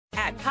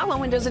At Pella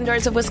Windows and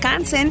Doors of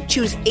Wisconsin,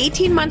 choose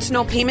 18 months,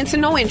 no payments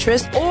and no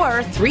interest,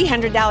 or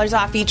 $300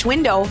 off each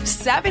window,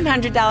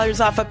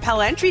 $700 off a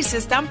Pella entry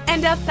system,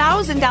 and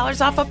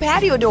 $1,000 off a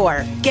patio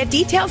door. Get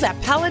details at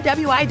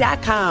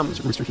PellaWI.com.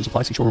 Certain restrictions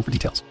apply. See showroom for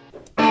details.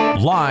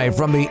 Live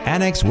from the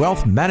Annex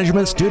Wealth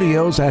Management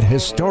Studios at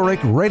historic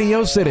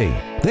Radio City,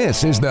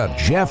 this is the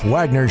Jeff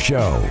Wagner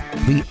Show.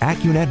 The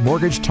AccuNet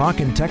Mortgage Talk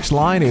and Text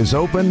line is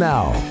open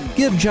now.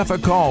 Give Jeff a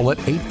call at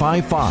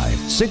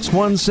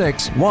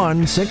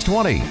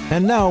 855-616-1620.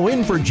 And now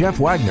in for Jeff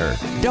Wagner,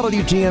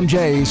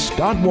 WTMJ's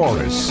Scott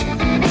Warras.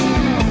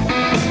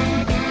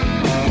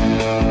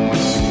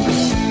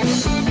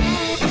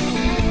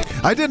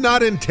 I did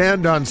not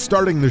intend on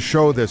starting the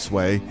show this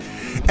way.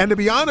 And to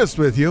be honest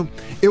with you,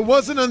 it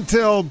wasn't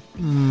until,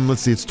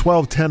 it's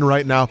 12:10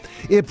 right now.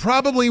 It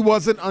probably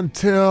wasn't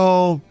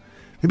until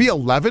maybe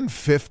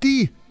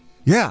 11:50.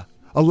 Yeah,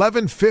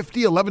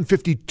 11:50,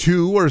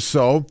 11:52 or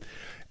so,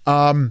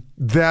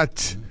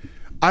 that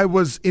I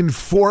was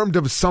informed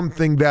of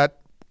something that,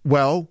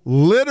 well,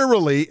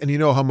 literally, and you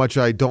know how much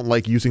I don't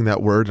like using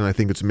that word, and I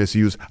think it's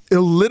misused, it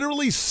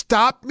literally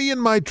stopped me in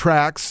my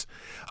tracks.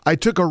 I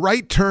took a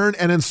right turn,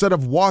 and instead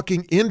of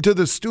walking into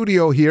the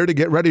studio here to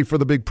get ready for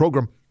the big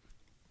program,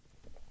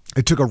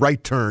 I took a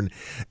right turn,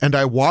 and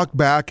I walked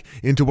back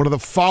into one of the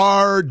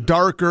far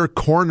darker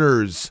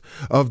corners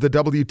of the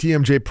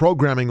WTMJ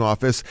programming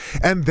office,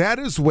 and that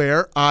is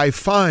where I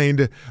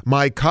find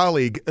my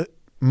colleague,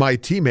 my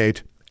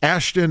teammate,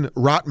 Ashton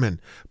Rotman,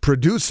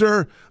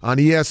 producer on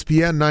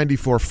ESPN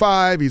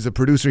 94.5. He's a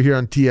producer here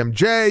on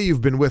TMJ.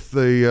 You've been with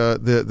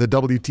the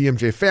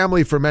WTMJ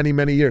family for many,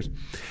 many years.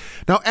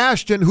 Now,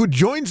 Ashton, who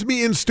joins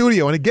me in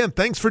studio, and again,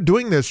 thanks for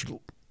doing this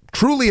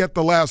truly at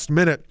the last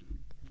minute,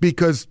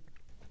 because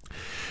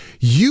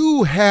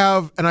you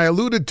have, and I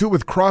alluded to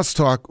with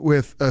Crosstalk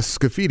with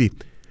Scafidi,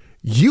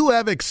 you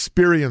have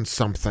experienced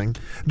something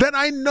that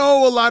I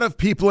know a lot of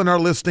people in our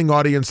listening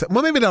audience,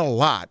 well, maybe not a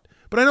lot,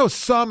 but I know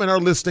some in our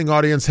listening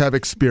audience have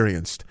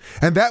experienced.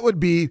 And that would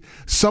be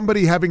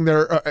somebody having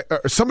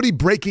somebody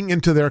breaking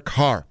into their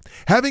car,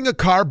 having a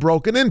car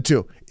broken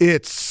into.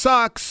 It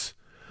sucks.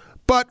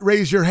 But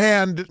raise your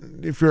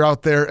hand if you're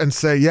out there and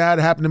say, yeah, it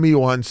happened to me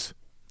once.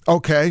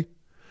 Okay.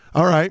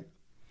 All right.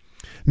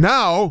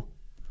 Now,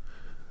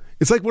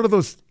 it's like we're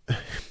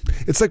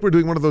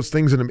doing one of those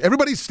things.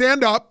 Everybody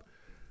stand up,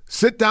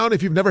 sit down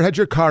if you've never had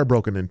your car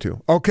broken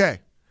into.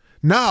 Okay.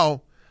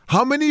 Now,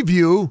 how many of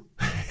you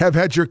have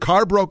had your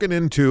car broken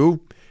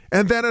into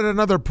and then at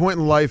another point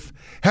in life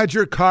had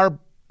your car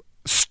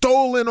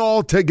stolen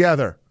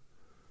altogether?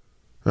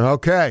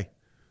 Okay.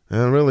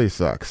 That really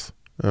sucks.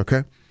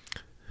 Okay.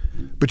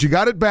 But you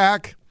got it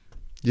back.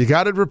 You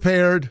got it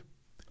repaired.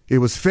 It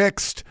was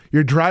fixed.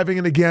 You're driving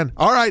it again.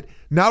 All right.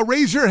 Now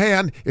raise your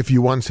hand if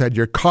you once had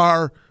your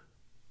car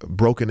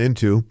broken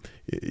into.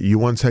 You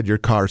once had your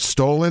car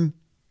stolen.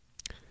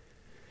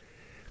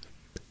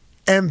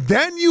 And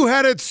then you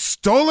had it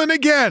stolen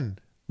again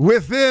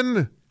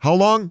within how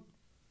long?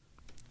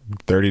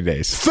 30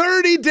 days.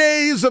 30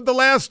 days of the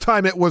last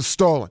time it was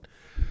stolen.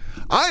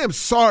 I am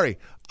sorry.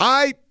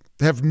 I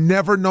have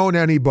never known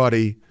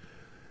anybody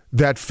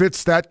that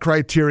fits that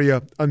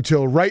criteria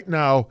until right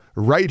now,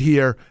 right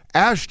here.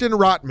 Ashton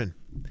Rotman,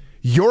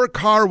 your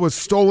car was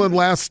stolen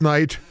last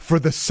night for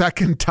the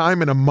second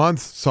time in a month.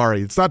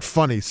 Sorry, it's not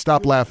funny.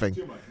 Stop laughing.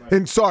 2 months.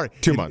 And sorry,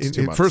 2 months.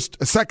 2 months.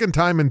 Second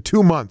time in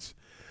 2 months.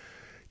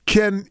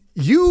 Can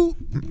you,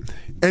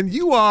 and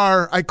you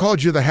are, I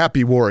called you the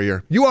happy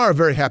warrior. You are a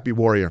very happy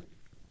warrior.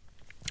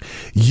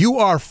 You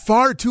are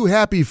far too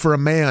happy for a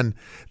man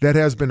that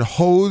has been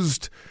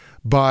hosed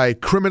by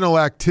criminal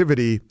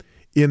activity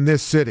in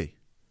this city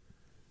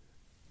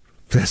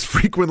as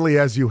frequently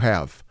as you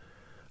have.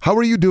 How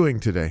are you doing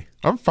today?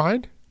 I'm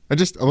fine. I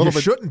just a little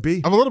bit shouldn't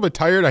be. I'm a little bit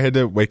tired. I had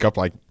to wake up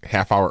like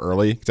half hour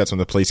early because that's when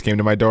the police came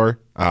to my door.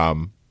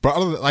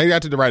 But I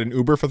got to ride an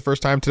Uber for the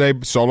first time today,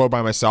 solo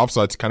by myself,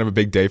 so it's kind of a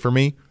big day for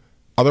me.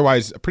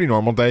 Otherwise, a pretty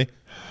normal day.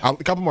 A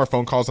couple more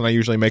phone calls than I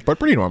usually make, but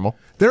pretty normal.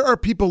 There are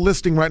people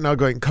listening right now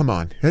going, "Come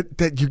on,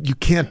 that you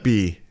can't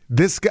be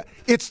this guy."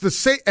 It's the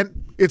same,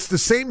 and it's the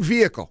same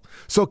vehicle.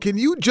 So can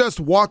you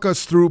just walk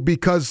us through,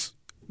 because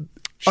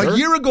Sure. A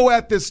year ago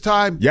at this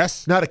time,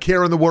 yes, not a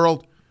care in the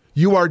world,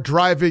 you are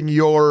driving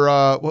your,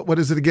 what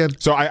is it again?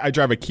 So I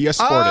drive a Kia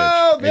Sportage.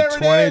 Oh, there a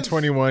it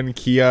 2021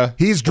 Kia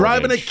He's Sportage.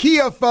 Driving a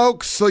Kia,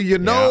 folks, so you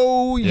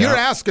know you're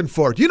asking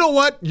for it. You know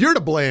what? You're to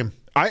blame.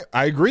 I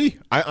agree.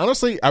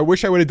 I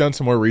wish I would have done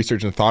some more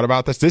research and thought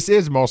about this. This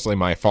is mostly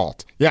my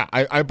fault. Yeah,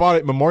 I bought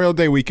it Memorial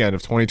Day weekend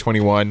of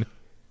 2021,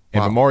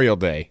 and Memorial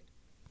Day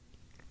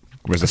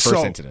was the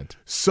first incident.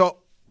 So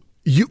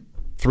you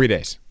 3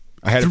 days.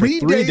 I had it for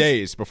 3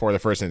 days before the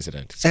first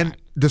incident. And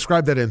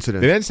describe that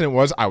incident. The incident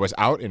was I was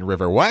out in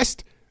River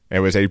West. It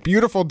was a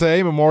beautiful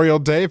day, Memorial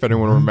Day, if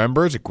anyone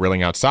remembers,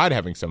 grilling outside,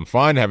 having some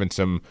fun, having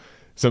some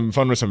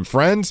fun with some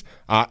friends.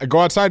 I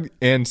go outside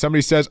and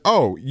somebody says,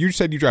 "Oh, you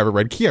said you drive a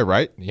red Kia,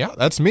 right?" "Yeah,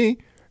 that's me.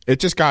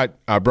 It just got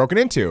broken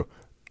into."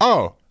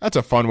 "Oh, that's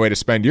a fun way to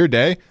spend your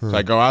day." So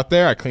I go out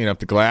there, I clean up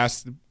the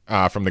glass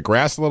from the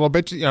grass a little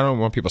bit. I don't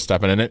want people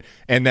stepping in it.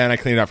 And then I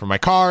clean it up from my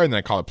car, and then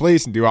I call the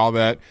police and do all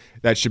that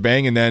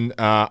shebang. And then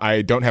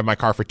I don't have my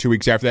car for 2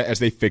 weeks after that as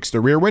they fix the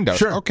rear window.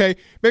 Sure. Okay,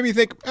 maybe you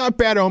think,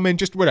 bad omen,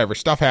 just whatever.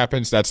 Stuff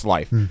happens. That's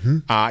life.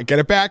 Get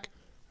it back.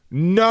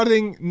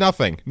 Nothing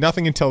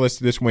until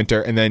this winter,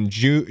 and then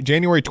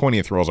January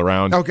 20th rolls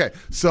around. Okay,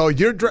 so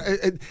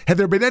have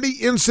there been any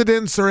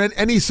incidents or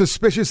any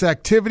suspicious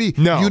activity?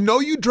 No. You know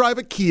you drive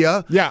a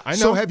Kia. Yeah, I know.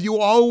 So have you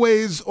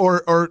always,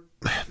 or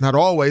not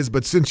always,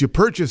 but since you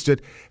purchased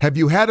it, have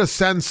you had a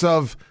sense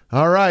of,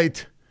 all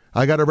right,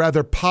 I got a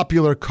rather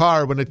popular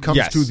car when it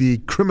comes to the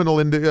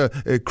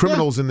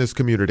criminals in this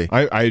community?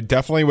 I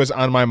definitely was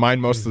on my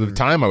mind most of the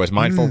time. I was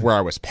mindful of where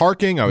I was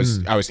parking. I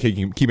was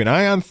keeping an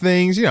eye on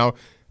things.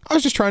 I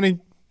was just trying to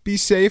be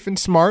safe and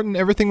smart, and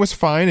everything was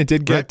fine. It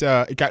did get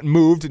it got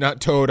moved,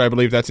 not towed. I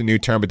believe that's a new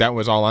term, but that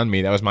was all on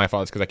me. That was my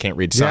fault. It's because I can't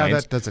read signs. Yeah,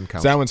 that doesn't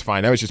count. So that one's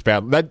fine. That was just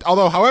bad.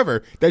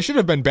 However, that should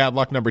have been bad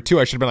luck number 2.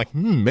 I should have been like,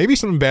 maybe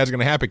something bad's going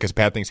to happen because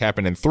bad things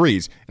happen in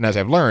 3s, and as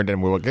I've learned,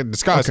 and we will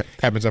discuss,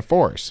 happens in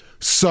 4s.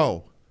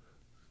 So,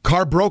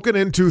 car broken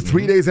into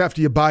 3 days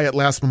after you buy it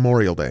last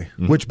Memorial Day,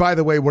 which, by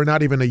the way, we're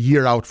not even a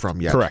year out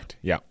from yet. Correct.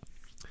 Yeah.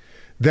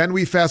 Then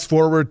we fast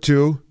forward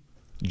to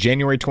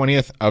January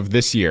 20th of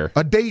this year.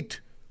 A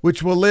date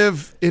which will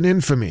live in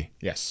infamy.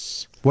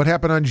 Yes. What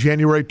happened on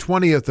January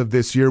 20th of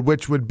this year,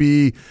 which would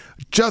be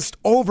just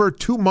over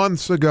 2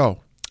 months ago?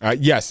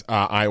 Yes.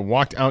 I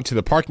walked out to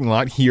the parking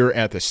lot here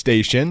at the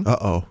station.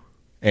 Uh-oh.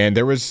 And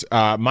there was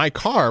my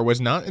car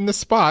was not in the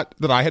spot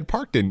that I had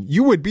parked in.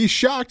 You would be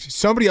shocked.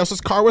 Somebody else's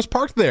car was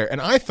parked there.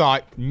 And I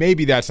thought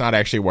maybe that's not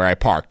actually where I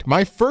parked.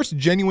 My first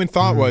genuine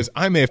thought was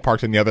I may have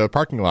parked in the other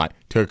parking lot.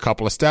 Took a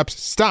couple of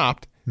steps,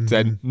 stopped,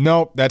 said,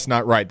 no, that's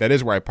not right. That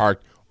is where I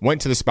parked.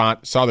 Went to the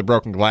spot, saw the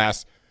broken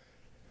glass,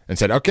 and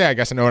said, okay, I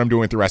guess I know what I'm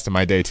doing with the rest of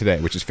my day today,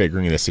 which is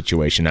figuring this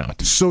situation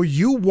out. So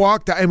you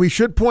walked out, and we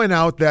should point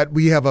out that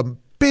we have a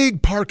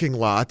big parking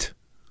lot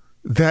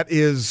that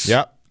is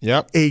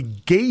a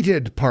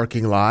gated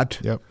parking lot.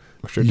 Yep.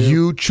 Sure do.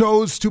 You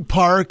chose to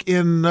park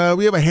in,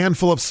 we have a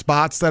handful of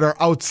spots that are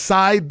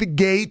outside the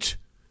gate.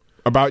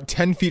 About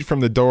 10 feet from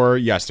the door,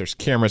 yes, there's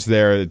cameras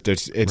there.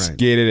 It's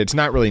gated. It's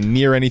not really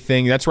near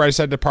anything. That's where I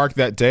decided to park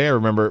that day. I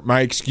remember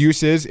my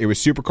excuse is it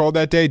was super cold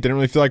that day. Didn't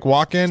really feel like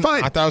walking.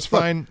 Fine. I thought it was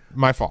fine.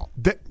 My fault.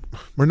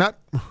 We're not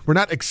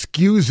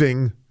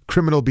excusing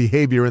criminal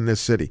behavior in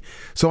this city.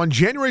 So on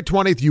January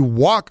 20th, you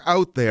walk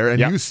out there and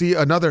you see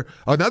another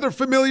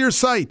familiar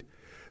sight.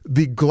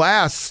 The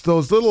glass,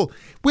 those little,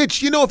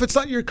 which, if it's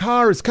not your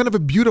car, it's kind of a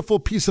beautiful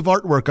piece of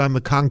artwork on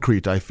the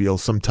concrete, I feel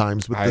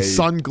sometimes, with the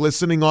sun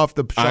glistening off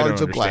the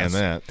shards of glass. I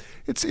don't understand that.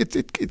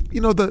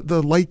 It's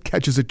the light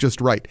catches it just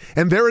right.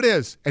 And there it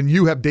is. And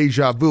you have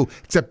deja vu,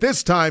 except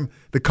this time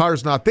the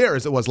car's not there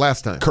as it was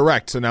last time.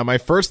 Correct. So now my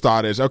first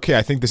thought is, okay,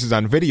 I think this is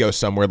on video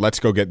somewhere.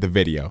 Let's go get the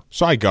video.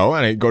 So I go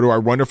to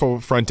our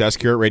wonderful front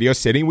desk here at Radio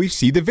City, and we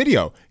see the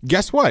video.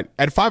 Guess what?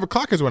 At 5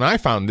 o'clock is when I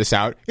found this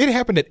out. It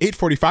happened at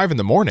 8:45 in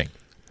the morning.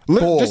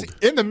 Just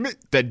in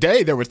the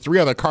day, there was 3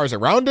 other cars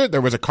around it.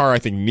 There was a car, I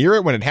think, near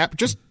it when it happened.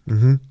 Just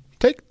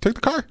took the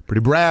car.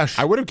 Pretty brash.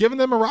 I would have given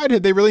them a ride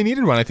had they really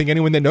needed one. I think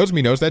anyone that knows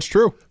me knows that's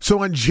true.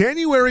 So on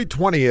January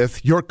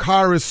 20th, your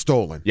car is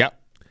stolen. Yep.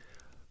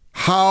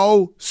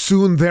 How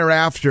soon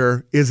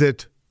thereafter is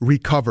it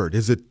recovered?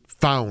 Is it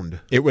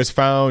found? It was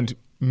found.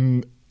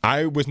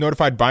 I was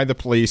notified by the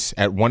police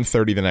at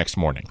 1:30 the next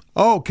morning.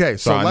 Okay,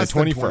 so on less the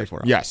 24th. than 24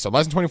 hours. Yes, so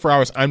less than 24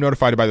 hours. I'm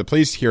notified by the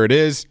police. Here it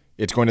is.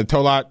 It's going to the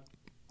tow lot.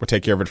 We'll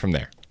take care of it from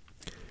there.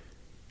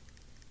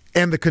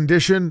 And the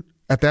condition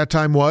at that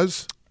time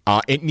was?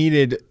 It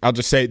needed, I'll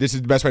just say, this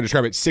is the best way to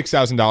describe it,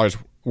 $6,000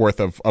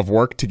 worth of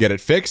work to get it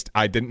fixed.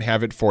 I didn't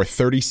have it for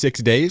 36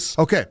 days.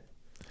 Okay.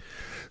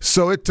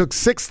 So it took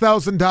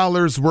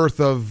 $6,000 worth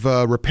of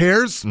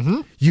repairs.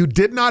 Mm-hmm. You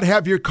did not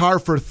have your car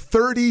for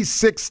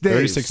 36 days.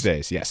 36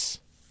 days, yes.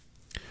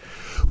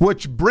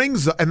 Which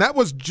brings, and that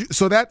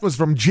was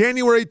from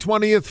January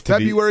 20th,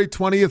 February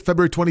 20th,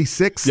 February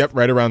 26th. Yep,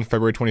 right around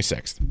February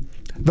 26th.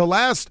 The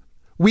last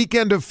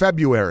weekend of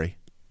February,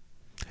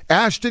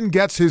 Ashton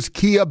gets his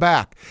Kia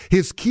back.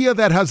 His Kia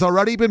that has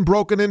already been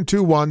broken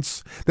into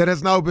once, that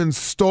has now been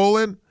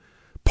stolen,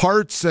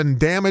 parts and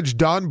damage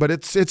done, but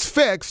it's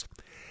fixed.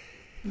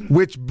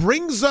 Which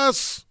brings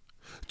us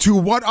to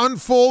what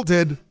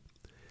unfolded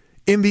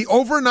in the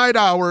overnight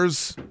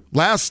hours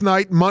last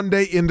night,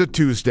 Monday into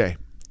Tuesday.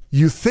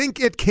 You think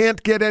it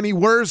can't get any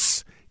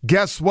worse?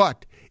 Guess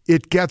what?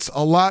 It gets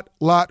a lot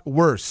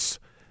worse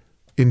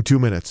in 2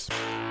 minutes.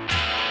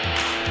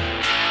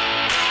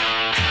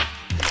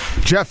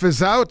 Jeff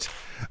is out.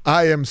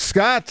 I am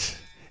Scott.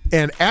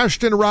 And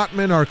Ashton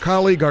Rotman, our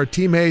colleague, our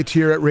teammate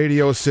here at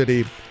Radio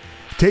City,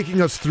 taking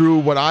us through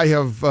what I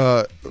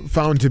have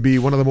found to be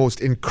one of the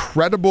most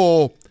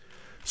incredible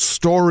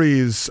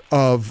stories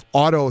of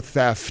auto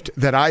theft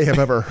that I have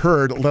ever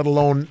heard, let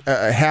alone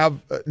have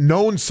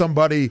known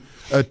somebody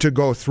to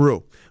go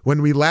through.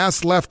 when we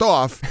last left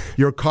off,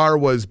 your car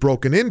was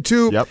broken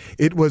into. Yep.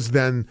 It was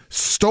then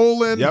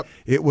stolen. Yep.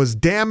 It was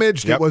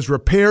damaged. Yep. It was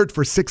repaired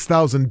for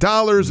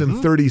 $6,000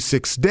 in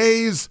 36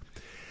 days.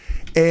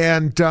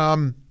 And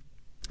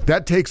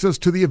that takes us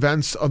to the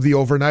events of the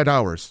overnight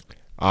hours.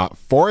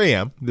 4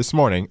 a.m. this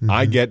morning,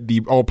 I get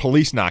the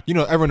police knock. You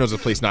know, everyone knows a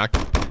police knock.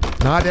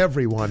 Not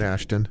everyone,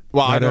 Ashton.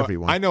 Well, Not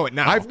everyone. I know it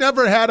now. I've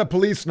never had a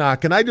police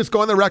knock, and I just go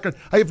on the record.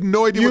 I have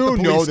no idea what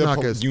the police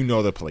knock is. You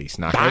know the police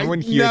knock. I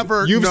Everyone hears.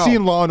 never You've know.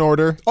 seen Law and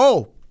Order.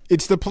 Oh,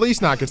 It's the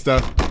police knock.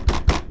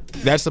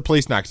 That's the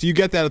police knock. So you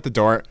get that at the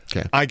door.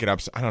 Okay. I get up.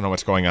 I don't know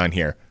what's going on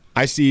here.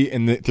 I see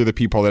through the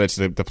peephole that it's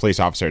the police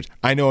officers.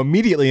 I know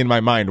immediately in my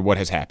mind what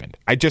has happened.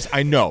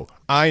 I know.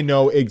 I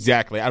know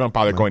exactly. I don't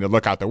bother going to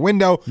look out the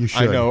window. You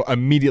should. I know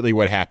immediately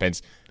what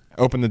happens.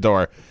 Open the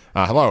door.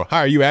 Hello.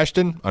 Hi, are you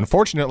Ashton?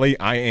 Unfortunately,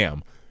 I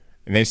am.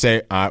 And they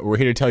say, we're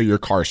here to tell you your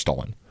car's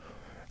stolen.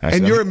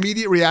 and your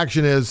immediate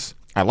reaction is,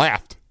 I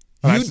laughed.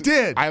 you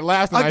did. I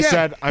laughed and Again, I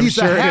said, I'm he's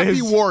sure a happy it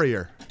is.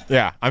 warrior.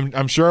 Yeah,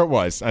 I'm sure it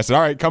was. I said,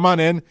 all right, come on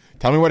in.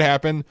 Tell me what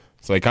happened.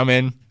 So they come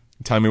in,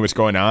 tell me what's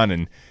going on,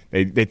 and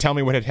they tell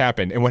me what had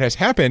happened. And what has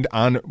happened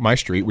on my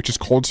street, which is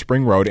Cold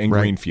Spring Road in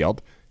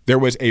Greenfield, there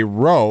was a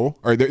row,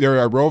 or there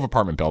are a row of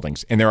apartment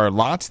buildings, and there are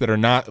lots that are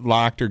not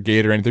locked or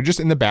gated or anything. They're just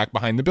in the back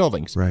behind the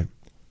buildings. Right.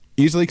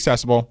 Easily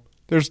accessible.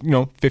 There's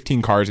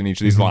 15 cars in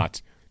each of these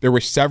lots. There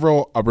were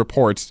several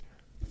reports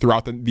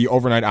throughout the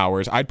overnight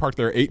hours. I'd parked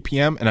there at 8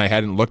 p.m. and I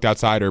hadn't looked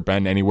outside or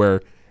been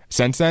anywhere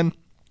since then.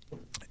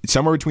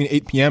 Somewhere between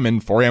 8 p.m.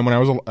 and 4 a.m.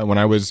 when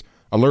I was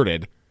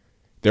alerted,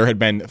 there had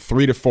been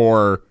 3 to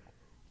 4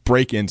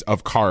 break-ins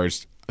of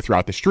cars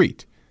throughout the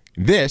street.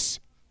 This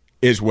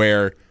is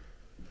where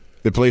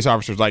the police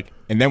officer was like,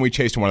 and then we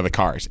chased one of the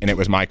cars, and it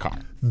was my car.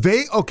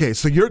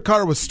 So your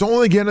car was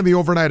stolen again in the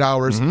overnight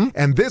hours,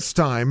 and this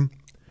time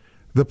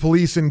the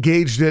police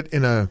engaged it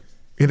in a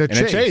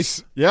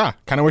chase. Yeah.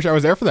 Kind of wish I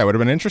was there for that. Would have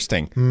been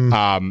interesting.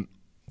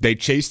 They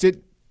chased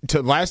it,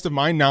 to last of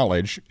my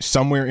knowledge,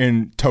 somewhere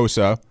in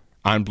Tosa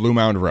on Blue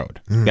Mound Road.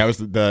 That was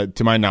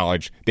to my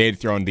knowledge. They had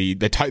thrown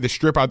the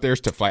strip out there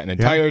to flatten the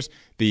tires.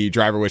 The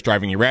driver was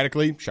driving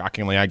erratically,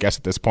 shockingly, I guess,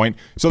 at this point.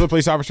 So the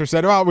police officer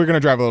said, well, we're going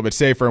to drive a little bit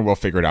safer and we'll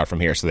figure it out from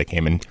here. So they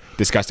came and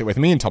discussed it with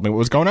me and told me what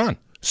was going on.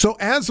 So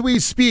as we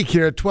speak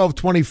here at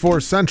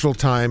 12:24 Central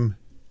Time,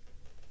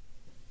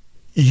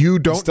 you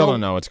don't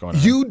know what's going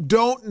on. You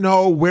don't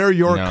know where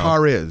your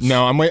car is.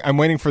 No, I'm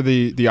waiting for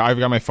the. I've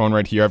got my phone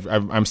right here.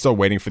 I'm still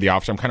waiting for the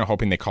officer. I'm kind of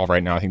hoping they call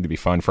right now. I think it'd be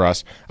fun for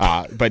us.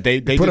 But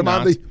they put him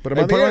on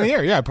the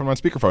air. Yeah, put him on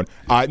speakerphone.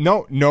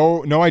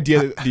 No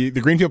idea. The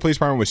Greenfield Police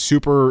Department was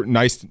super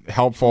nice,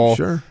 helpful.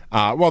 Sure.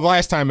 Well, the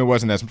last time it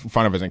wasn't as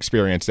fun of an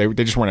experience. They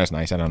just weren't as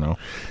nice. I don't know.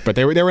 But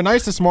they were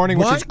nice this morning,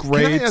 which was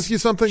great. Can I ask you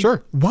something?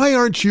 Sure. Why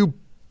aren't you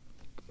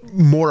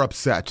more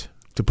upset,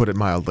 to put it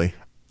mildly?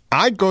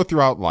 I go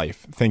throughout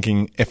life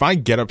thinking, if I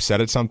get upset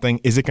at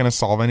something, is it going to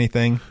solve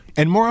anything?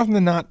 And more often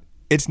than not,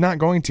 it's not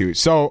going to.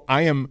 So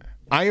I am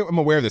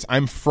aware of this.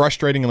 I'm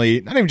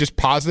frustratingly, not even just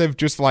positive,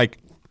 just like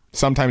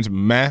sometimes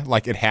meh,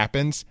 like it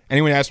happens.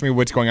 Anyone asks me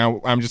what's going on,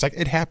 I'm just like,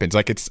 it happens.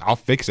 Like I'll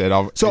fix it.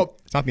 It's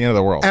not the end of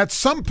the world. At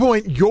some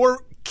point,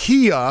 your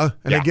Kia,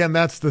 and again,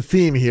 that's the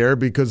theme here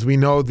because we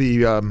know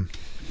the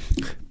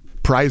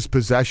prized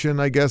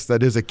possession, I guess,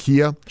 that is a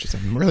Kia. Which is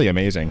really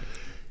amazing.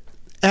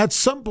 At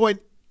some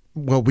point,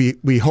 well,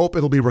 we hope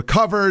it'll be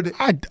recovered.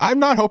 I'm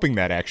not hoping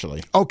that,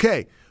 actually.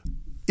 Okay.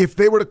 If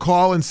they were to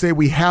call and say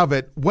we have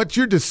it, what's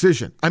your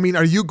decision? I mean,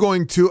 are you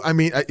going to? I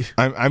mean,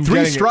 I'm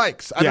 3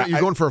 strikes.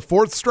 You're going for a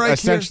 4th strike.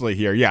 Essentially,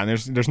 here, yeah. And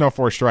there's no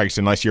 4 strikes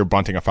unless you're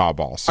bunting a foul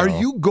ball. So. Are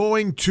you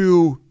going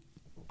to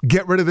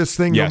get rid of this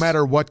thing no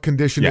matter what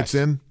condition it's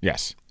in?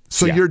 Yes.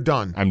 So you're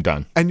done. I'm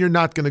done. And you're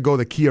not going to go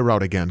the Kia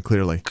route again.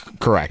 Clearly,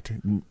 correct.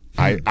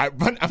 But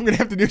I'm going to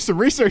have to do some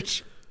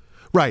research.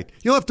 Right.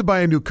 You'll have to buy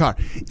a new car.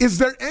 Is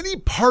there any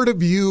part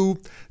of you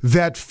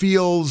that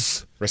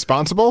feels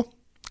responsible?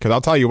 Because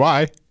I'll tell you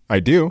why. I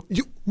do.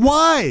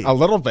 Why? A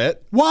little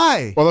bit.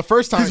 Why? Well, the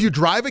first time. Because you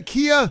drive a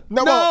Kia?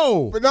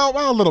 No.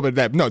 Well, a little bit of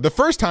that. No, the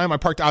first time I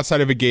parked outside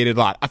of a gated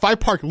lot. If I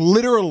park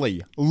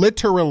literally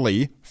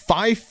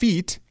 5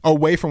 feet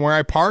away from where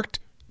I parked,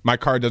 my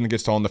car doesn't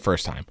get stolen the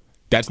first time.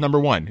 That's number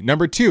one.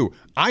 Number two,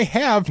 I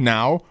have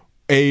now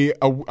a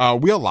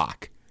wheel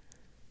lock.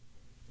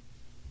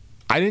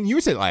 I didn't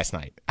use it last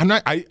night.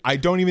 I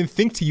don't even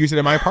think to use it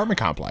in my apartment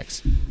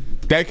complex.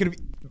 That could.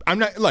 I'm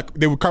not. Look,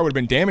 the car would have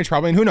been damaged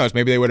probably, and who knows?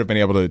 Maybe they would have been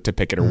able to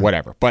pick it or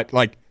whatever. But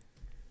like,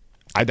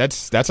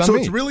 that's on so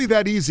me. It's really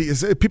that easy.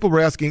 People were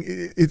asking.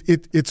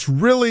 It's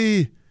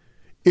really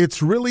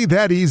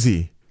that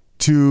easy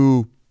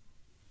to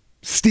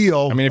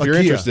steal. I mean, if a you're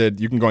Kia.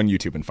 interested, you can can go on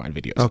YouTube and find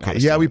videos. Okay.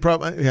 Yeah, we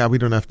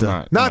don't have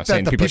to. Not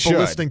that the people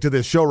listening to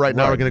this show right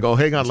now are going to go,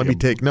 hang on, let me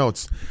take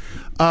notes.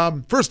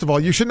 First of all,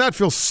 you should not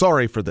feel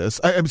sorry for this.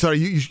 I'm sorry,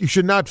 you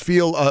should not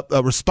feel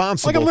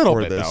responsible like a little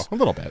for bit, this. Though. A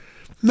little bit.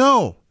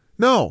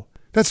 No,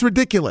 that's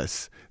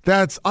ridiculous.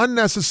 That's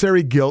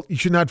unnecessary guilt. You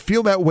should not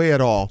feel that way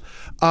at all.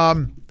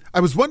 I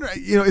was wondering,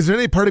 is there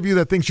any part of you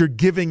that thinks you're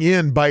giving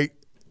in by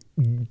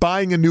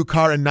buying a new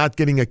car and not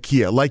getting a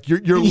Kia. Like you're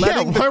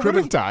letting why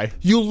wouldn't I?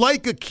 You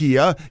like a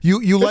Kia.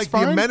 You like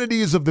fine. the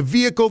amenities of the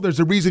vehicle. There's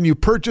a reason you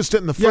purchased it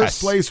in the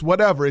first place.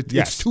 Whatever.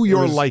 It's to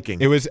your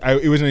liking. It was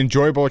an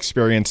enjoyable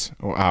experience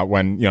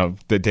when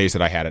the days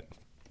that I had it.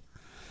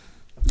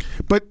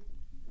 But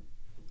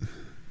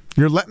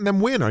you're letting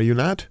them win, are you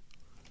not?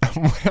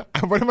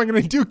 What am I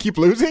going to do? Keep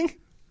losing?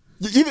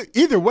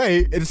 Either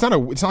way, it's not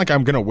like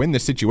I'm going to win the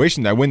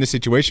situation. I win the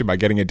situation by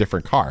getting a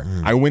different car.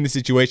 I win the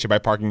situation by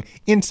parking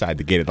inside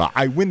the gated lot.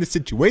 I win the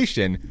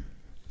situation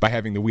by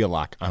having the wheel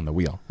lock on the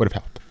wheel. Would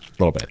have helped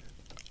a little bit.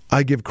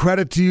 I give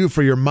credit to you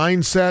for your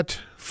mindset,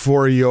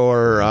 for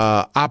your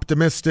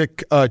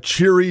optimistic,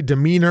 cheery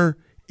demeanor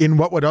in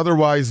what would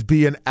otherwise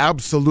be an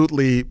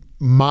absolutely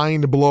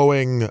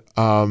mind-blowing,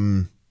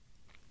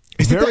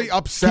 very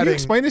upsetting. Can you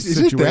explain this?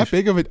 Situation. Is it that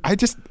big of it? I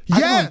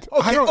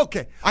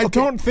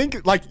don't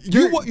think like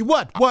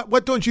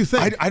what don't you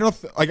think? I don't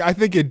I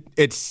think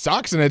it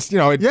sucks, and it's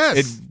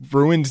it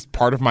ruins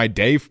part of my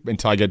day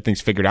until I get things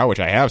figured out, which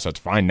I have, so it's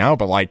fine now.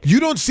 But like, you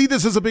don't see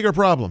this as a bigger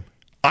problem.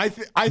 Why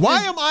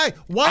I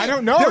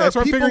don't know. That's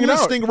what I'm figuring it out.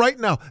 There are people listening right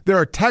now. There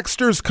are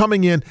texters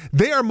coming in.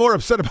 They are more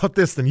upset about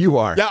this than you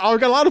are. Yeah,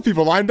 I've got a lot of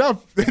people lined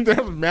up.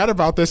 They're mad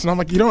about this, and I'm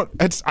like,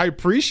 I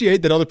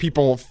appreciate that other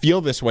people feel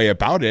this way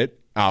about it.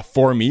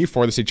 For me,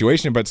 for the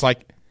situation, but it's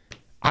like,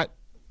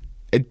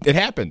 it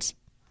happens.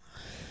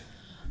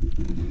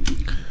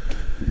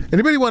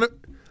 Anybody want to?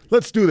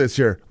 Let's do this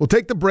here. We'll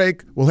take the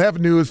break. We'll have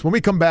news when we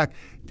come back.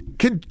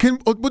 Can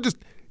people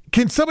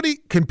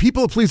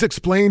please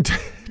explain to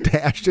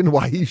Ashton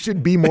why he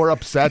should be more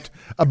upset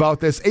about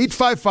this?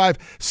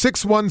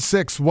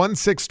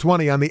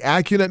 855-616-1620 on the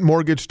AccuNet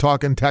Mortgage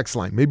Talk and Text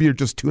line. Maybe you're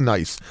just too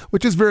nice,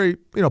 which is very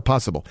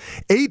possible.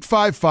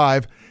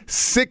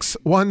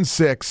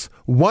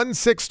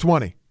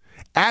 855-616-1620.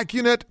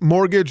 AccuNet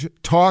Mortgage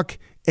Talk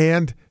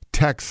and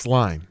Text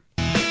line.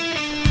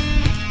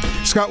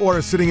 Scott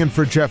Warras sitting in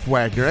for Jeff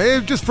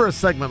Wagner, just for a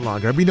segment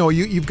longer. I mean,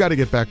 you've got to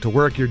get back to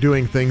work. You're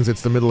doing things.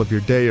 It's the middle of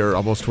your day or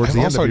almost towards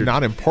the end of your day. I'm also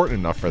not important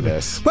enough for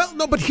this. Well,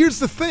 no, but here's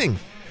the thing.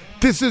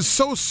 This is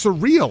so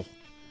surreal.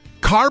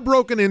 Car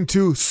broken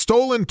into,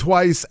 stolen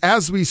twice.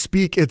 As we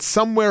speak, it's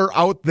somewhere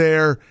out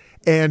there.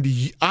 And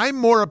I'm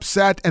more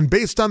upset, and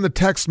based on the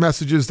text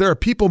messages, there are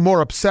people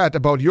more upset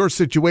about your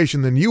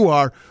situation than you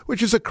are,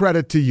 which is a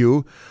credit to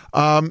you.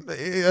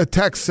 A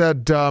text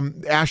said,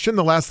 Ashton,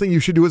 the last thing you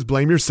should do is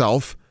blame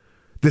yourself.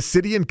 The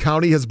city and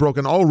county has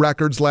broken all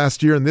records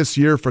last year and this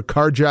year for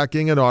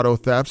carjacking and auto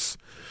thefts.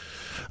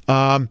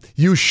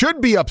 You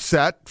should be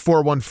upset,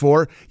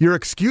 414. You're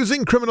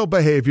excusing criminal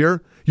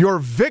behavior. You're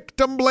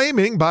victim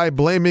blaming by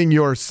blaming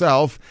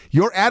yourself.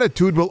 Your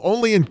attitude will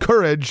only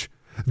encourage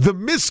the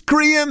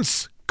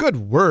miscreants,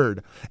 good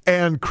word,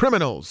 and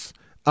criminals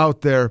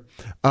out there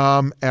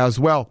as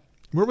well.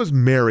 Where was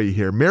Mary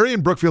here? Mary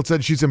in Brookfield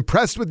said she's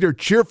impressed with your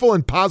cheerful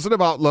and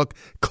positive outlook.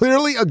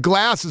 Clearly a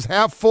glass is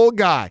half full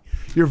guy.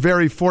 You're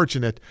very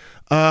fortunate.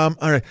 All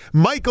right.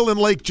 Michael in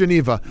Lake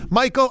Geneva.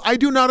 Michael, I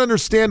do not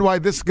understand why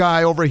this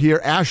guy over here,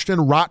 Ashton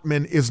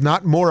Rotman, is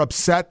not more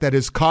upset that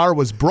his car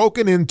was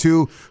broken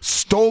into,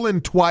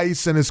 stolen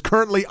twice, and is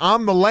currently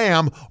on the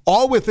lam,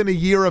 all within a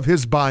year of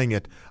his buying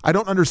it. I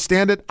don't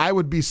understand it. I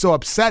would be so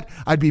upset.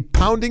 I'd be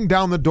pounding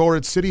down the door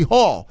at City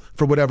Hall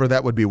for whatever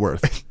that would be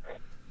worth.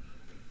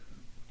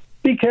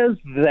 Because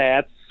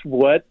that's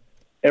what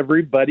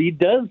everybody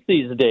does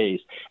these days.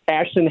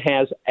 Ashton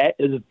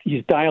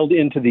he's dialed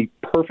into the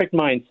perfect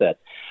mindset.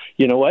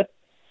 You know what?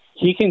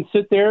 He can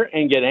sit there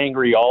and get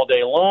angry all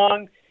day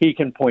long. He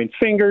can point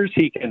fingers.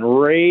 He can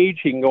rage.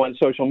 He can go on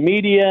social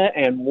media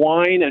and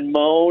whine and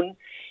moan.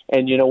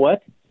 And you know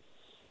what?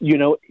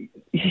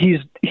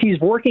 He's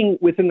working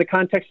within the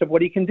context of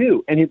what he can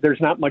do. And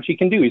there's not much he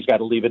can do. He's got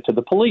to leave it to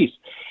the police.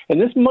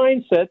 And this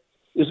mindset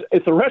is,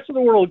 if the rest of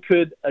the world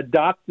could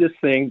adopt this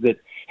thing that,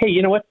 hey,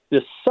 you know what,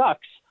 this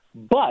sucks,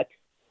 but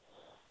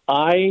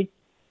I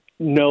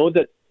know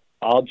that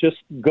I'll just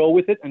go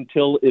with it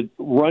until it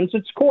runs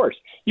its course.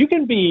 You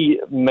can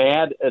be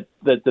mad at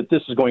that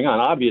this is going on.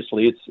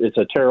 Obviously, it's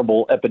a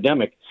terrible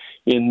epidemic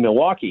in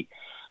Milwaukee.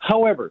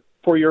 However,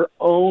 for your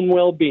own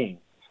well-being,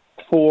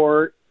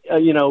 for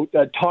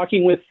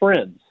talking with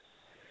friends,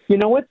 you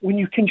know what, when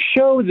you can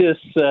show this,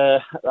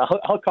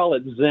 I'll call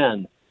it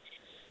Zen,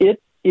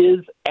 it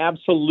is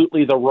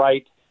absolutely the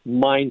right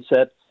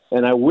mindset,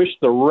 and I wish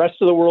the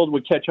rest of the world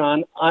would catch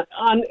on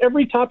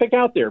every topic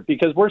out there,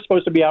 because we're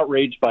supposed to be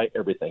outraged by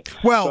everything.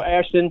 Well, so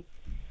Ashton,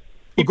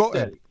 go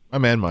ahead. My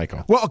man,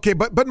 Michael. Well, okay,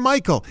 but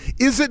Michael,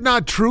 is it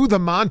not true, the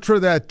mantra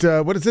that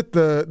what is it,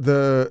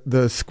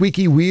 the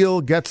squeaky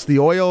wheel gets the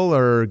oil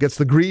or gets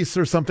the grease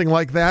or something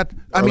like that?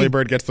 Early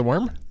bird gets the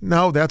worm?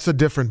 No, that's a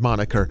different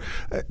moniker.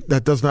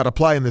 That does not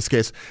apply in this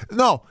case.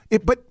 No,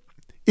 but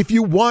if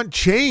you want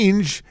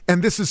change,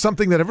 and this is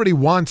something that everybody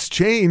wants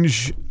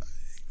change,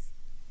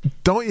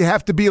 don't you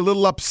have to be a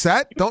little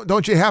upset?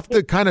 Don't you have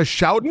to kind of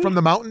shout from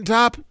the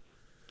mountaintop?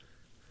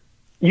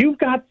 You've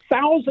got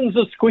thousands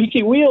of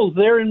squeaky wheels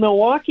there in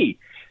Milwaukee.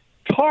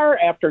 Car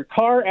after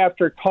car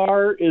after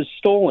car is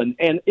stolen,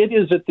 and it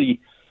is at the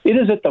It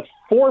is at the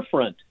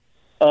forefront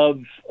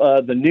of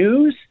the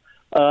news,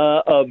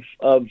 of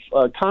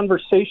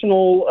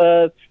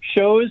conversational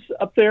shows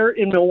up there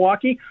in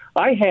Milwaukee.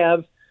 I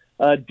have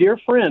dear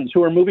friends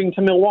who are moving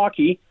to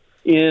Milwaukee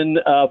in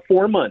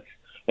 4 months,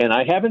 and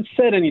I haven't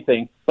said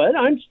anything, but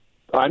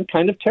I'm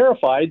kind of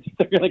terrified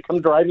they're going to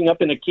come driving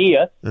up in a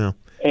Kia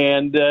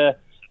and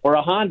or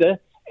a Honda,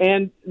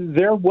 and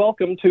their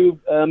welcome to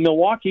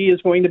Milwaukee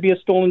is going to be a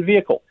stolen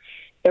vehicle.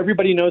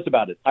 Everybody knows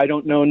about it. I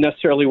don't know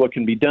necessarily what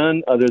can be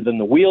done other than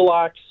the wheel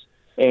locks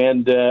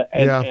and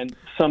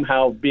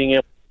somehow being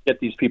able to get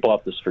these people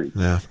off the street.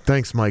 Yeah,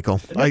 thanks, Michael.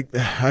 I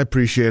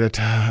appreciate it.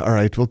 All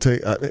right, we'll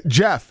take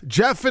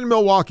Jeff in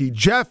Milwaukee.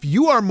 Jeff,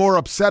 you are more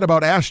upset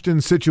about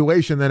Ashton's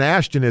situation than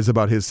Ashton is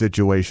about his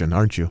situation,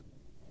 aren't you?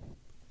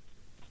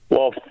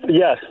 Well,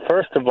 yes.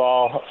 First of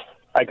all,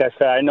 like I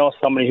said, I know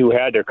somebody who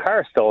had their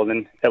car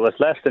stolen that was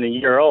less than a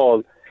year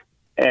old,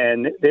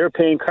 and they were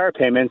paying car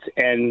payments,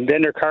 and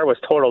then their car was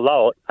totaled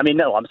out. I mean,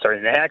 no, I'm sorry,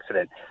 in an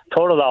accident,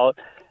 totaled out,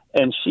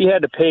 and she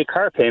had to pay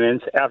car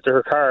payments after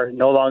her car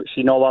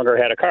she no longer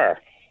had a car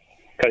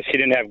because she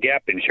didn't have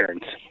gap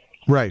insurance.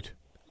 Right.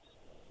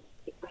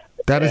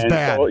 That is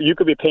bad. So you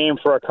could be paying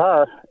for a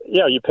car.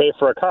 Yeah, you pay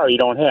for a car you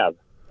don't have.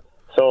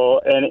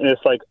 So, and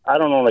it's like, I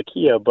don't own a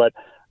Kia, but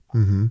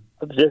I'm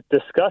just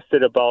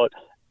disgusted about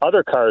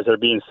other cars that are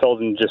being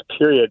sold in just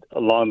period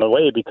along the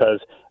way, because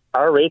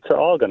our rates are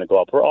all going to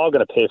go up. We're all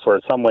going to pay for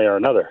it some way or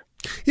another.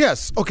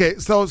 Yes. Okay.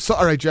 So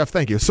all right, Jeff,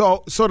 thank you.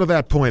 So to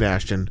that point,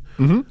 Ashton,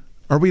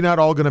 are we not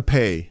all going to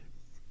pay?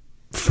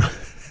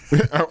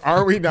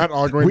 Are we not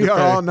all going to pay? We are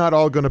all not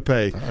all going to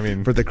pay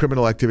for the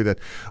criminal activity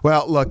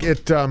well, look,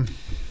 how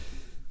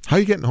are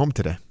you getting home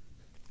today?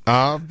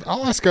 I'll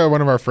ask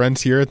one of our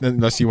friends here,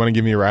 unless you want to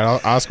give me a ride.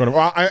 I'll ask one of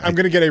I'm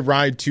going to get a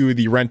ride to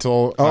the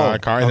rental car,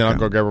 and then I'll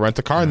go grab a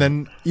rental car, and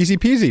then easy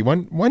peasy.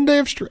 One day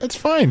of it's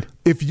fine.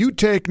 If you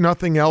take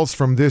nothing else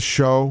from this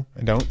show,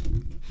 I don't.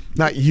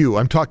 Not you.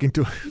 I'm talking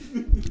to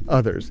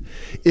others.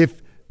 If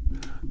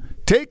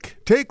take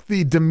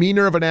the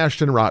demeanor of an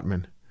Ashton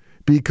Rotman,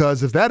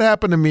 because if that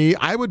happened to me,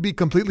 I would be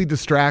completely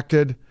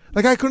distracted.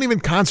 Like I couldn't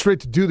even concentrate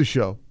to do the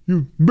show.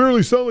 You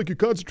barely sound like you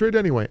concentrate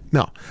anyway.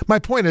 No, my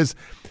point is,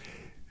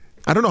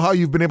 I don't know how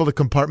you've been able to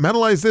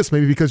compartmentalize this,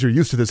 maybe because you're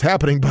used to this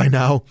happening by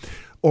now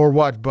or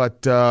what,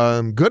 but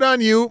good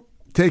on you.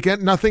 Take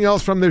nothing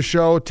else from this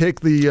show. Take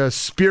the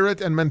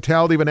spirit and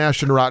mentality of an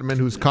Ashton Rotman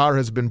whose car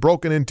has been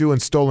broken into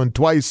and stolen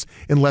twice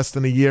in less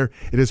than a year.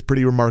 It is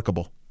pretty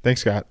remarkable.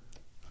 Thanks, Scott.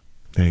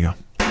 There you go.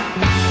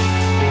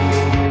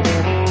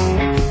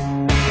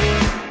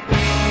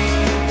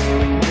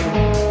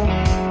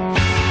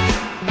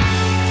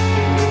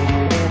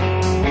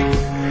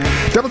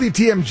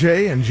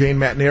 WTMJ and Jane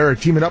Matnair are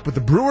teaming up with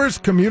the Brewers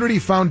Community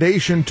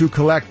Foundation to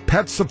collect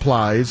pet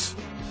supplies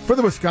for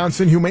the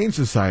Wisconsin Humane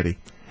Society.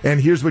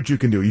 And here's what you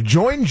can do. You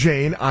join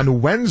Jane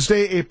on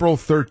Wednesday, April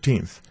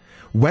 13th.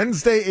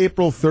 Wednesday,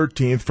 April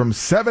 13th from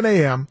 7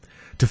 a.m.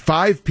 to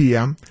 5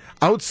 p.m.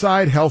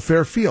 outside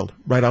Hellfair Field,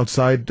 right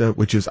outside,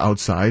 which is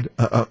outside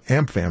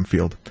AmFam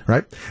Field,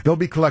 right? They'll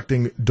be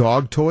collecting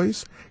dog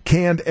toys,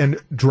 canned and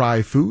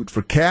dry food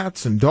for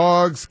cats and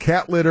dogs,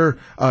 cat litter,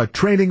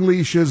 training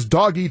leashes,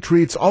 doggy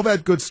treats, all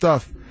that good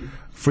stuff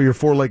for your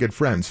four-legged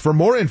friends. For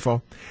more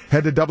info,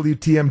 head to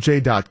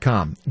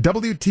WTMJ.com.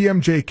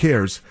 WTMJ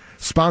Cares,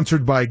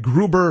 sponsored by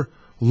Gruber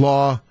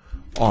Law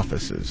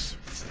Offices.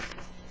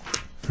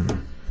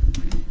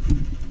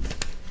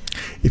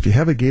 If you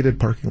have a gated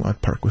parking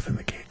lot, park within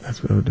the gate. That's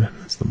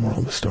the moral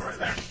of the story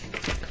there.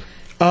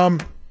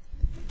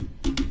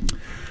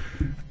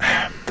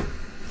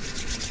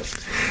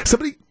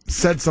 Somebody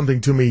said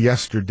something to me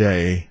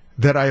yesterday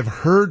that I've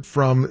heard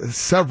from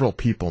several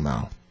people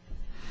now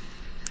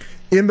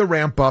in the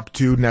ramp up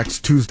to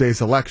next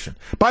Tuesday's election.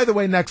 By the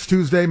way, next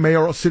Tuesday,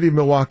 mayoral city of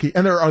Milwaukee,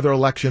 and there are other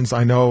elections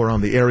I know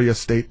around the area,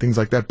 state, things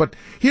like that. But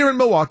here in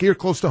Milwaukee, or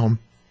close to home,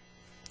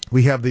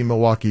 we have the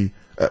Milwaukee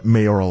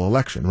mayoral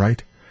election,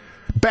 right?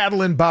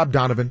 Battling Bob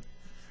Donovan,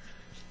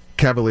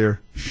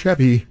 Cavalier,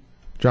 Chevy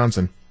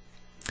Johnson.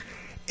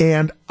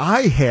 And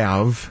I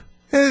have,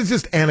 it's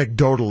just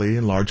anecdotally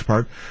in large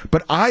part,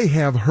 but I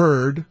have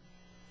heard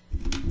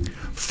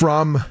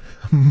from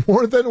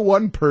more than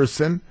one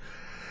person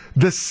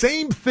the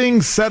same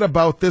thing said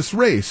about this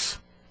race.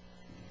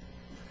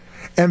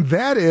 And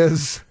that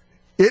is,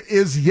 it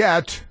is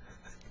yet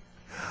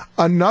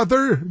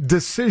another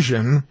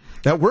decision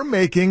that we're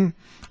making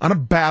on a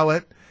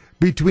ballot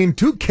between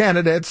two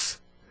candidates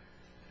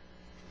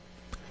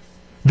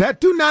that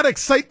do not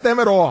excite them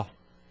at all.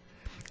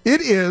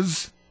 It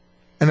is,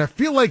 and I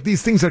feel like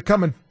these things are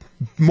coming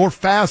more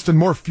fast and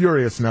more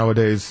furious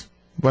nowadays,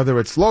 whether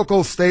it's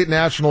local, state,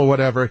 national,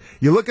 whatever.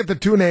 You look at the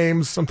two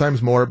names,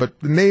 sometimes more, but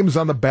the names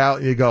on the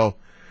ballot, you go,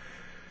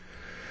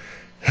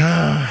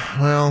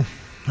 well,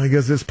 I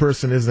guess this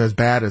person isn't as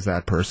bad as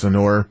that person,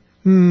 or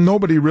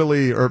nobody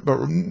really, or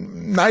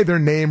neither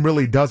name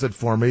really does it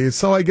for me,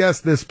 so I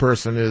guess this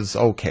person is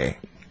okay.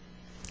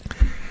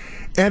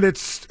 And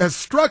it has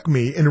struck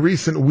me in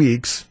recent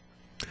weeks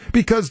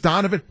because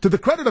Donovan, to the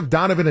credit of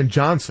Donovan and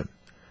Johnson,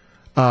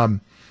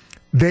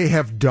 They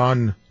have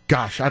done,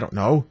 I don't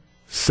know,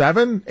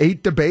 7,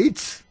 8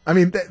 debates. I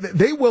mean,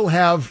 they will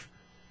have,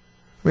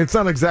 it's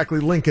not exactly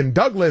Lincoln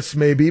Douglas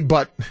maybe,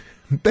 but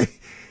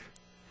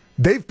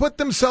they've put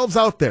themselves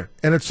out there.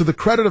 And it's to the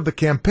credit of the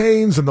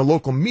campaigns and the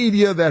local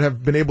media that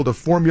have been able to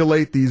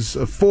formulate these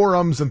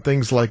forums and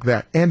things like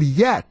that. And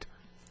yet,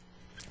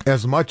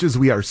 as much as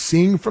we are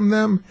seeing from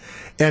them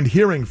and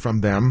hearing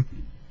from them,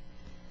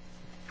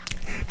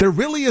 there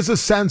really is a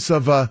sense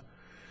of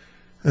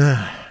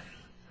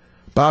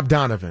Bob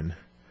Donovan.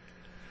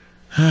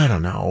 I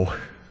don't know.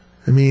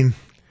 I mean,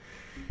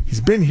 he's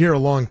been here a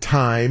long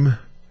time.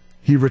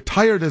 He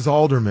retired as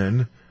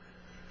alderman.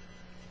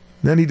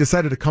 Then he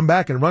decided to come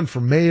back and run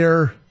for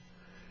mayor.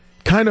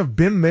 Kind of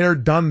been there,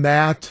 done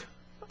that.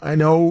 I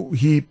know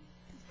he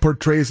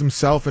portrays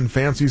himself and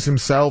fancies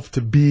himself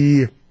to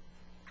be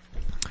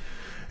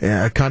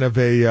kind of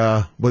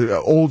a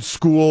old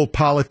school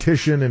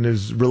politician in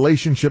his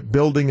relationship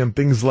building and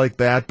things like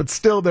that. But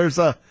still, there's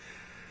not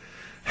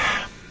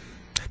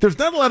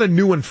a lot of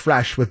new and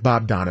fresh with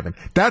Bob Donovan.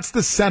 That's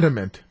the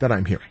sentiment that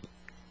I'm hearing.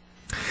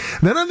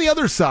 Then on the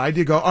other side,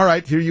 you go, all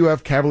right, here you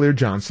have Cavalier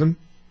Johnson,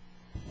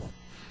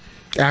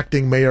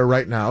 acting mayor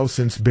right now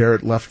since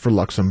Barrett left for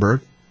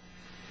Luxembourg.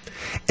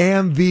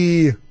 And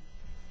the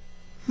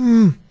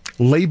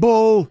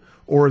label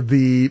or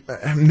the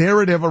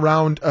narrative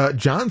around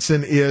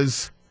Johnson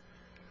is,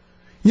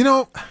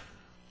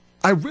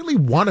 I really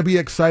want to be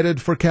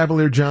excited for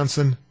Cavalier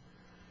Johnson,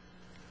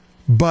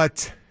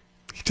 but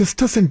he just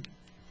doesn't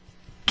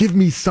give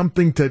me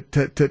something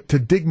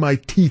to dig my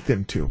teeth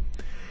into.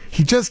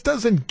 He just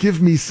doesn't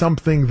give me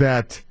something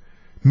that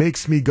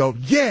makes me go,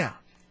 yeah,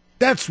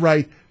 that's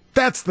right.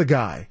 That's the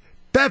guy.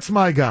 That's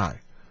my guy.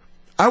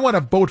 I want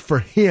to vote for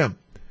him.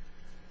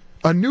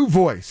 A new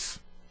voice.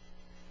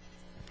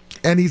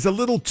 And he's a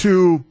little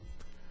too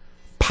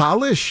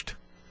polished,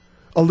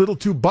 a little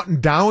too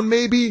buttoned down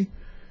maybe.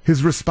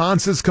 His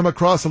responses come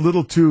across a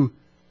little too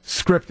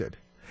scripted.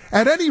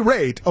 At any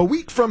rate, a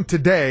week from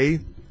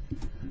today,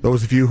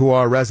 those of you who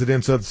are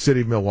residents of the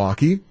city of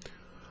Milwaukee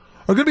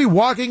are going to be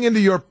walking into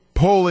your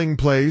polling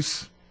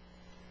place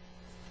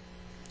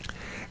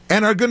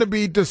and are going to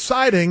be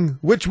deciding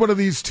which one of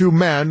these two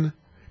men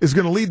is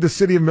going to lead the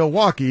city of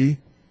Milwaukee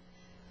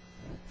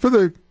for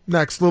the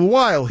next little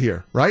while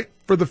here, right?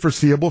 For the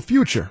foreseeable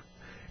future.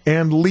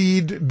 And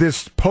lead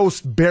this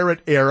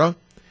post-Barrett era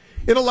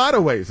in a lot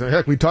of ways. And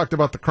heck, we talked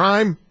about the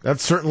crime.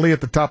 That's certainly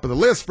at the top of the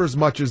list for as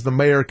much as the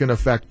mayor can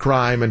affect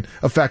crime and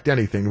affect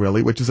anything,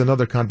 really, which is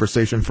another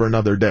conversation for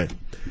another day.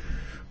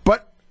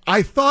 But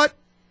I thought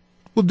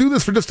we'll do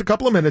this for just a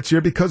couple of minutes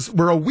here because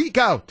we're a week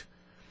out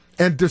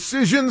and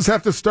decisions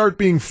have to start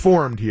being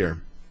formed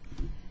here.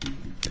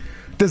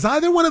 Does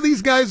either one of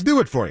these guys do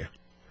it for you?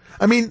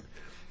 I mean,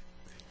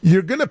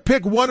 you're going to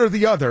pick one or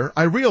the other.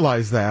 I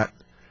realize that.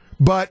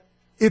 But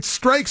it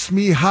strikes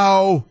me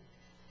how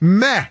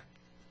meh,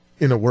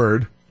 in a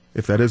word,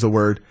 if that is a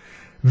word,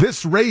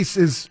 this race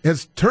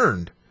has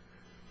turned.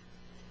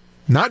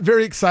 Not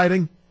very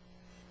exciting.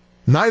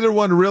 Neither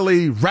one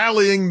really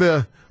rallying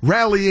the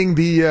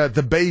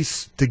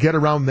base to get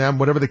around them,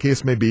 whatever the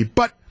case may be.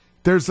 But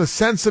there's a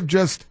sense of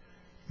just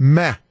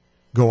meh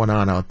going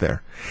on out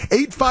there.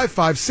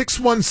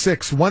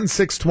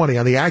 855-616-1620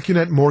 on the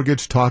AccuNet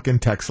Mortgage Talk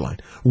and Text line.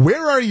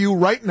 Where are you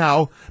right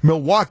now,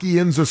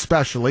 Milwaukeeans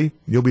especially?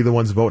 You'll be the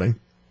ones voting.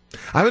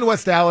 I'm in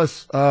West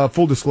Dallas.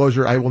 Full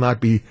disclosure, I will not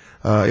be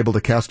able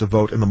to cast a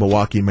vote in the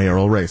Milwaukee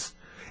mayoral race.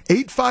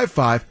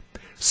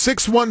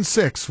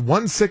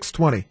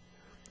 855-616-1620.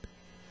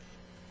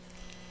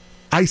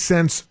 I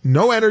sense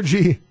no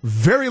energy,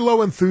 very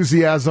low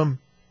enthusiasm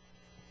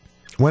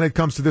when it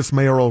comes to this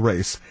mayoral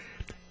race.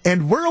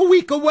 And we're a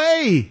week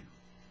away.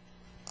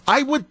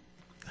 I would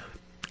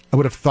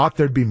have thought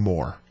there'd be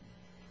more.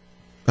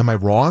 Am I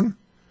wrong?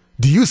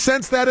 Do you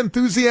sense that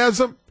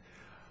enthusiasm?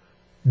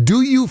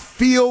 Do you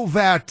feel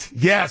that,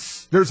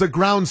 yes, there's a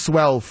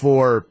groundswell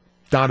for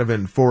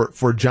Donovan,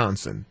 for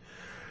Johnson?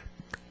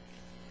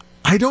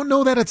 I don't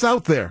know that it's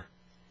out there.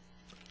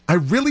 I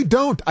really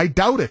don't. I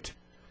doubt it.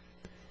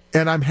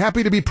 And I'm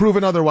happy to be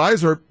proven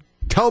otherwise, or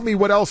tell me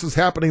what else is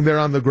happening there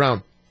on the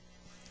ground.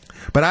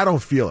 But I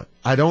don't feel it.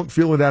 I don't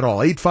feel it at all.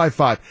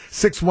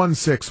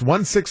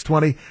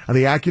 855-616-1620 on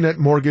the AccuNet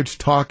Mortgage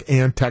Talk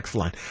and Text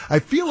line. I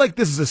feel like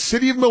this is a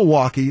city of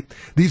Milwaukee.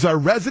 These are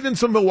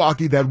residents of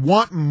Milwaukee that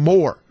want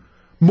more.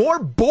 More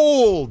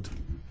bold.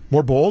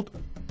 More bold?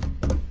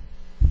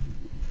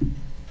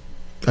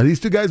 Are these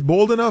two guys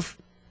bold enough?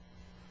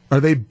 Are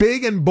they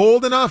big and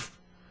bold enough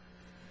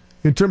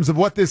in terms of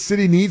what this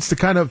city needs to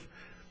kind of,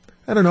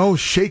 I don't know,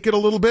 shake it a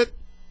little bit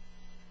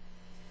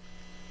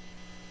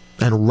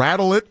and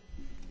rattle it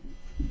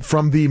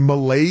from the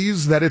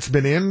malaise that it's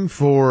been in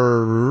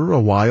for a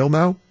while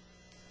now?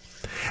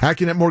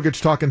 AccuNet Mortgage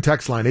Talk and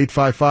Text line,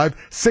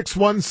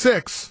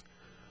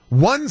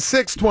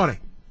 855-616-1620.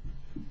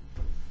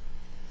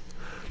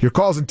 Your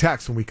calls and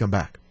texts when we come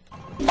back.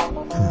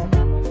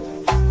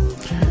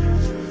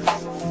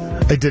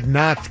 I did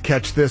not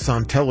catch this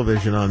on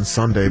television on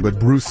Sunday, but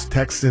Bruce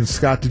texts in,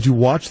 Scott, did you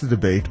watch the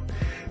debate?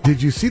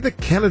 Did you see the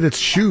candidates'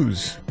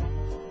 shoes?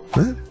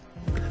 What?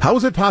 How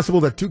is it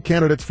possible that two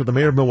candidates for the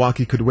mayor of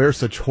Milwaukee could wear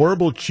such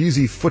horrible,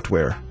 cheesy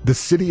footwear? The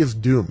city is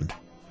doomed.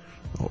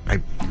 Oh,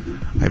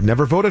 I've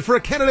never voted for a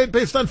candidate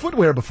based on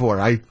footwear before.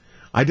 Now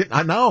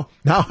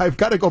I've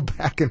got to go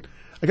back and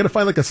I got to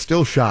find like a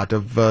still shot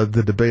of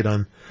the debate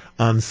on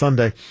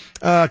Sunday.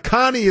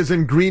 Connie is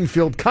in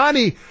Greenfield.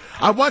 Connie,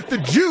 I want the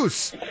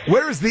juice.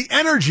 Where's the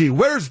energy?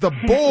 Where's the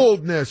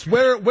boldness?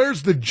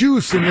 Where's the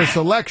juice in this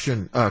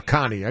election?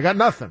 Connie, I got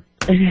nothing.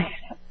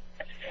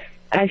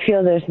 I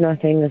feel there's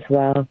nothing as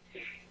well.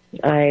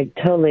 I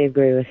totally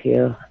agree with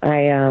you.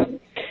 I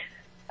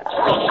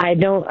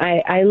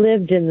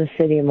lived in the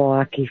city of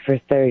Milwaukee for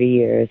 30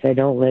 years. I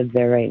don't live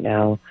there right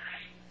now,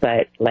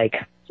 but like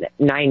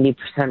 90%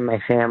 of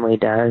my family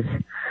does.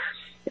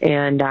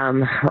 And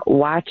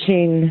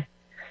watching,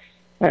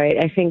 all right,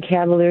 I think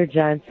Cavalier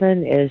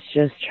Johnson is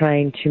just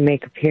trying to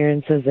make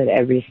appearances at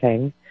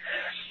everything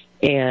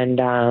and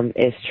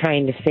is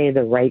trying to say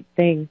the right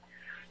thing.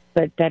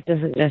 But that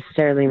doesn't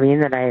necessarily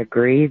mean that I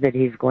agree that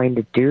he's going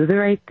to do the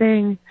right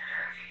thing.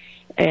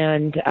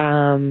 And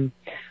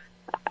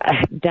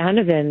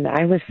Donovan,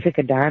 I was sick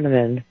of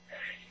Donovan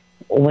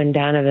when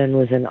Donovan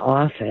was in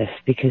office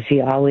because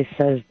he always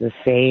says the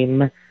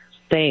same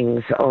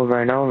things over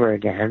and over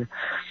again.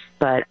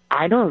 But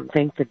I don't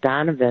think that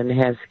Donovan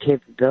has the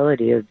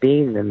capability of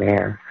being the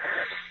mayor.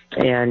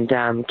 And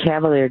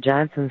Cavalier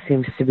Johnson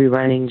seems to be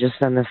running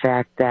just on the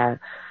fact that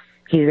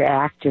he's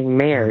acting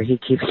mayor. He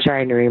keeps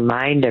trying to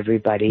remind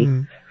everybody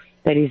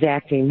that he's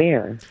acting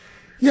mayor.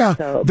 Yeah.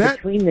 So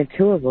between the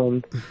two of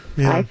them,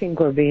 I think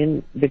we're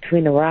being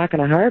between a rock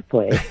and a hard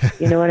place.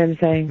 You know what I'm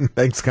saying?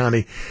 Thanks,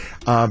 Connie.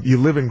 You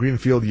live in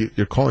Greenfield.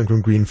 You're calling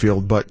from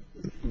Greenfield, but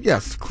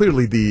yes,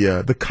 clearly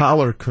the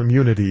collar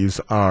communities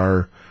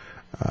are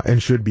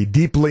and should be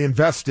deeply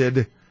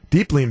invested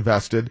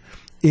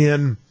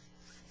in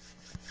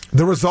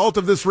the result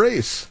of this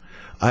race.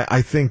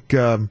 I think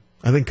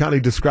Connie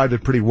described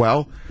it pretty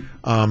well.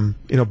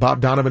 Bob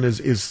Donovan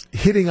is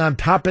hitting on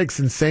topics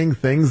and saying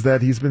things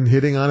that he's been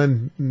hitting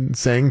on and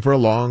saying for a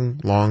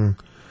long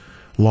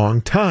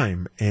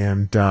time.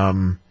 And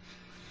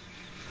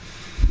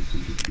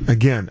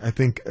again, I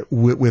think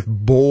with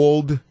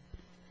bold,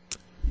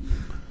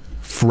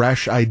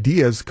 fresh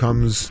ideas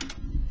comes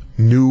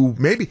new.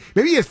 Maybe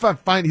he's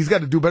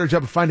got to do a better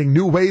job of finding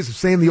new ways of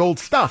saying the old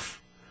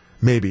stuff.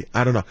 Maybe.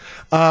 I don't know.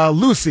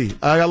 Lucy,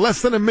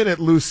 less than a minute,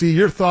 Lucy.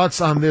 Your thoughts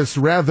on this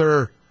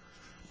rather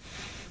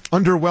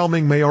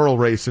underwhelming mayoral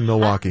race in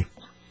Milwaukee?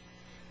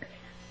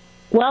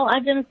 Well,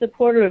 I've been a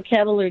supporter of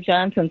Cavalier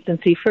Johnson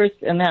since he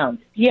first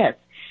announced. Yes,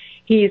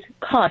 he's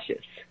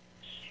cautious.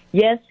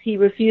 Yes, he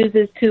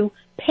refuses to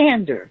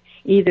pander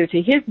either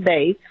to his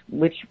base,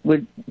 which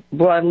would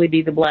broadly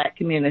be the black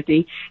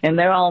community, and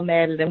they're all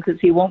mad at him because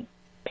he won't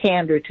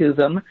pander to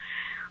them.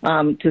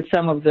 To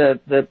some of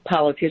the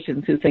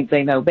politicians who think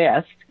they know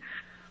best.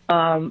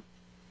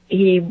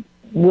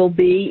 He'll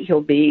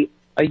be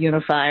a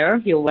unifier.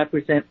 He'll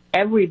represent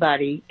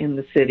everybody in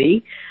the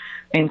city,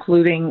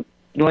 including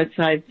North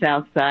Side,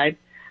 South Side.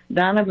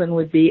 Donovan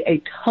would be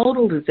a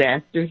total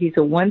disaster. He's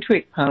a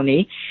one-trick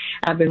pony.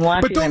 I've been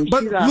watching him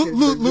shoot off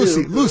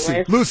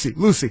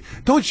Lucy,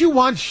 don't you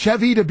want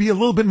Chevy to be a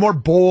little bit more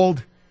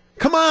bold?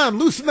 Come on,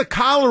 loosen the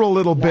collar a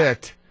little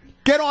bit.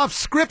 Get off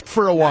script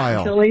for a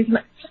while.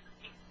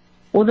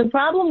 Well, the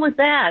problem with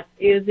that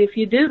is if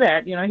you do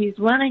that, he's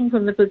running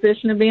from the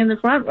position of being the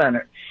front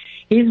runner.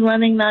 He's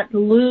running not to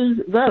lose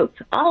votes.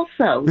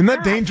 Also, isn't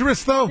that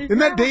dangerous, though? Isn't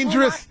that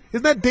dangerous?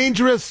 Isn't that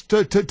dangerous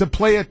to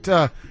play it,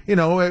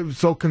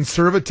 so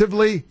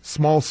conservatively,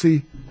 small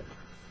c?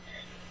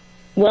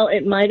 Well,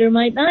 it might or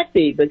might not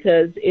be,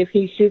 because if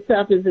he shoots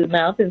off his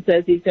mouth and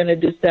says he's going to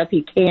do stuff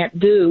he can't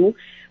do,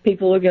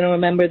 people are going to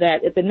remember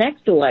that at the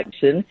next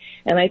election.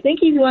 And I think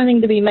he's running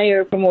to be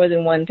mayor for more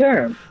than one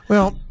term.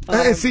 Well,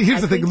 see,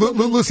 here's the thing,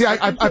 Lucy.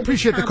 I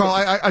appreciate the call.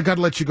 I got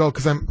to let you go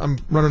because I'm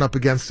running up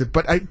against it.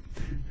 But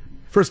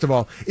first of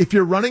all, if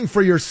you're running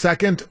for your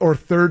second or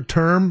third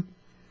term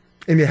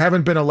and you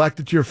haven't been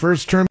elected to your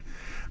first term,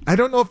 I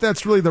don't know if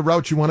that's really the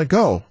route you want to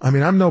go. I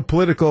mean, I'm no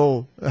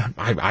political.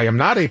 I am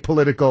not a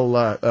political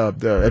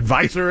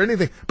advisor or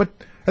anything. But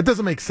that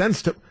doesn't make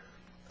sense to.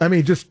 I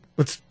mean, just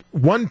let's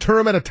one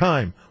term at a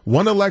time.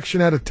 One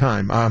election at a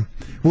time.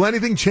 Will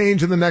anything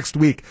change in the next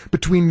week?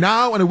 Between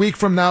now and a week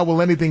from now,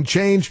 will anything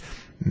change?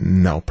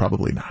 No,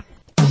 probably not.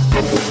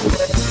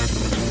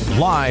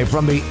 Live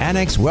from the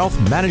Annex Wealth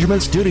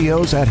Management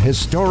Studios at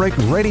historic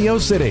Radio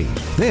City,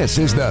 this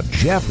is the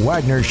Jeff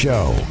Wagner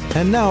Show.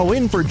 And now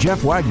in for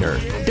Jeff Wagner,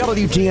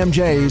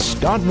 WTMJ's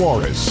Scott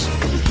Warras.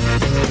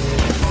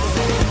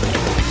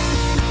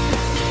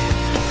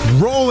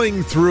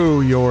 Rolling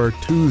through your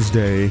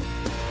Tuesday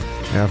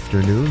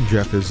afternoon.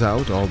 Jeff is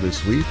out all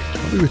this week.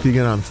 I'll be with you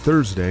again on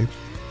Thursday.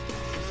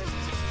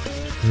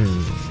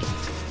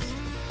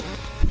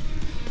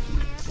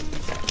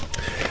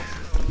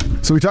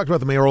 So we talked about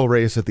the mayoral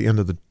race at the end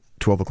of the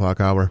 12 o'clock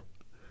hour.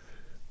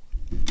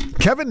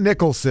 Kevin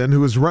Nicholson,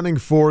 who is running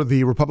for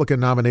the Republican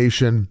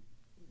nomination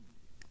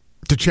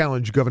to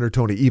challenge Governor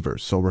Tony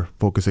Evers, so we're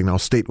focusing now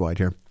statewide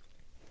here,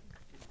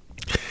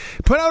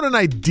 put out an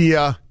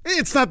idea.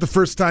 It's not the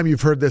first time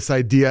you've heard this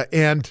idea,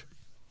 and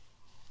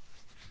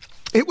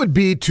it would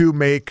be to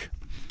make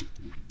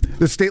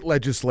the state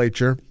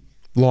legislature,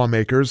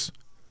 lawmakers,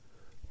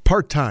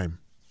 part-time.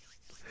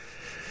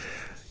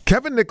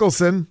 Kevin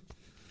Nicholson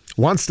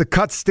wants to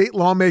cut state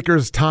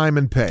lawmakers' time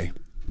and pay.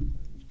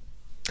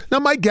 Now,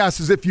 my guess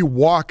is if you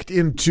walked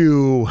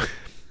into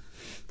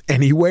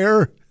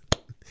anywhere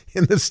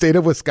in the state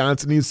of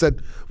Wisconsin and you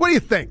said, what do you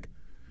think?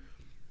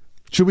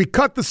 Should we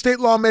cut the state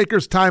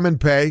lawmakers' time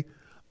and pay?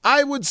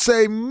 I would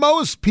say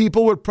most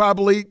people would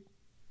probably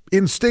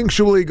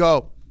instinctually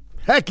go,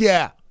 heck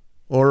yeah,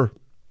 or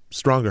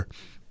stronger.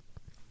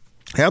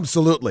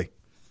 Absolutely.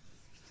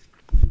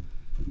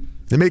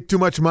 They make too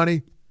much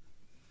money.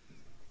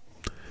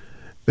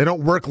 They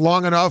don't work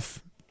long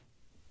enough,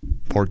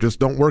 or just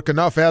don't work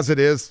enough as it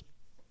is.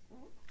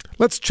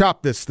 Let's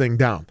chop this thing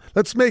down.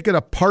 Let's make it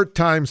a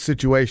part-time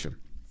situation.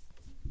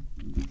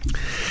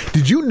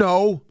 Did you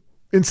know,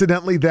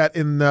 incidentally, that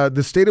in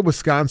the state of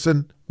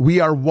Wisconsin,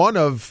 we are one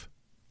of,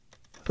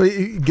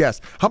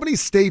 guess, how many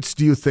states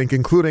do you think,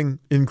 including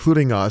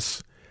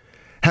us,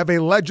 have a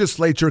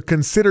legislature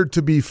considered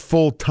to be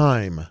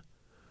full-time?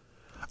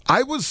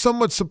 I was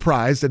somewhat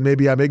surprised, and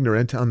maybe I'm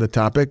ignorant on the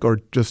topic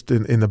or just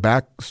in the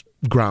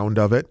background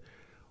of it.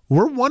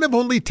 We're one of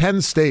only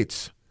 10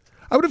 states.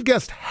 I would have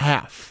guessed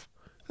half.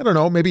 I don't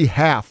know, maybe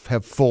half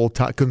have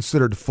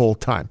considered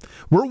full-time.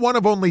 We're one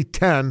of only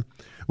 10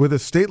 with a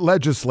state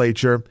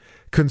legislature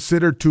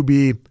considered to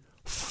be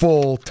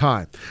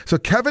full-time. So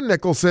Kevin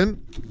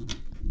Nicholson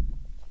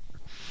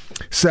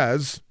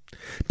says,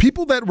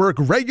 people that work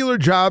regular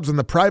jobs in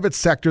the private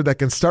sector that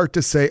can start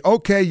to say,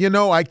 okay,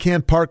 I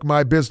can't park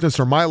my business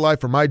or my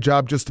life or my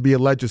job just to be a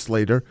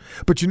legislator.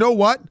 But you know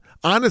what?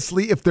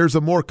 Honestly, if there's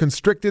a more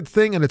constricted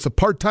thing and it's a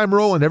part-time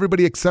role and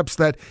everybody accepts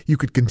that you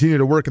could continue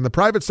to work in the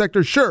private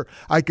sector, sure,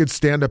 I could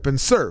stand up and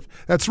serve.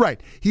 That's right.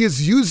 He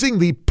is using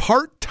the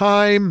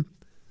part-time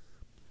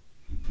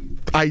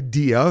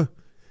idea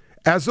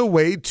as a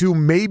way to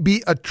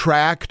maybe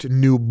attract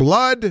new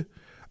blood,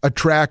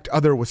 attract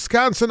other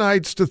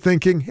Wisconsinites to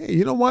thinking, hey,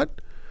 you know what?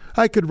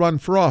 I could run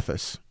for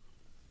office.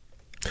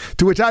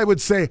 To which I would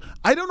say,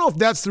 I don't know if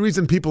that's the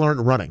reason people aren't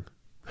running.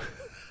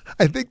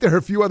 I think there are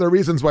a few other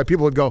reasons why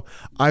people would go,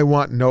 I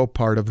want no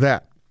part of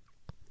that.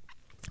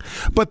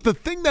 But the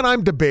thing that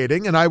I'm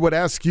debating, and I would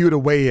ask you to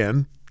weigh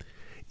in,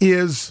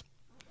 is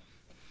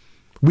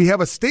we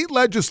have a state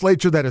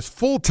legislature that is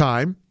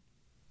full-time.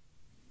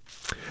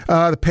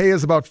 The pay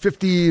is about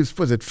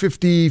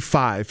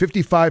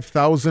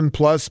 55,000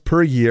 plus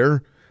per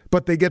year,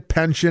 but they get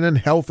pension and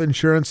health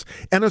insurance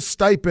and a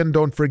stipend.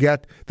 Don't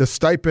forget the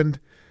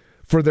stipend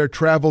for their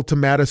travel to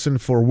Madison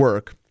for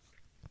work.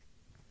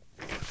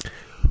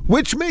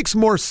 Which makes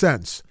more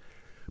sense?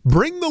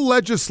 Bring the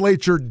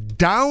legislature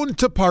down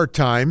to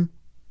part-time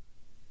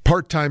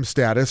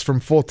status from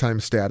full-time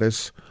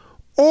status,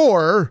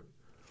 or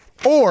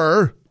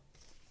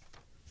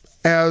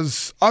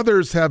as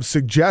others have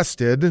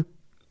suggested,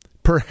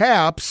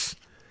 perhaps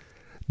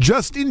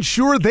just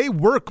ensure they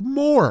work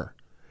more.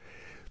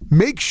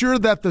 Make sure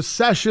that the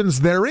sessions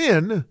they're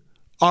in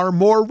are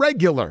more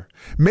regular.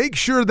 Make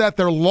sure that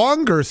they're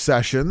longer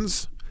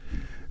sessions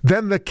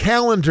than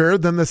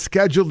the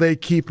schedule they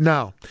keep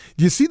now.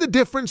 Do you see the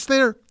difference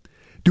there?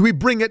 Do we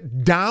bring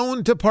it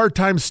down to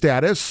part-time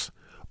status?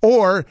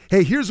 Or,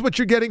 hey, here's what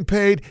you're getting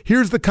paid.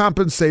 Here's the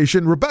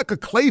compensation. Rebecca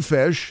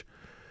Clayfish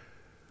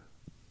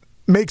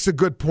makes a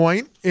good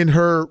point in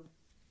her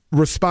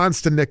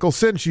response to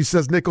Nicholson. She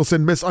says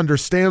Nicholson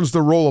misunderstands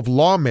the role of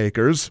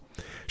lawmakers.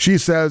 She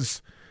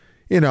says,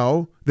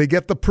 they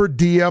get the per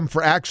diem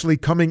for actually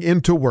coming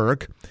into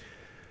work,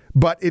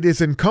 but it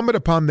is incumbent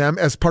upon them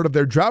as part of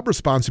their job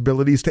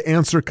responsibilities to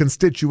answer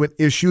constituent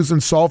issues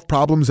and solve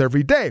problems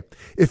every day.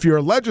 If you're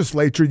a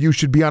legislature, you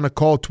should be on a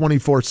call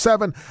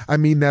 24/7. I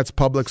mean, that's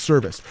public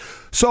service.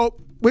 So,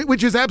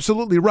 which is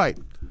absolutely right.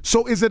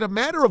 So is it a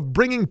matter of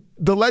bringing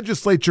the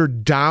legislature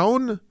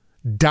down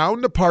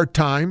to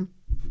part-time,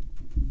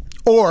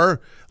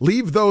 or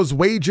leave those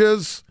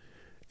wages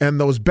and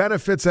those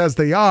benefits as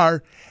they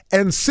are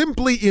and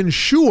simply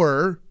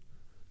ensure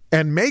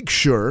and make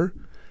sure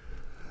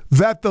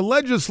that the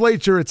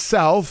legislature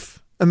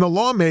itself and the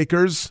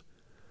lawmakers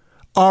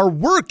are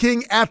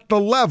working at the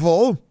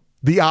level,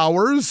 the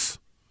hours,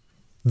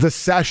 the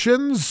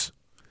sessions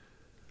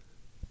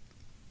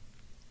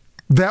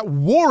that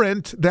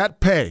warrant that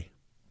pay?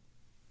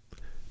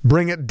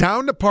 Bring it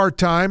down to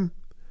part-time,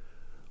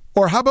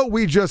 or how about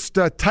we just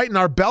tighten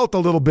our belt a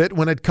little bit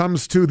when it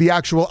comes to the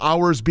actual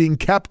hours being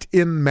kept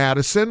in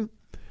Madison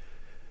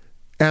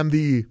and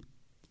the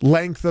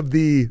length of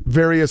the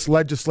various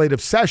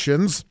legislative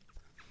sessions,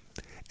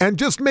 and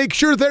just make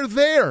sure they're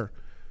there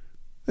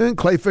And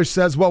Clayfish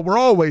says, well, we're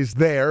always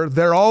there.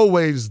 They're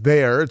always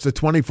there. It's a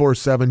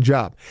 24/7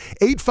 job.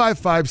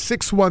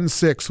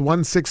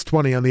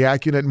 855-616-1620 on the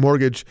AccuNet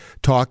Mortgage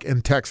Talk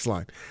and Text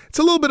line. It's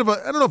a little bit of I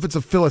don't know if it's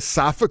a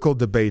philosophical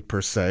debate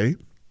per se,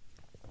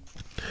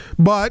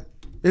 but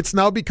it's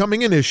now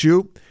becoming an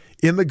issue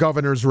in the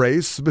governor's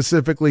race,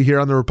 specifically here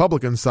on the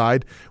Republican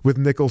side with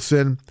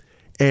Nicholson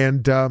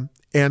and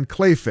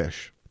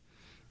Clayfish.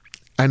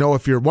 I know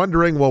if you're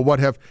wondering, well, what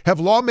have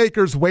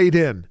lawmakers weighed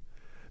in?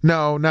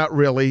 No, not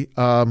really.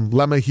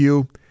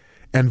 LeMahieu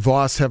and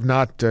Voss have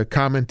not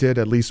commented,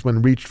 at least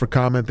when reached for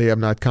comment. They have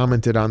not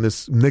commented on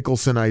this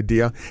Nicholson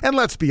idea. And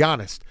let's be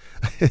honest,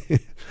 I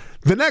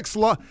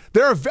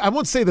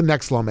won't say the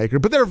next lawmaker,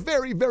 but there are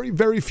very, very,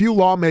 very few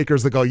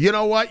lawmakers that go, you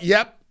know what?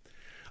 Yep,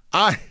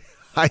 I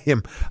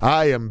am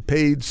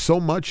paid so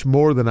much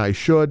more than I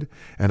should,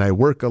 and I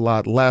work a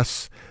lot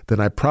less than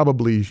I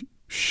probably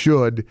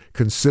should,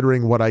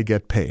 considering what I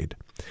get paid.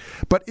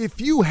 But if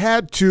you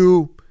had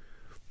to,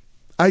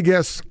 I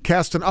guess,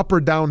 cast an up or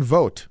down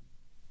vote,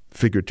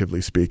 figuratively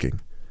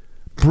speaking,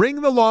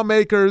 bring the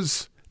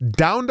lawmakers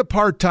down to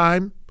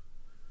part-time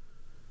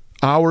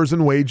hours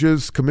and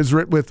wages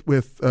commensurate with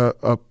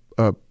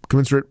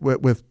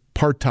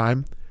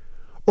part-time,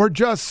 or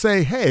just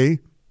say, hey,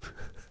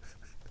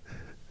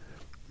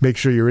 make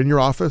sure you're in your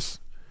office,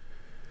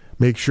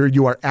 make sure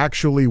you are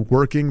actually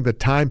working the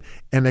time,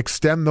 and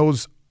extend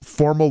those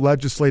formal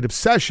legislative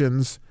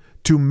sessions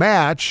to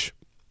match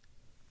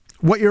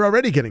what you're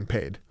already getting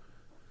paid.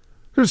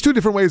 There's two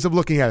different ways of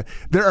looking at it.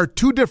 There are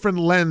two different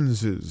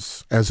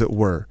lenses, as it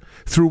were,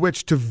 through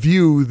which to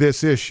view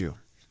this issue.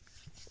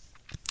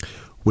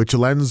 Which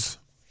lens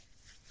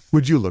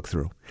would you look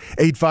through?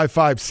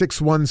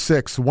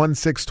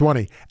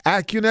 855-616-1620.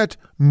 AccuNet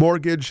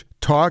Mortgage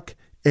Talk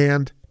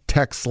and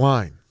Text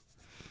line.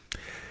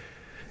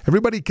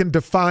 Everybody can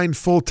define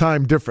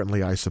full-time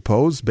differently, I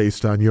suppose,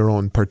 based on your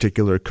own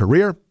particular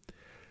career.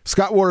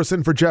 Scott Warras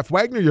in for Jeff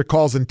Wagner. Your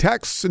calls and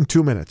texts in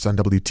 2 minutes on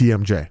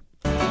WTMJ.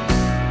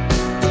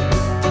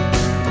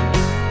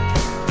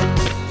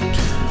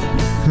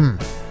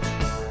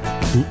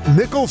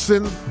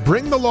 Nicholson,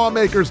 bring the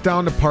lawmakers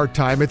down to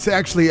part-time. It's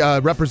actually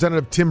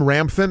Representative Tim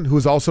Ramthun,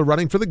 who's also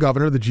running for the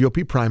governor, the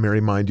GOP primary,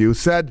 mind you,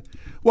 said,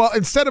 well,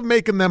 instead of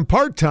making them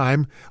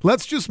part-time,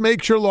 let's just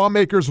make sure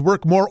lawmakers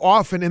work more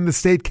often in the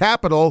state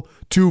capitol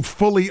to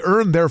fully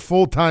earn their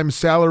full-time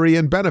salary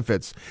and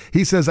benefits.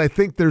 He says, I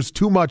think there's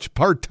too much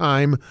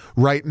part-time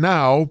right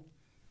now,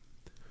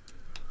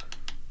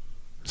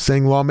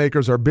 saying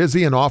lawmakers are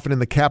busy and often in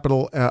the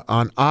Capitol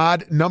on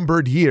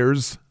odd-numbered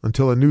years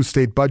until a new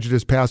state budget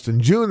is passed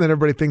in June. Then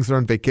everybody thinks they're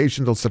on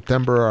vacation until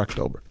September or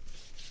October.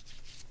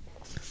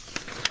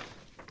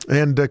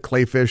 And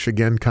Clayfish,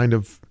 again, kind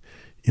of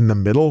in the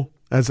middle,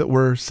 as it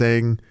were,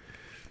 saying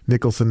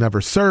Nicholson never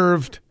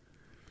served,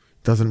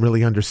 doesn't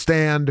really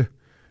understand.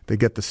 They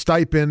get the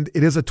stipend.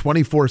 It is a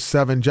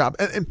 24/7 job.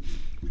 And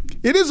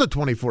it is a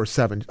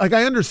 24/7. Like,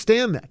 I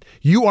understand that.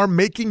 You are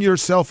making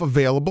yourself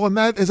available, and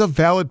that is a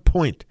valid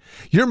point.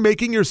 You're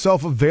making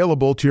yourself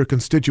available to your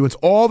constituents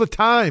all the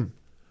time.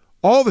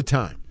 All the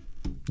time.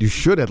 You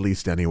should, at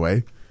least,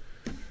 anyway.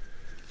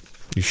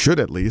 You should,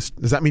 at least.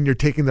 Does that mean you're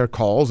taking their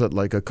calls at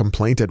like a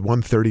complaint at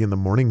 1:30 in the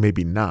morning?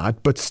 Maybe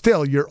not. But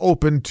still, you're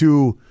open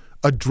to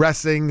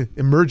addressing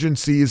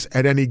emergencies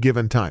at any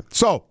given time.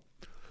 So,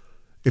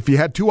 if you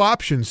had two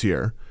options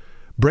here,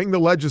 bring the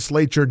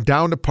legislature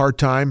down to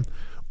part-time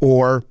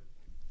or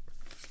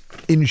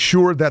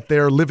ensure that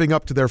they're living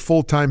up to their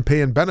full-time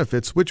pay and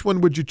benefits, which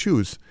one would you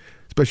choose?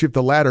 Especially if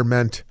the latter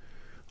meant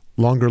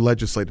longer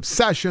legislative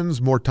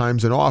sessions, more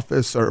times in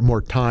office, or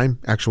more time,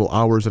 actual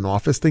hours in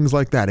office, things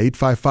like that.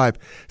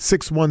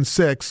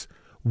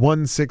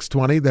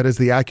 855-616-1620. That is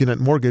the AccuNet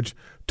Mortgage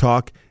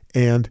Talk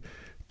and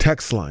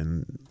Text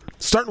line.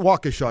 Starting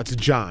Waukesha, it's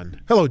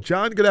John. Hello,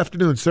 John. Good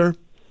afternoon, sir.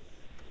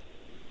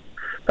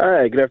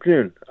 Hi, good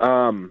afternoon.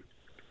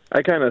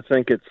 I kind of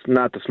think it's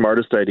not the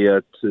smartest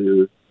idea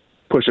to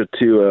push it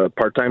to a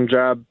part-time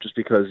job just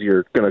because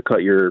you're going to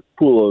cut your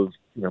pool of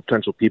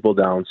potential people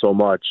down so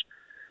much.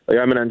 Like,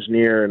 I'm an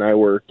engineer and I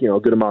work a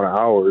good amount of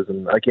hours,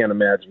 and I can't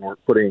imagine we're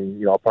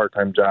putting a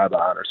part-time job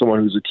on, or someone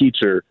who's a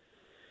teacher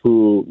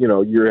who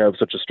you have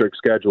such a strict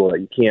schedule that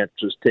you can't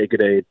just take a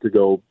day to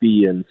go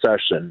be in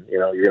session.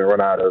 You're going to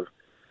run out of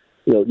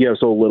you have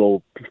so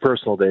little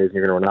personal days, and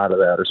you're going to run out of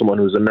that. Or someone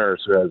who's a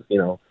nurse who has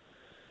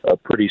a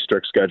pretty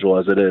strict schedule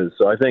as it is.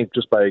 So I think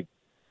just by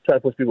trying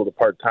to push people to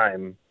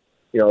part-time,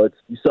 you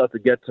still have to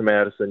get to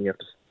Madison. You have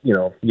to, you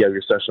have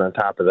your session on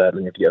top of that, and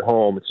you have to get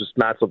home. It's just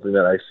not something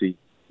that I see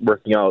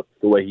working out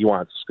the way he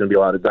wants. It's going to be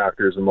a lot of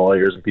doctors and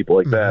lawyers and people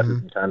like that who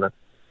can kind of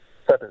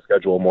set the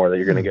schedule more that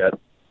you're going to get.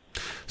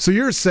 So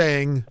you're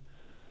saying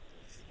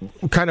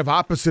kind of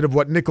opposite of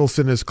what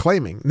Nicholson is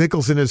claiming.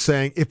 Nicholson is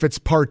saying if it's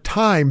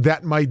part-time,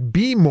 that might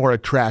be more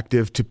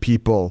attractive to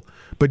people,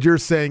 but you're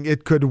saying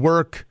it could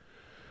work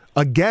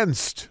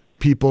against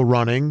people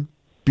running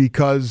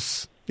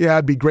because,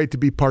 it'd be great to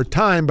be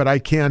part-time, but I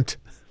don't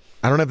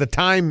have the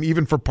time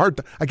even for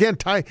part-time. I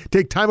can't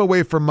take time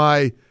away from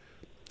my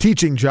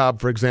teaching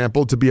job, for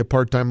example, to be a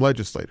part-time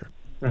legislator.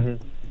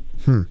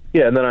 Mm-hmm.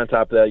 Yeah, and then on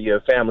top of that, you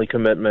have family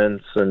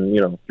commitments and,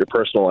 your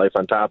personal life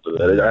on top of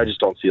it. I just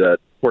don't see that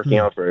working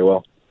out very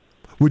well.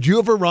 Would you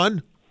ever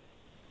run?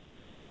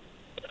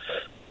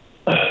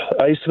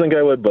 I used to think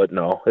I would, but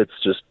no. It's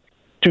just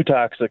too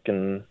toxic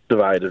and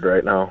divided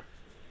right now.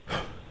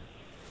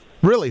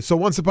 Really? So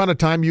once upon a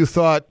time you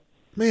thought,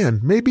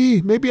 man,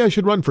 maybe I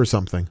should run for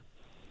something.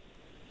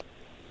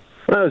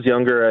 When I was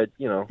younger, I,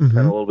 kind of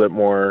a little bit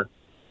more,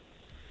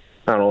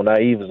 I don't know,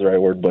 naive is the right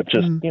word, but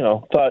just,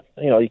 thought,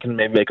 you can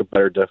maybe make a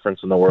better difference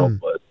in the world.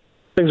 But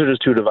things are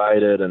just too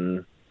divided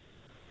and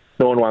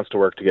no one wants to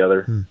work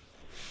together.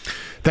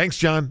 Thanks,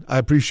 John. I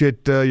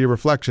appreciate your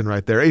reflection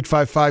right there.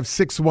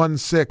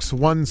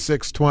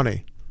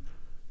 855-616-1620.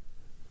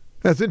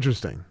 That's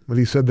interesting, what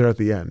he said there at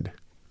the end.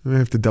 I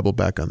have to double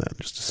back on that in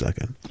just a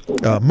second.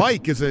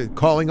 Mike is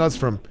calling us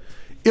from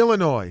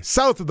Illinois,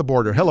 south of the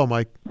border. Hello,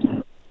 Mike.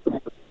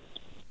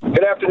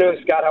 Good afternoon,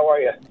 Scott. How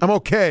are you? I'm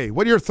okay.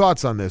 What are your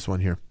thoughts on this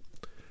one here?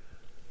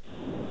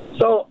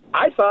 So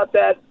I thought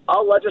that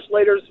all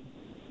legislators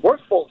work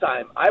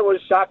full-time. I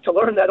was shocked to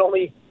learn that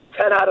only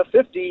 10 out of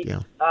 50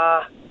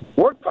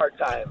 work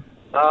part-time.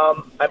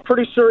 I'm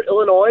pretty sure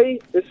Illinois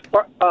is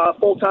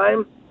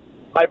full-time.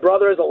 My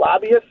brother is a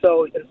lobbyist,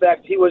 so in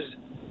fact he was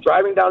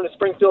driving down to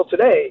Springfield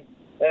today,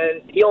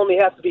 and he only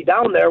has to be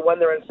down there when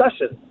they're in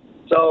session.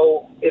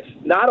 So it's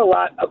not a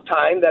lot of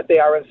time that they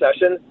are in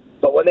session,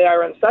 but when they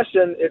are in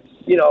session, it's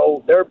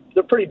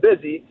they're pretty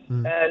busy,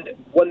 and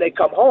when they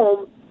come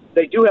home,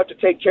 they do have to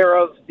take care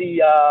of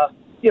their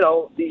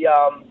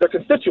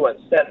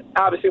constituents, and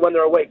obviously when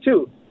they're away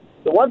too.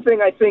 The one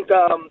thing I think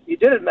you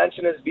didn't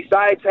mention is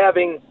besides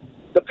having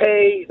the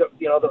pay, the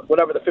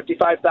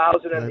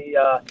 $55,000 and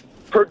the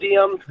per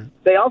diem,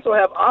 they also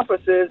have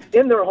offices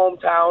in their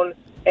hometown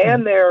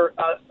and their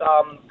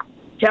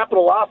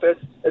capital office,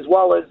 as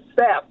well as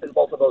staff in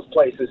both of those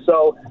places.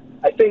 So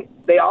I think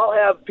they all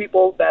have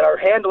people that are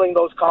handling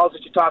those calls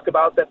that you talk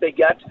about that they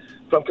get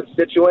from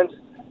constituents.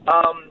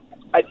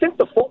 I think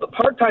the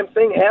part-time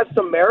thing has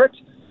some merit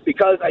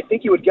because I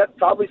think you would get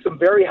probably some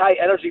very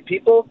high-energy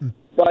people.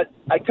 But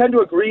I tend to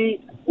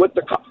agree with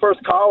the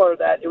first caller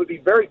that it would be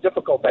very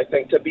difficult, I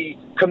think, to be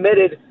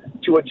committed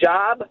to a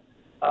job,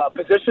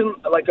 position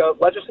like a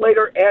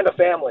legislator, and a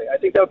family. I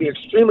think that would be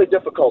extremely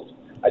difficult.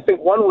 I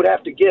think one would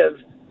have to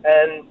give,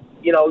 and,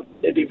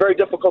 it'd be very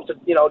difficult to,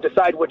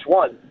 decide which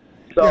one.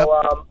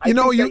 So,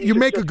 you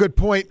make a good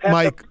point,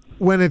 Mike,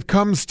 when it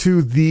comes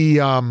to the,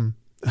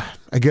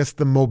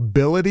 the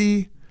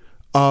mobility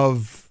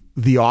of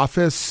the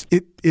office.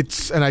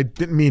 It's, and I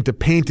didn't mean to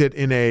paint it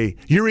in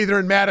you're either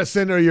in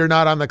Madison or you're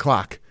not on the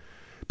clock.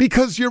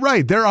 Because you're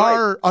right. There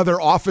are other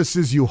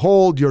offices you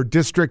hold, your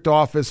district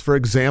office, for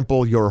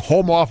example, your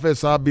home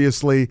office,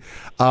 obviously.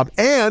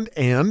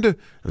 And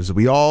as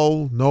we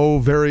all know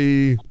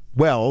very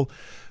well,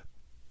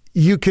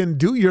 you can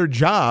do your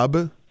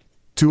job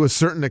to a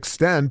certain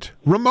extent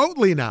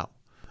remotely now.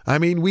 I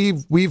mean,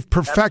 we've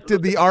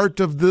perfected the art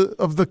of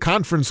the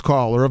conference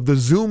call or of the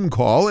Zoom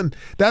call, and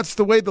that's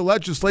the way the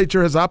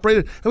legislature has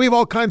operated. And we have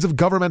all kinds of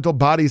governmental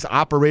bodies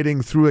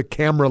operating through a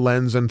camera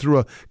lens and through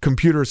a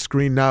computer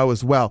screen now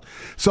as well.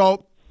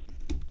 So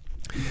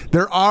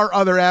there are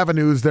other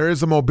avenues. There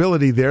is a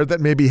mobility there that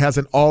maybe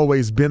hasn't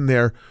always been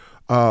there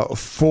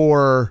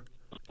forever.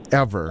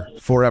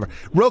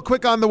 Real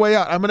quick on the way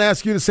out, I'm going to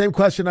ask you the same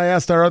question I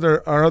asked our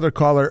other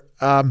caller.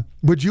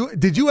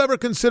 Did you ever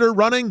consider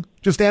running,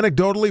 just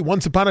anecdotally,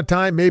 once upon a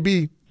time,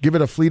 maybe give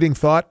it a fleeting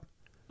thought?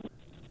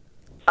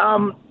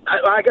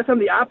 I guess I'm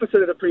the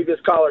opposite of the previous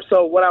caller.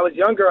 So when I was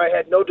younger, I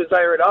had no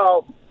desire at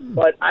all.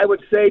 But I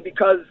would say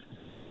because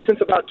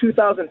since about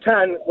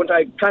 2010, when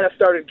I kind of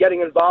started getting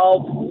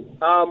involved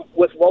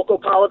with local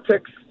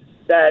politics,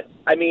 I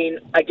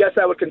guess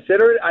I would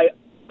consider it.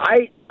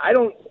 I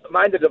don't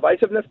mind the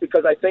divisiveness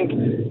because I think,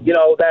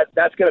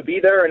 that's going to be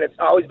there, and it's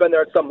always been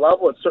there at some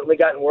level. It's certainly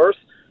gotten worse.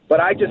 But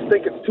I just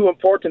think it's too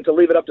important to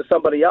leave it up to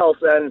somebody else.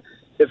 And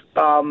if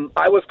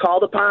I was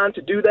called upon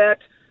to do that,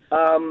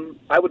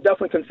 I would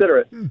definitely consider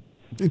it.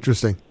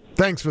 Interesting.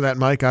 Thanks for that,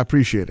 Mike. I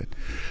appreciate it.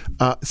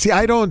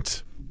 I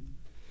don't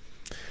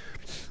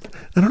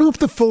know if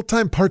the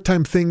full-time,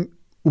 part-time thing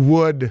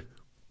would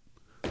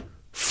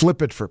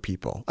flip it for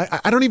people.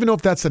 I don't even know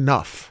if that's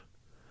enough.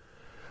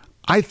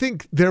 I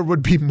think there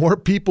would be more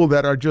people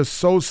that are just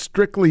so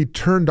strictly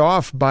turned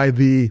off by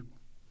the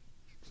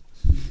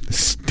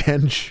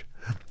stench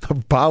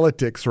of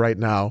politics right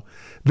now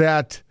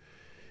that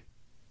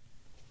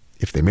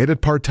if they made it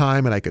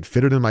part-time and I could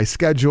fit it in my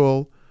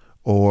schedule,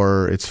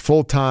 or it's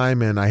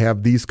full-time and I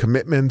have these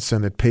commitments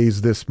and it pays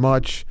this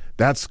much,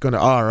 that's going to,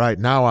 all right,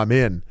 now I'm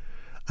in.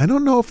 I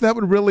don't know if that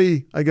would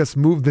really,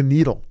 move the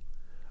needle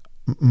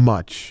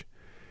much,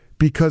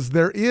 because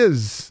there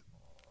is,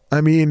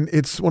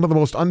 it's one of the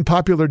most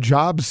unpopular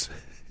jobs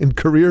and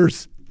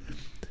careers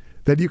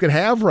that you can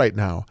have right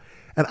now.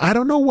 And I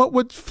don't know what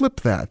would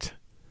flip that.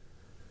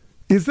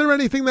 Is there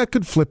anything that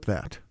could flip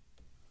that?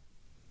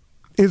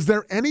 Is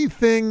there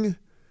anything,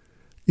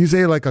 you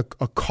say, like a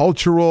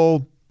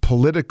cultural,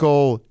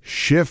 political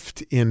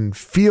shift in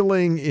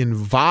feeling, in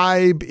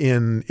vibe,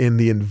 in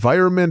the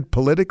environment,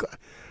 political.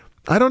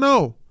 I don't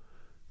know.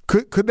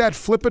 Could that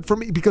flip it for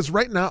me? Because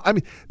right now, I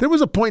mean, there was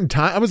a point in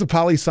time, I was a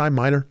poli-sci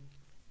minor.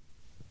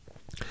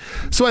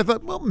 So I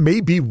thought, well,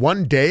 maybe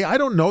one day, I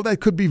don't know,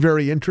 that could be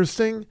very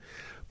interesting.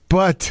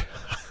 But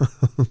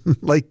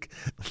like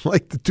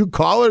the two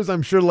callers,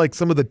 I'm sure like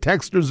some of the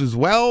texters as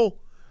well.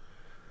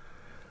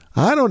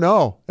 I don't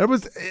know.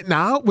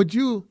 Now, would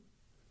you?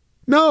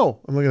 No.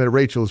 I'm looking at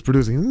Rachel who's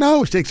producing.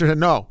 No, shakes her head.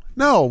 No.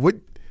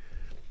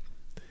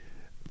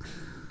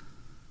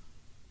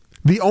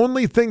 The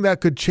only thing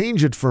that could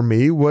change it for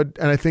me would,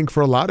 and I think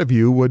for a lot of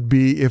you, would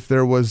be if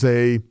there was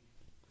a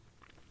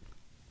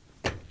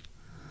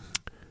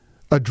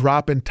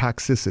drop in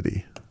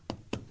toxicity.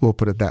 We'll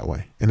put it that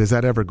way. And is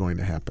that ever going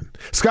to happen?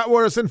 Scott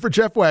Warras in for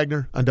Jeff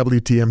Wagner on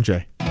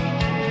WTMJ.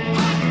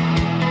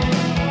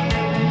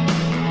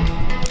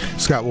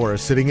 Scott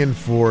Warras sitting in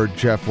for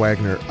Jeff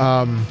Wagner.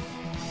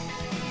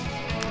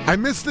 I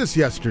missed this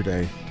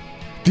yesterday.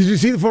 Did you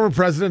see the former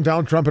president,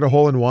 Donald Trump, at a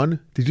hole-in-one?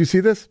 Did you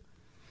see this?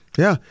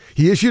 Yeah.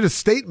 He issued a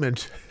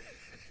statement.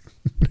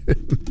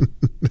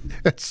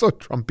 That's so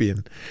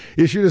Trumpian.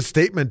 He issued a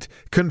statement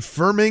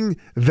confirming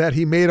that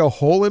he made a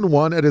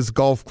hole-in-one at his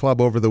golf club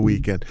over the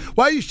weekend.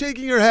 Why are you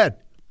shaking your head?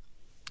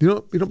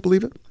 You don't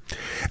believe it?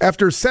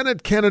 After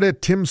Senate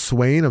candidate Tim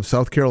Swain of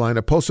South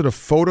Carolina posted a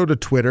photo to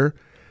Twitter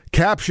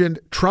captioned,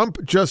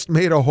 "Trump just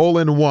made a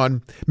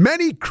hole-in-one,"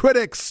 many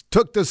critics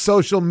took to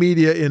social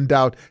media in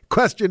doubt,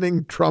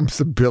 questioning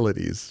Trump's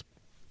abilities.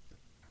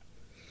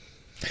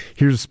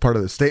 Here's part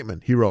of the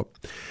statement. He wrote,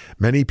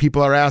 "Many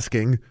people are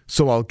asking,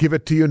 so I'll give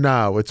it to you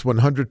now. It's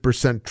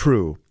 100%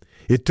 true.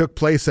 It took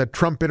place at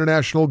Trump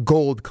International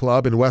Gold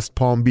Club in West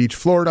Palm Beach,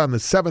 Florida on the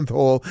 7th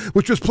hole,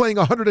 which was playing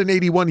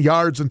 181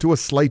 yards into a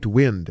slight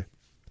wind."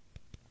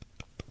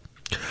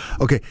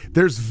 Okay,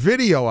 there's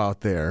video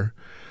out there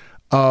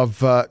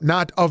of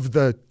not of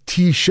the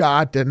tee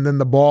shot and then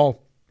the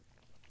ball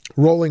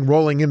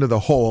rolling into the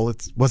hole.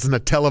 It wasn't a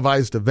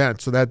televised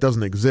event, so that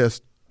doesn't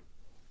exist.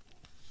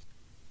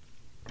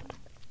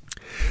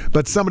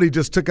 But somebody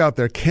just took out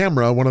their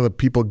camera, one of the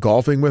people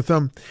golfing with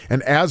him,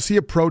 and as he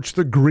approached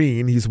the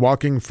green, he's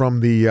walking from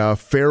the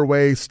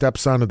fairway,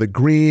 steps onto the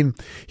green.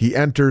 He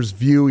enters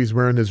view. He's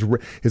wearing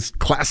his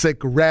classic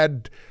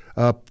red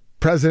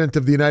President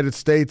of the United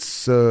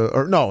States,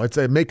 it's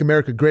a Make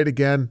America Great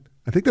Again.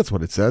 I think that's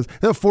what it says.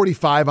 The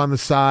 45 on the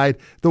side,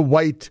 the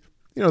white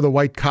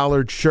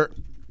collared shirt.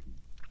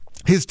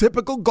 His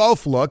typical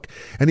golf look,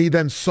 and he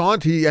then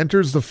he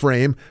enters the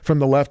frame from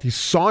the left. He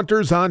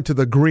saunters onto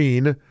the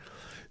green,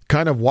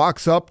 kind of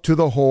walks up to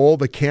the hole.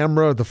 The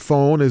camera, the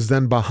phone is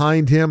then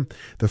behind him.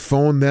 The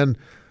phone then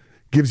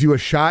gives you a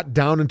shot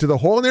down into the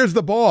hole, and there's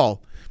the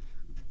ball.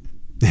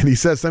 And he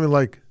says something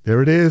like,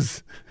 "There it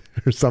is,"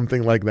 or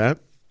something like that.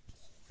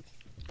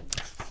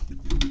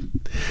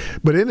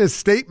 But in his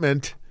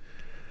statement,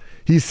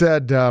 he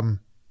said, or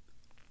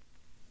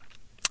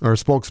a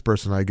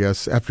spokesperson, I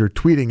guess, after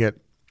tweeting it,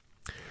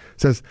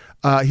 says,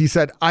 he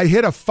said, "I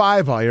hit a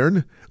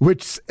 5-iron,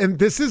 and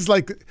this is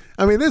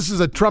this is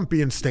a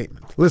Trumpian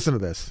statement. Listen to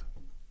this.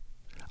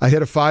 I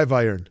hit a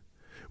 5-iron,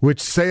 which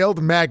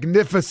sailed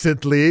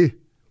magnificently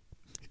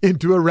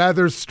into a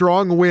rather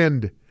strong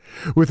wind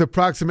with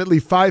approximately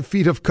 5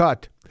 feet of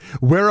cut,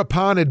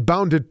 whereupon it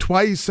bounded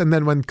twice and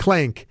then went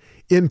clank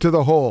into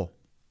the hole."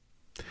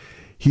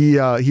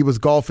 He was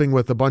golfing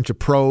with a bunch of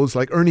pros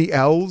like Ernie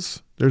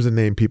Els. There's a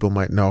name people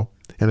might know,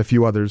 and a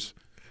few others.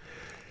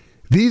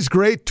 "These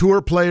great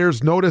tour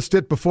players noticed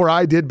it before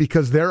I did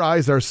because their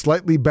eyes are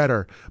slightly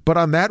better. But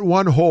on that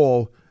one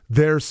hole,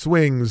 their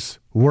swings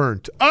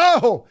weren't."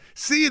 Oh,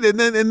 see, and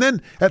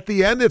then at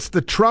the end, it's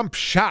the Trump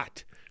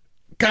shot.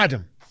 Got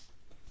him.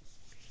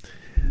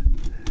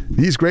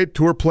 "These great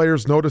tour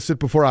players noticed it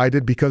before I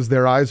did because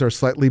their eyes are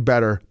slightly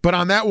better. But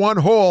on that one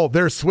hole,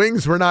 their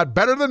swings were not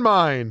better than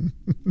mine."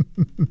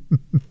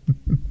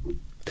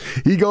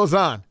 He goes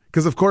on,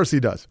 because of course he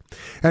does.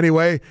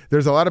 Anyway,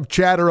 there's a lot of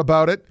chatter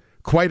about it.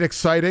 Quite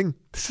exciting.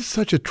 This is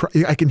such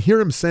I can hear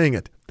him saying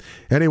it.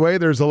 Anyway,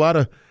 there's a lot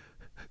of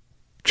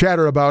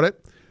chatter about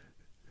it.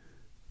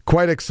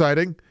 Quite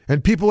exciting.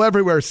 And people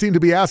everywhere seem to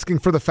be asking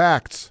for the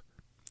facts.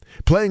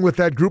 Playing with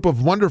that group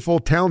of wonderful,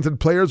 talented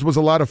players was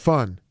a lot of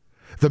fun.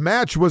 The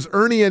match was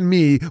Ernie and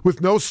me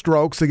with no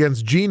strokes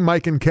against Gene,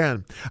 Mike, and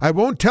Ken. I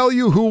won't tell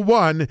you who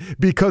won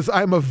because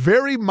I'm a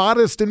very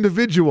modest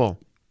individual.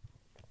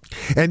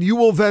 And you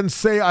will then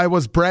say I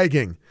was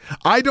bragging.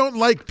 I don't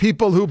like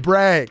people who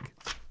brag.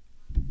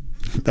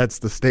 That's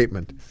the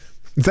statement.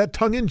 Is that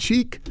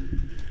tongue-in-cheek?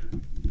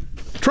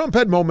 Trump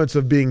had moments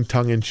of being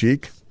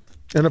tongue-in-cheek.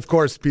 And of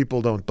course,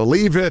 people don't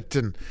believe it,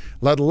 and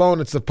let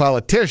alone it's a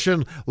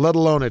politician, let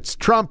alone it's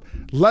Trump,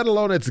 let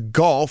alone it's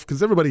golf,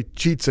 because everybody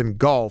cheats in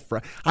golf.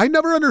 Right? I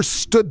never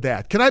understood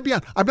that. Can I be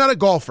honest? I'm not a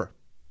golfer.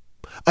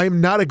 I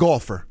am not a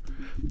golfer.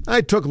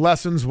 I took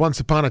lessons once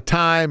upon a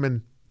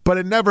time, but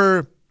it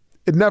never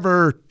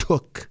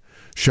took,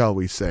 shall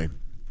we say.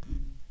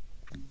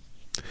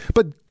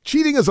 But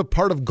cheating is a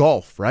part of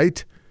golf,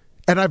 right?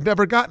 And I've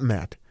never gotten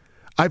that.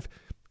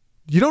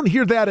 You don't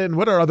hear that in,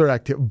 what are other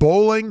activities?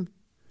 Bowling?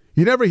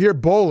 You never hear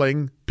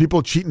bowling,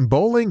 people cheating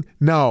bowling?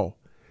 No.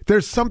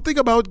 There's something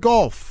about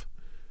golf,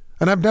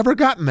 and I've never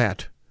gotten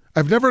that.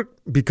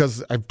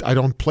 Because I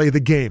don't play the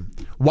game.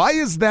 Why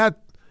is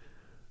that,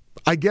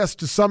 I guess,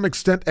 to some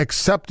extent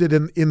accepted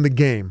in the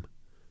game?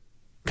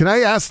 Can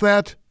I ask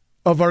that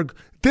of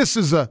this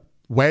is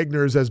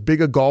Wagner's as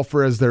big a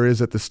golfer as there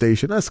is at the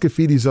station.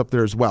 Escafiti's up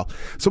there as well.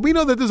 So we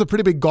know that there's a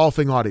pretty big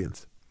golfing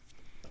audience.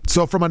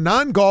 So from a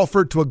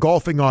non-golfer to a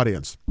golfing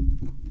audience,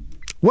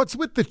 what's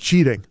with the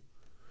cheating?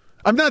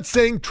 I'm not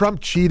saying Trump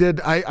cheated.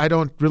 I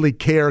don't really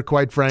care,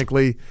 quite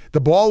frankly.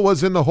 The ball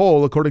was in the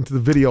hole, according to the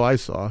video I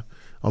saw,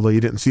 although you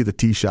didn't see the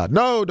tee shot.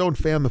 No, don't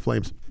fan the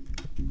flames.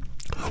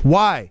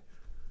 Why?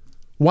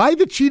 Why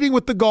the cheating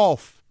with the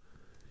golf?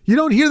 You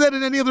don't hear that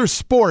in any other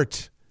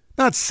sport.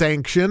 Not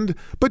sanctioned,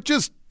 but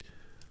just,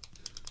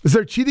 is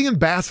there cheating in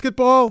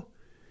basketball?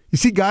 You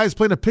see guys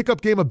playing a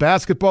pickup game of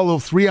basketball, a little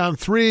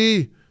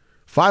 3-on-3,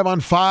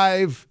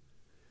 5-on-5.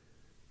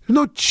 There's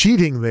no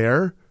cheating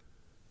there.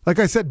 Like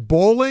I said,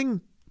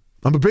 bowling,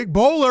 I'm a big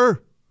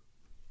bowler.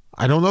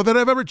 I don't know that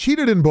I've ever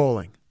cheated in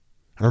bowling.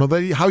 I don't know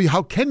that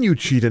how can you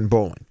cheat in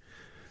bowling?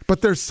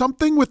 But there's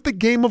something with the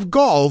game of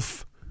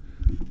golf,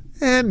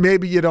 and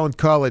maybe you don't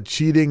call it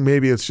cheating.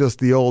 Maybe it's just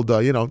the old,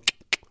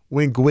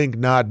 wink, wink,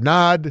 nod,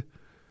 nod.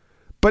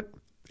 But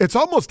it's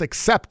almost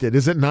accepted,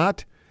 is it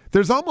not?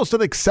 There's almost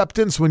an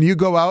acceptance when you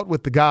go out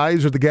with the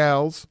guys or the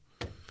gals.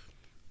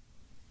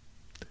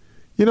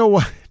 You know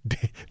what?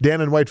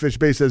 Dan in Whitefish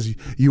Bay says,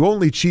 you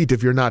only cheat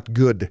if you're not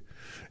good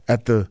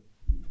at the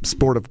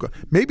sport of golf.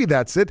 Maybe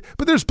that's it.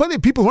 But there's plenty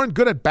of people who aren't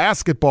good at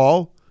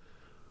basketball.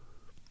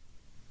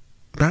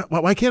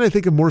 Why can't I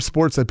think of more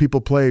sports that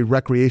people play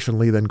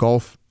recreationally than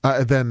golf,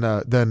 than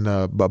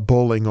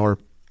bowling or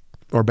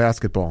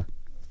basketball?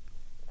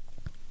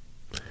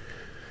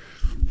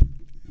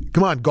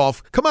 Come on,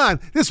 golf. Come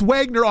on. This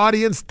Wagner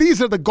audience, these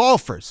are the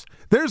golfers.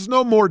 There's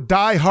no more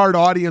diehard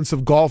audience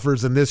of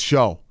golfers in this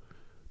show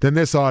than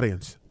this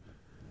audience.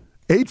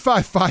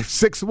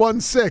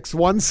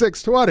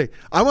 855-616-1620.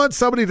 I want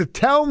somebody to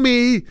tell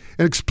me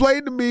and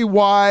explain to me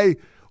why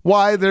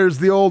there's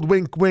the old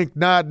wink, wink,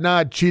 nod,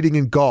 nod cheating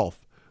in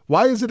golf.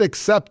 Why is it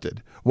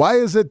accepted? Why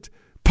is it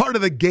part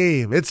of the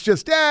game? It's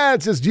just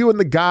you and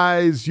the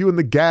guys, you and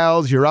the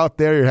gals, you're out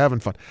there, you're having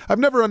fun. I've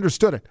never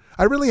understood it.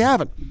 I really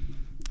haven't.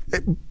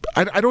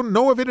 I don't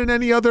know of it in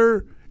any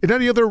other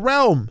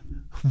realm.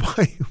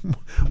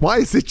 Why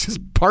is it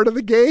just part of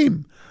the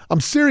game? I'm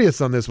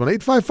serious on this one.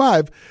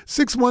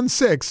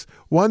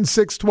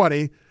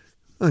 855-616-1620.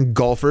 And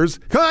golfers.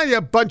 Come on, you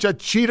bunch of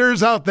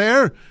cheaters out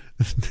there.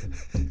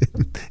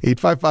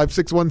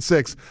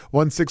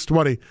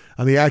 855-616-1620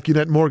 on the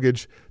AccuNet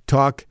Mortgage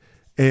Talk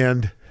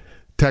and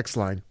Text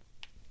line.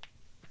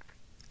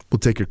 We'll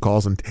take your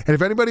calls. And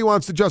if anybody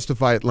wants to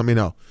justify it, let me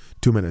know.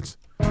 2 minutes.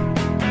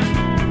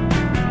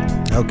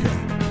 Okay.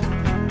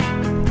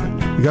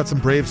 You got some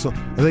brave souls.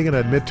 Are they going to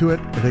admit to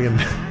it? Are they going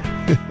to...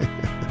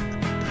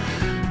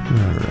 All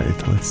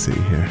right, let's see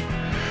here.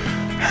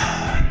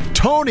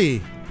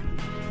 Tony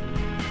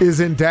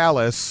is in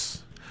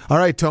Dallas. All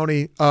right,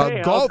 Tony.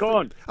 Hey, how's it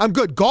going? I'm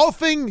good.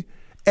 Golfing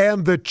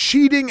and the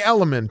cheating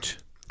element.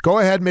 Go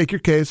ahead, make your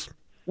case.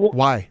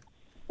 Why?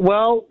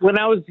 Well, when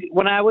I was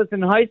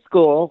in high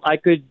school, I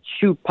could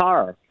shoot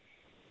par.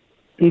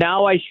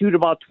 Now I shoot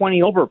about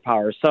 20 over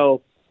par.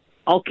 So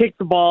I'll kick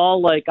the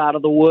ball like out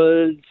of the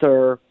woods,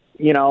 or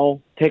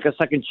take a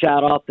second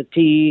shot off the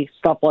tee,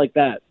 stuff like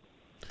that.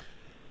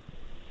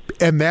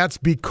 And that's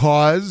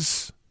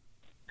because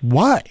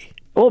why?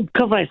 Well,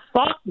 because I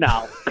suck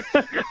now.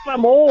 Because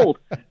I'm old.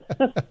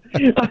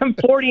 I'm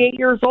 48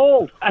 years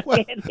old. I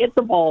can't hit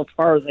the ball as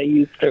far as I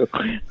used to.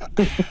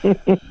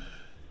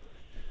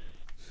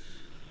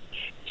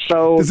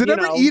 So does it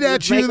ever eat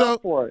at you,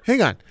 though?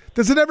 Hang on.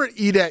 Does it ever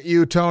eat at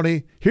you,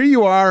 Tony? Here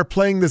you are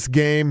playing this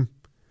game,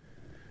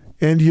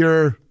 and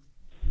you're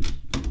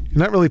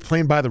not really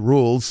playing by the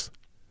rules.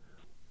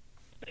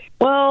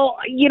 Well,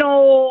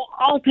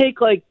 I'll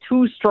take like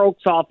 2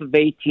 strokes off of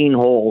 18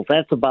 holes.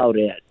 That's about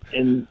it.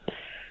 And,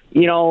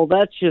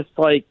 that's just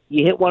like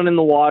you hit one in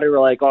the water,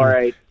 like, all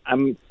right,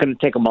 I'm going to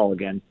take a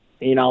mulligan.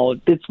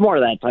 It's more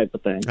of that type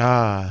of thing.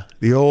 Ah,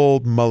 the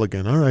old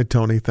mulligan. All right,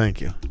 Tony,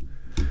 thank you.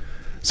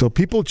 So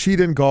people cheat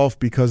in golf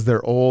because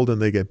they're old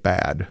and they get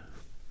bad.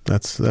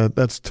 That's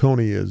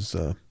Tony's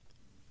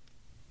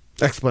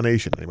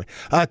explanation anyway.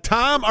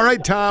 Tom, all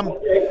right, Tom.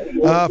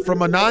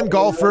 From a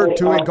non-golfer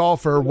to a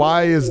golfer,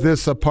 why is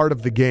this a part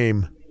of the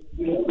game?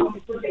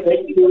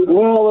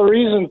 Well, the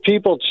reason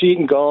people cheat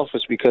in golf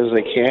is because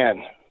they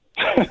can.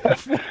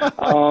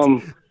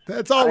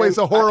 That's always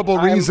a horrible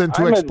reason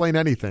to explain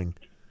anything.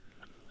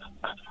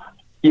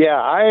 Yeah,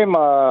 I'm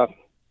a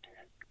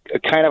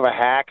kind of a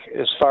hack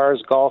as far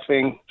as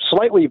golfing.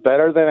 Slightly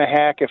better than a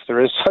hack, if there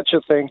is such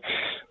a thing.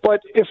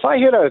 But if I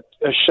hit a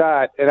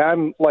shot and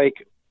I'm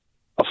like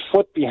a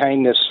foot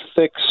behind this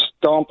thick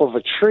stump of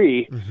a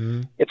tree,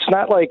 it's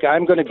not like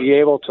I'm going to be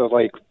able to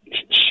like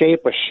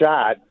shape a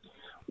shot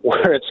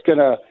where it's going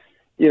to,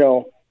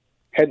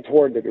 head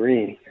toward the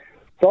green.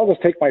 So I'll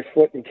just take my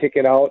foot and kick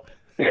it out,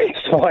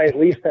 so I at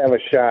least have a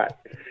shot.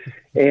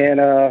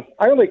 And I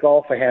only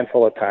golf a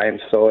handful of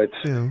times, so it's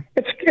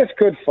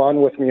good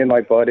fun with me and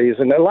my buddies.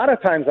 And a lot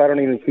of times I don't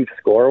even keep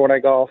score when I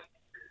golf.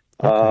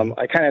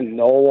 I kind of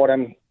know what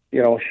I'm,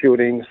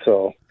 shooting.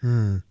 So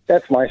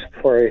that's my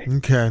story.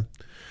 Okay,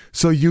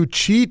 so you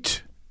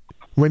cheat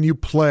when you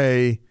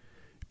play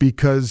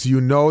because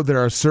you know there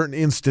are certain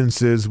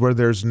instances where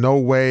there's no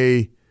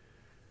way.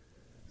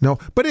 No,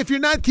 but if you're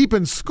not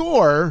keeping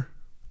score,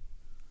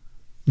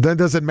 then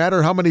does it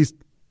matter how many?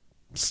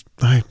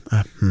 I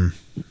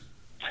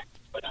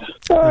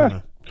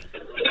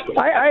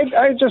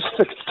just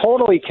a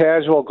totally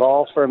casual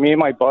golfer. Me and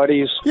my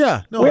buddies.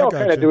 Yeah, we all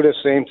kind of do the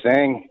same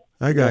thing.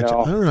 I got you.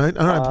 All right.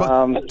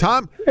 But,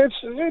 Tom,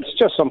 it's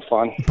just some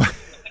fun.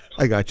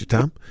 I got you,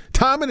 Tom.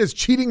 Tom and his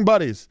cheating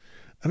buddies.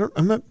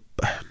 I'm not.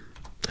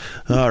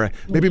 All right,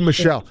 maybe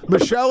Michelle.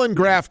 Michelle in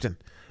Grafton.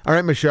 All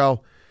right,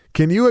 Michelle.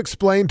 Can you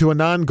explain to a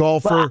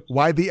non-golfer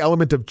why the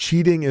element of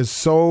cheating is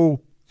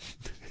so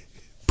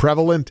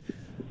prevalent?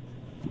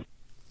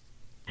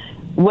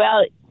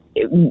 Well,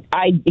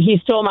 he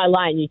stole my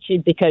line. You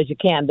cheat because you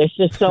can. There's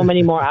just so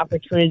many more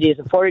opportunities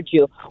afforded to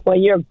you.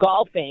 When you're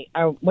golfing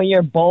or when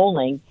you're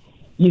bowling,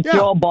 you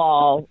throw a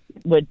ball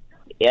with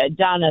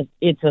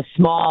it's a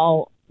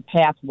small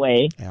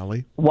pathway,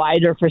 alley,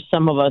 wider for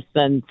some of us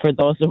than for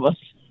those of us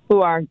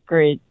who aren't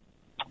great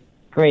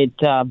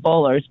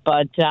bowlers.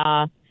 But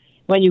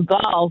when you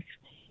golf,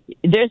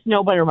 there's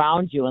nobody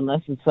around you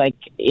unless it's like,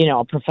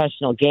 a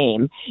professional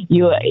game.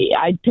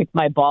 I'd pick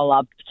my ball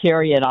up,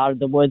 carry it out of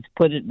the woods,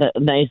 put it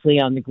nicely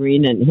on the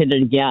green and hit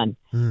it again.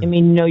 I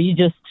mean,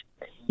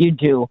 you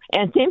do.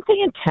 And same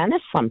thing in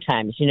tennis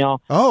sometimes,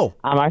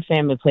 our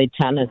family played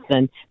tennis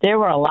and there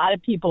were a lot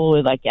of people who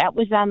were like, that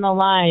was on the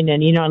line.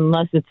 And,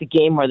 unless it's a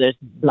game where there's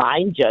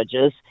line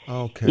judges,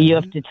 you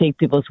have to take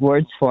people's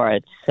words for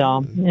it.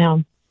 So,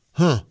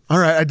 Huh. All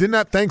right.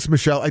 Thanks,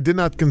 Michelle. I did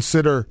not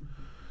consider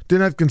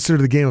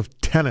the game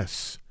of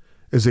tennis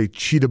as a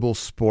cheatable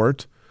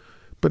sport,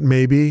 but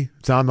maybe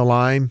it's on the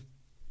line,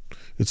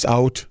 it's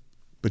out,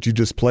 but you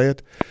just play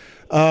it.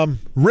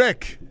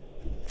 Rick,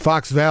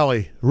 Fox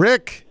Valley.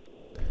 Rick,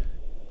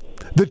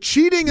 the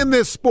cheating in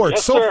this sport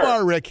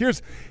far, Rick.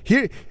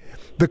 Here,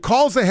 the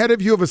calls ahead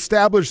of you have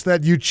established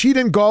that you cheat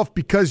in golf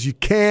because you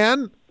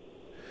can.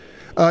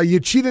 You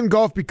cheat in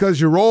golf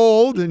because you're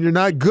old and you're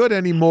not good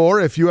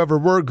anymore. If you ever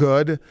were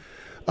good,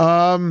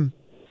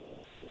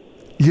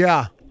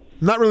 yeah.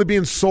 Not really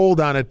being sold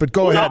on it, but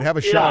go ahead, have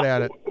a shot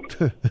at it.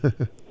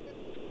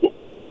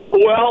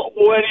 Well,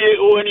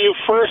 when you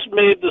first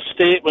made the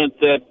statement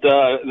that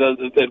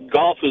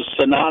golf is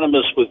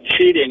synonymous with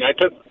cheating, I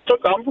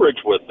took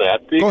umbrage with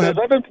that because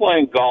I've been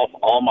playing golf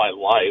all my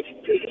life,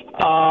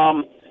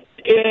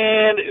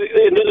 and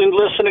in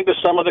listening to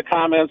some of the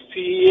comments,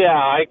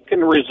 I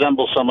can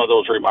resemble some of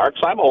those remarks.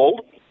 I'm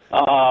old.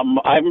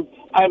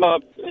 I'm a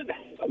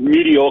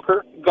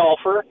mediocre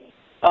golfer.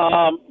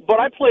 But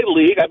I play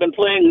league. I've been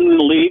playing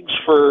leagues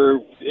for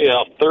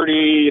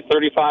 30,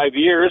 35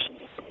 years.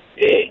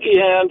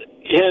 And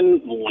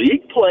in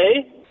league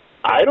play,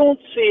 I don't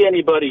see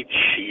anybody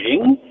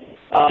cheating.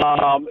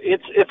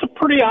 It's a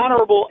pretty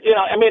honorable,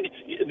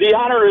 the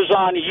honor is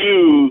on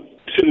you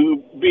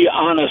to be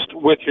honest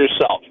with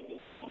yourself.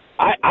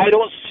 I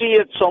don't see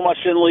it so much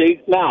in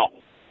league. Now,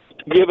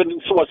 given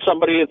what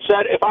somebody had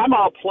said, if I'm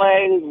out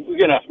playing,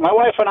 my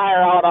wife and I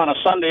are out on a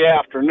Sunday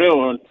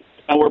afternoon,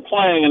 and we're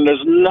playing and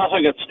there's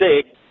nothing at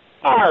stake,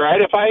 all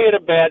right, if I hit a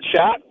bad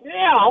shot,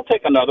 I'll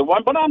take another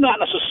one, but I'm not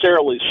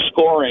necessarily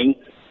scoring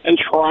and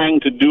trying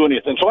to do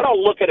anything. So I don't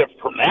look at it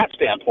from that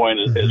standpoint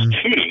as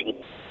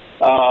cheating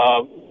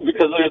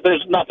because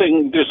there's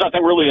nothing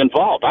really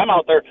involved. I'm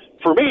out there.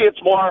 For me,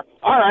 it's more,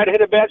 all right, I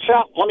hit a bad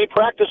shot. Let me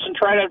practice and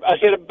try to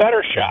hit a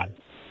better shot.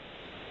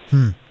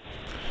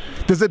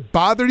 Does it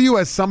bother you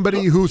as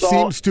somebody who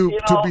seems to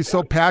be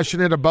so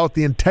passionate about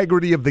the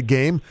integrity of the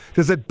game?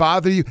 Does it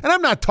bother you? And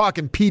I'm not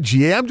talking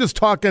PGA. I'm just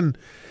talking,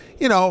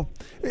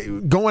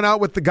 going out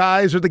with the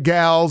guys or the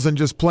gals and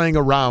just playing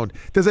around.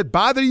 Does it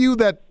bother you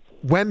that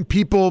when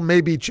people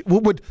maybe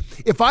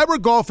if I were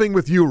golfing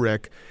with you,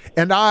 Rick,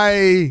 and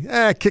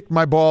I kicked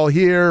my ball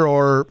here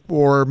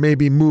or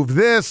maybe moved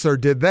this or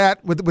did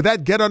that, would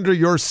that get under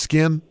your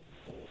skin?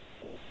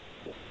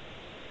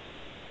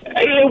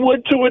 It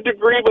would to a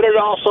degree, but it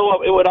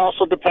would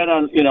also depend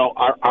on,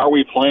 are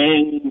we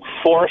playing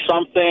for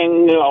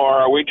something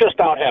or are we just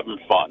out having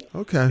fun?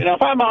 Okay.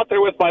 If I'm out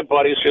there with my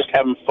buddies just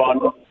having fun,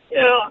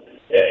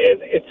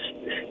 it's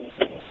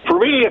for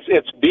me,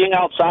 it's being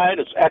outside,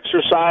 it's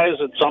exercise,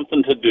 it's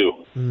something to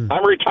do.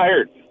 I'm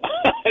retired.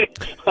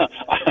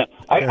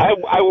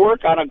 I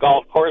work on a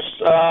golf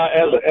course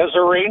as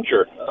a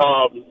ranger,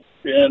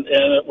 and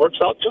it works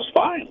out just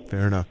fine.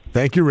 Fair enough.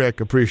 Thank you,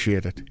 Rick.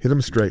 Appreciate it. Hit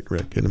him straight,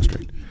 Rick. Hit him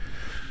straight.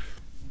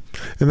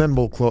 And then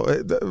we'll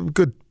close.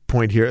 Good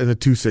point here in the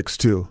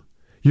 262.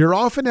 You're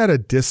often at a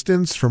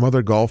distance from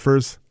other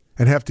golfers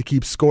and have to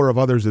keep score of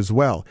others as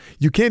well.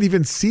 You can't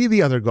even see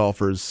the other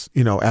golfers,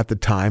 at the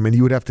time, and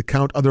you would have to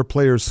count other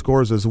players'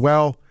 scores as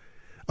well.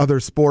 other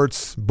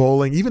sports,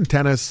 bowling, even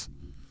tennis,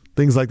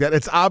 things like that.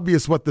 It's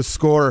obvious what the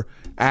score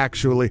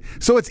actually.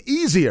 So it's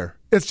easier.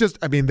 It's just,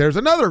 I mean, there's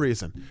another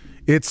reason.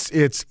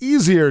 It's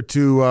easier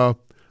to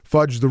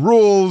fudge the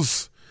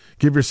rules,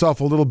 give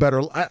yourself a little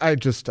better. I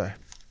just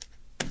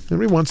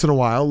every once in a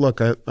while,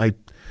 look,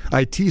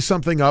 I tee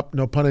something up,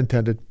 no pun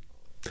intended.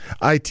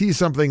 I tee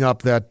something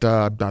up that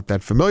I'm not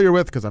that familiar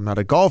with because I'm not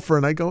a golfer,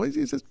 and I go,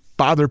 you just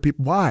bother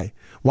people. Why?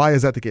 Why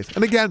is that the case?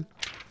 And again,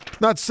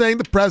 not saying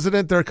the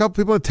president. There are a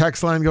couple people in the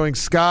text line going,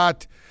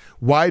 Scott,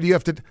 why do you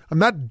have to? I'm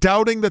not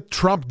doubting that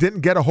Trump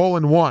didn't get a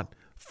hole-in-one.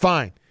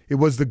 Fine. It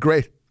was the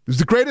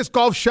greatest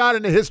golf shot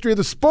in the history of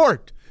the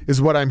sport,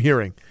 is what I'm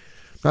hearing.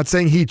 Not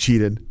saying he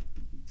cheated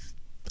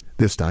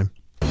this time.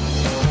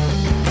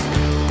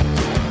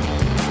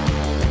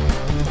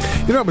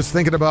 You know, I was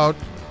thinking about,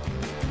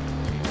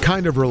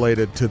 kind of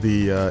related to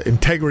the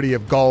integrity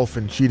of golf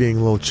and cheating,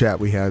 little chat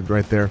we had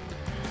right there.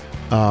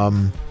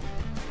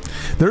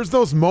 There's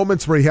those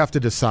moments where you have to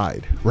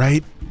decide,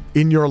 right?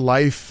 In your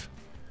life.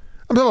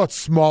 I'm talking about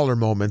smaller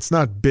moments,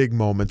 not big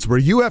moments, where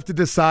you have to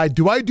decide,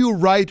 do I do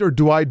right or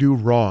do I do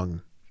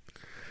wrong?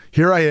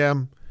 Here I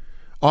am,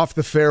 off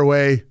the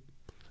fairway.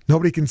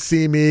 Nobody can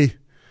see me.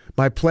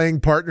 My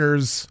playing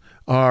partners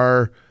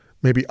are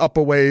maybe up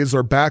a ways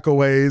or back a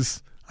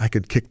ways. I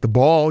could kick the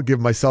ball, give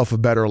myself a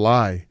better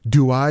lie.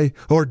 Do I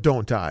or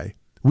don't I?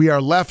 We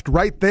are left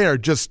right there,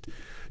 just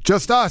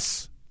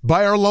us,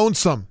 by our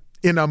lonesome,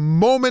 in a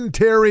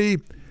momentary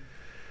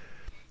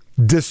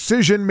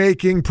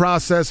decision-making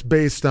process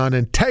based on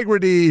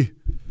integrity.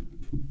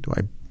 Do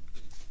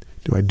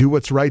I do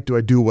what's right? Do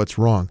I do what's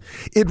wrong?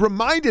 It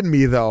reminded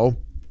me, though,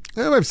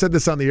 I know I've said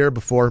this on the air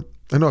before.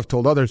 I know I've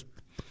told others.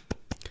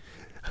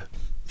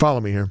 Follow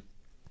me here.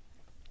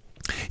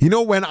 You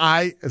know when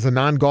I, as a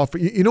non-golfer,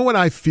 you know when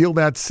I feel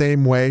that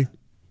same way?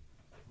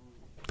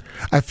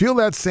 I feel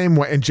that same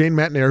way. And Jane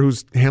Matnair,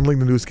 who's handling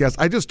the newscast,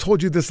 I just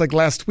told you this like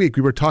last week.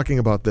 We were talking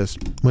about this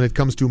when it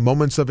comes to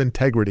moments of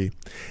integrity.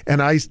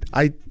 And I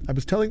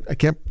was telling,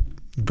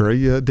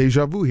 very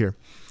deja vu here.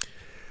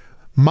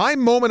 My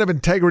moment of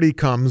integrity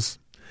comes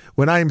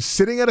when I am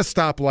sitting at a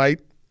stoplight,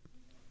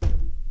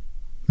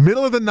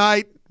 middle of the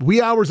night,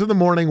 wee hours of the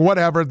morning,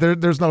 whatever.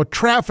 There's no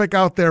traffic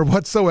out there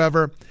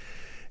whatsoever.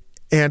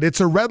 And it's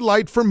a red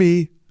light for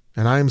me,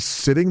 and I'm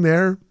sitting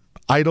there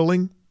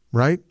idling,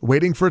 right,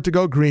 waiting for it to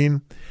go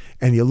green,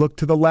 and you look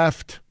to the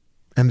left,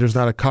 and there's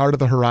not a car to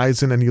the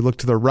horizon, and you look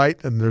to the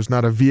right, and there's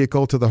not a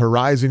vehicle to the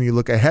horizon. You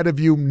look ahead of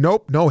you,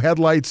 nope, no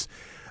headlights.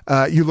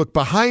 You look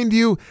behind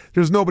you,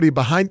 there's nobody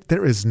behind.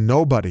 There is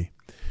nobody.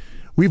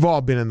 We've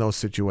all been in those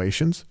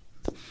situations,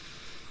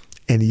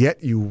 and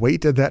yet you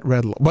wait at that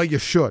red light. Well, you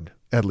should,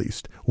 at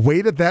least.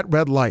 Wait at that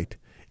red light.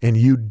 And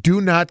you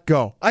do not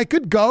go. I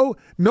could go.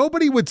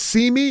 Nobody would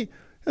see me.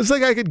 It's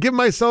like I could give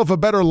myself a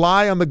better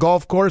lie on the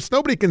golf course.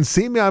 Nobody can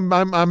see me. I'm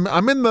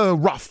in the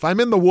rough. I'm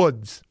in the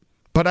woods.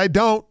 But I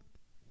don't.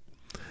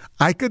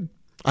 I could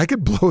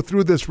blow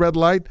through this red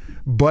light,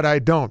 but I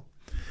don't.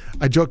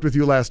 I joked with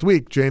you last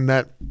week, Jane,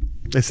 that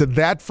I said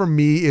that for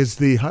me is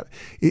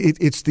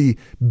it's the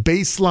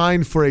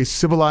baseline for a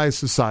civilized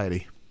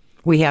society.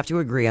 We have to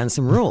agree on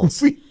some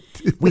rules.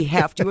 We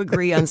have to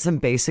agree on some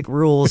basic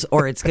rules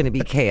or it's going to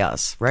be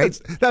chaos, right?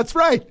 That's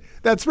right.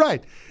 That's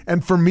right.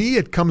 And for me,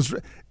 it comes,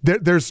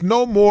 there's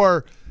no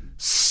more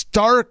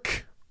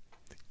stark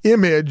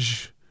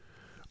image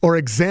or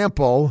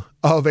example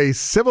of a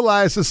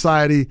civilized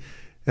society.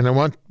 And I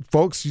want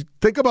folks, you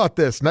think about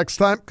this next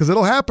time, because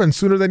it'll happen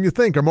sooner than you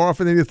think or more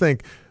often than you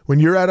think. When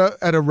you're at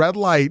a red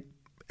light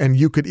and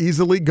you could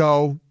easily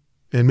go,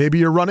 and maybe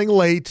you're running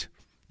late,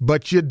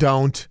 but you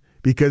don't,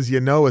 because you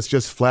know it's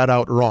just flat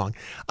out wrong.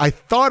 I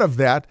thought of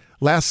that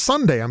last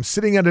Sunday. I'm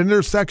sitting at an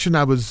intersection.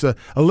 I was a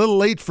little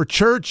late for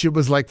church. It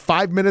was like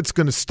 5 minutes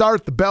going to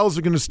start. The bells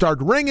are going to start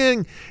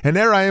ringing. And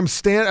there I am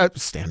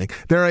standing.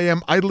 There I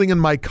am idling in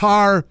my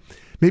car,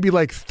 maybe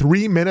like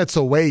 3 minutes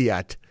away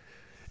yet.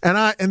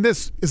 And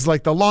this is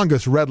like the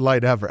longest red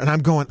light ever. And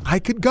I'm going, I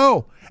could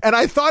go. And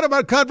I thought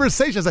about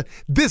conversations.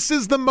 This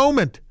is the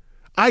moment.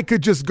 I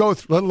could just go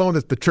through, let alone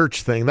the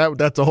church thing.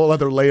 That's a whole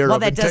other layer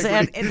of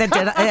integrity.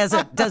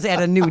 does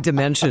add a new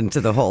dimension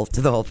to the whole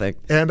thing.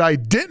 And I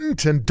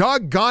didn't, and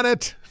doggone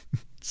it,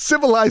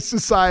 civilized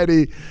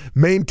society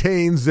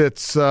maintains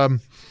its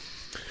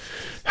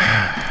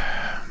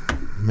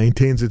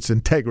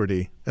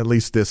integrity, at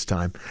least this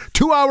time.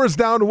 2 hours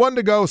down, 1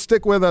 to go.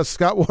 Stick with us.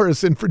 Scott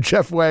Warras in for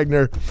Jeff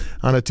Wagner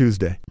on a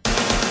Tuesday.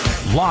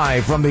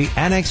 Live from the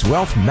Annex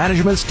Wealth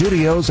Management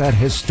Studios at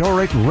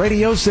historic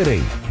Radio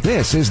City,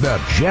 this is the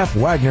Jeff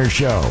Wagner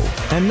Show.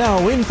 And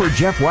now in for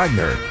Jeff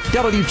Wagner,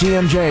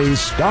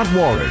 WTMJ's Scott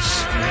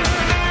Warras.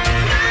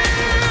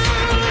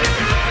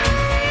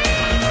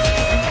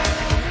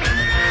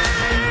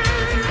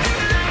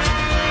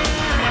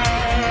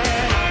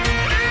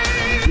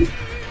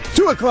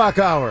 O'clock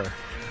hour.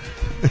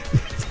 I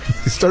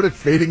started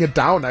fading it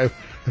down. I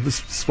was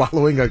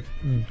swallowing a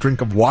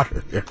drink of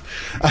water here.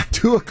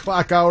 2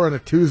 o'clock hour on a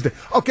Tuesday.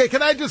 Okay,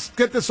 can I just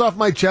get this off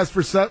my chest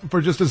for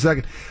just a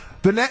second?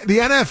 The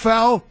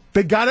NFL,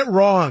 they got it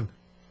wrong.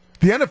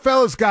 The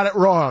NFL has got it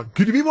wrong.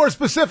 Could you be more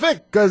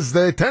specific? Because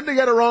they tend to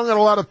get it wrong on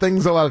a lot of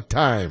things a lot of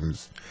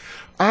times.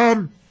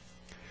 Everybody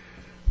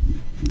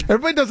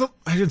doesn't,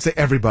 I shouldn't say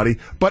everybody,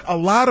 but a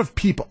lot of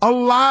people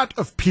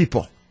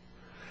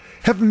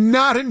have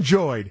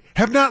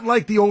not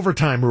liked the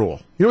overtime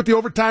rule. You know what the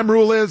overtime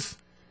rule is?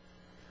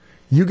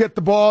 You get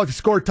the ball, if you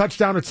score a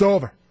touchdown, it's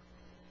over.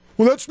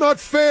 Well, that's not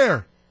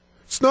fair.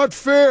 It's not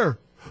fair.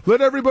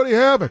 Let everybody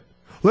have it.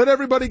 Let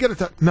everybody get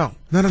it. No.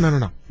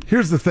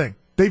 Here's the thing.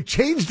 They've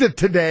changed it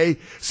today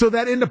so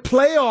that in the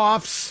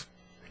playoffs,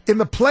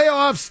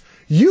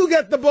 you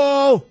get the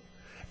ball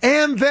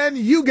and then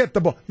you get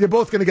the ball. You're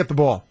both going to get the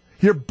ball.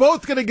 You're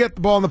both going to get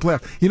the ball in the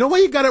playoffs. You know why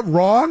you got it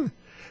wrong?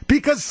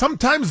 Because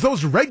sometimes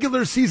those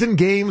regular season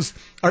games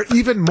are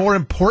even more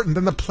important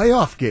than the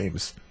playoff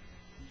games.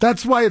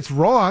 That's why it's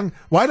wrong.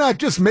 Why not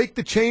just make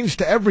the change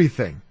to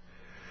everything?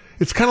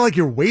 It's kind of like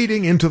you're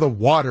wading into the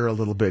water a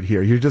little bit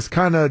here. You're just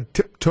kind of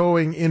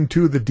tiptoeing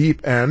into the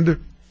deep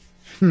end.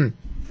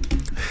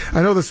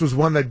 I know this was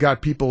one that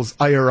got people's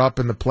ire up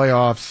in the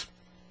playoffs.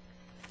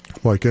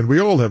 Why can't we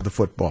all have the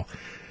football?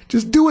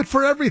 Just do it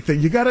for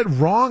everything. You got it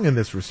wrong in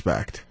this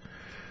respect.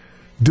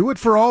 Do it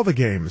for all the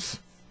games.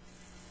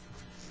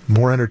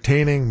 More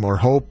entertaining, more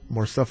hope,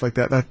 more stuff like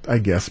that, I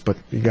guess, but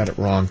you got it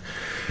wrong.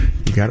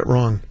 You got it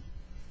wrong.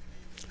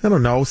 I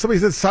don't know. Somebody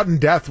said sudden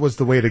death was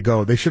the way to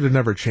go. They should have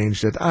never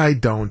changed it. I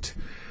don't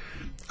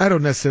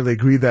necessarily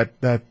agree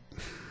that.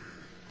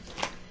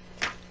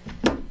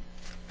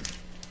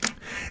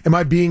 Am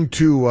I being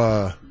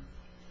too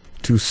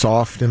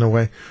soft in a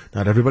way?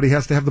 Not everybody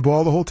has to have the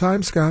ball the whole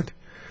time, Scott.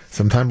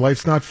 Sometimes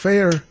life's not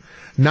fair.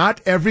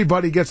 Not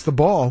everybody gets the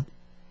ball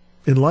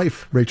in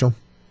life, Rachel.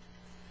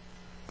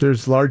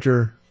 There's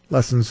larger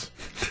lessons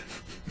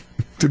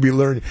to be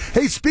learned.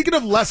 Hey, speaking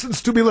of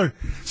lessons to be learned,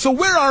 so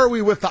where are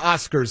we with the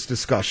Oscars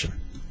discussion?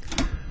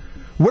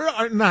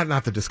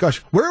 Not the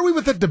discussion. Where are we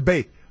with the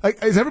debate?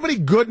 Like, is everybody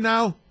good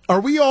now?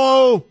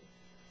 Is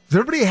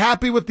everybody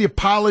happy with the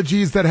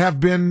apologies that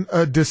have been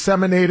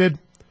disseminated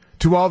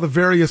to all the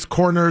various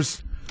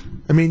corners?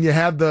 I mean, you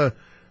had the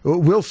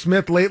Will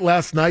Smith late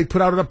last night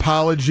put out an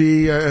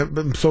apology,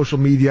 social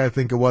media, I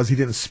think it was. He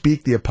didn't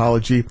speak the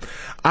apology.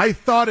 I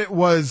thought it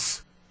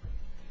was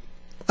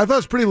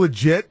pretty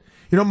legit.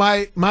 You know,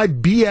 my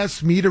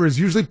BS meter is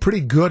usually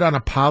pretty good on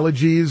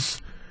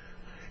apologies,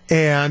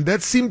 and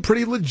that seemed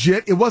pretty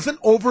legit. It wasn't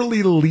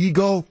overly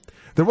legal.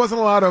 There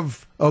wasn't a lot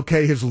of,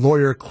 okay, his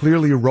lawyer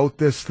clearly wrote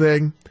this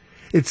thing.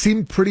 It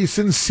seemed pretty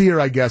sincere,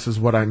 I guess, is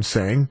what I'm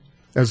saying.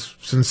 As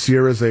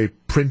sincere as a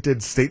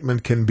printed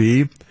statement can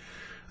be.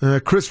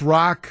 Chris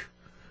Rock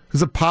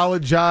has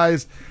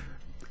apologized.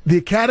 The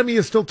Academy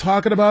is still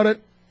talking about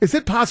it. Is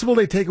it possible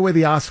they take away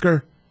the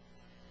Oscar?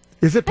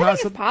 Is it possible? I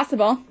think it's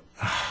possible.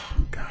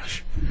 Oh,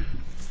 gosh.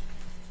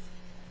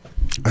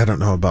 I don't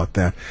know about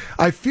that.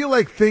 I feel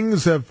like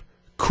things have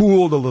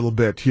cooled a little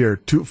bit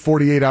here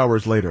 48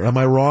 hours later. Am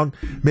I wrong?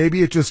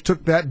 Maybe it just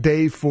took that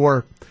day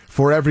for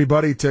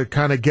everybody to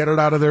kind of get it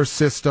out of their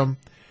system,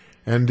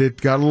 and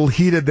it got a little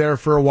heated there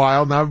for a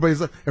while. Now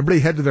everybody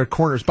head to their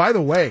corners. By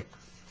the way,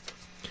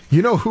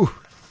 you know who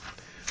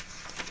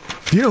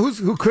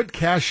could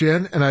cash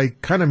in, and I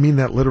kind of mean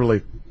that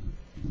literally,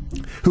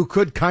 who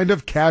could kind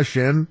of cash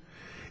in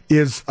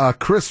is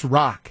Chris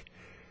Rock.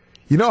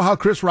 You know how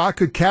Chris Rock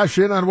could cash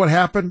in on what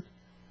happened?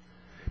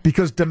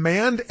 Because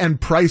demand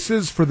and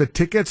prices for the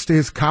tickets to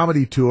his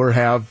comedy tour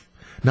have,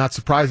 not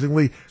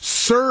surprisingly,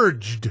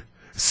 surged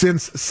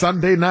since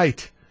Sunday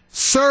night.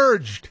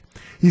 Surged.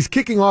 He's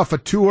kicking off a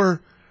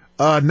tour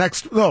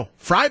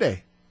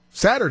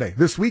Saturday,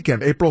 this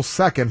weekend, April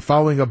 2nd,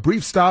 following a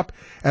brief stop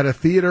at a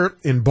theater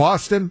in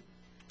Boston.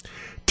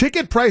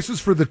 Ticket prices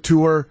for the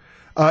tour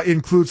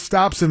include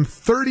stops in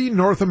 30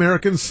 North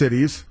American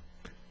cities.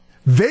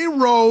 They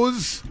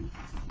rose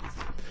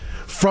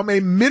from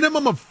a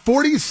minimum of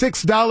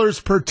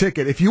 $46 per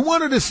ticket. If you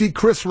wanted to see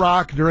Chris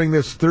Rock during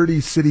this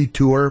 30-city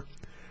tour,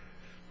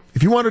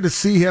 if you wanted to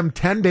see him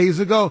 10 days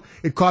ago,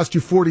 it cost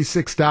you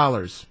 $46.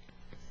 This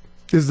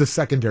is the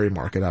secondary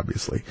market,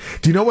 obviously.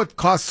 Do you know what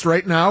costs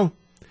right now?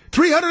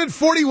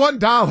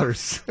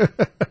 $341.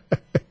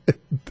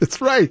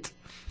 That's right.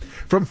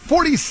 From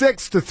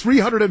 $46 to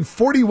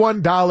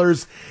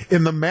 $341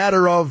 in the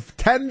matter of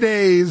 10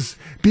 days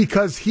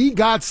because he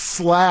got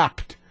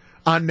slapped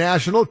on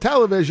national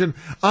television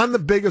on the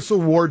biggest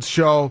awards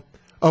show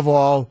of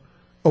all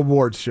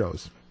awards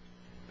shows.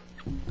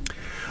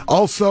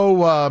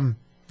 Also,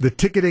 the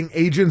ticketing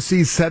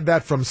agency said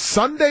that from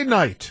Sunday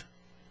night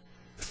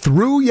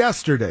through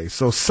yesterday,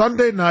 so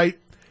Sunday night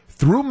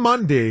through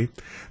Monday,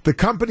 the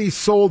company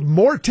sold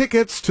more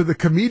tickets to the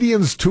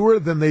comedian's tour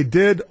than they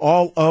did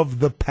all of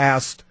the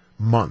past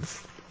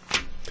month.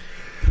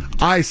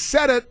 I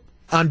said it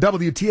on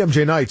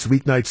WTMJ nights,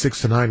 weeknight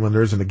 6 to 9 when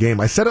there isn't a game.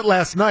 I said it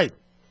last night.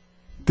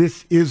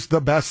 This is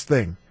the best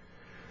thing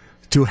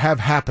to have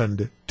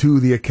happened to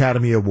the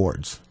Academy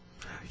Awards.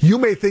 You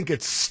may think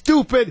it's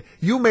stupid.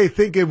 You may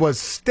think it was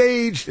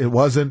staged. It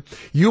wasn't.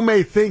 You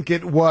may think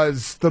it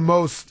was the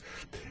most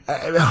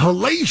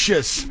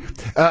hellacious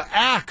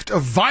act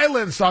of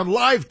violence on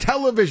live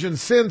television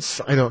since,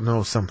 I don't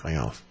know, something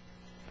else.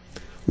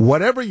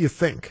 Whatever you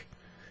think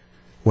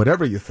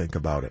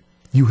about it,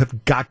 you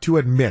have got to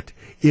admit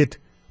it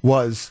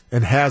was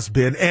and has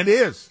been and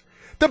is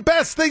the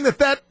best thing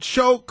that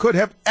show could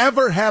have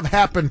ever have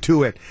happened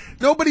to it.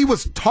 Nobody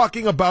was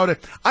talking about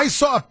it. I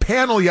saw a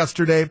panel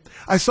yesterday.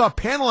 I saw a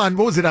panel on,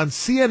 what was it, on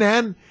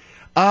CNN?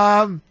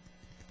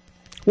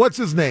 What's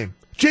his name?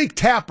 Jake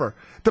Tapper,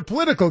 the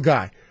political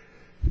guy.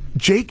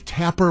 Jake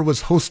Tapper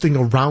was hosting a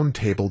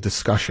roundtable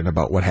discussion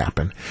about what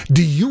happened.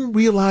 Do you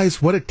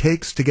realize what it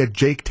takes to get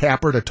Jake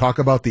Tapper to talk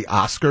about the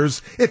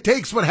Oscars? It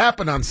takes what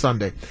happened on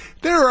Sunday.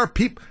 There are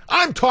people,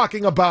 I'm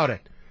talking about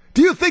it.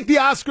 Do you think the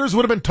Oscars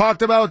would have been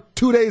talked about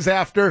 2 days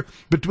after,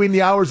 between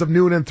the hours of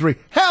noon and 3?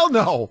 Hell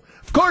no.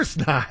 Of course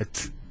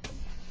not.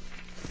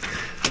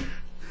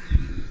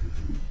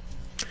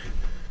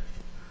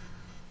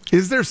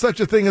 Is there such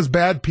a thing as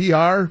bad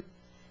PR?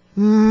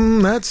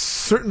 That's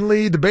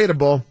certainly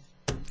debatable.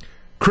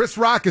 Chris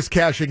Rock is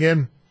cashing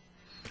in.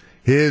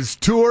 His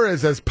tour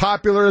is as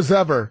popular as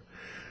ever.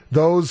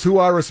 Those who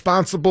are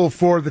responsible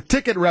for the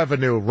ticket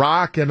revenue,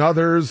 Rock and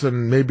others,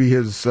 and maybe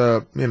his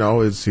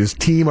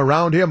team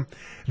around him,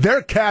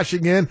 they're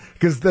cashing in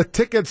because the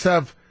tickets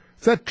have,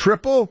 is that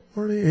triple?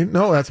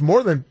 No, that's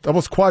more than,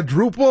 almost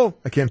quadruple.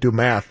 I can't do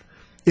math.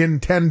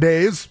 In 10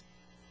 days.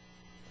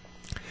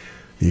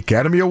 The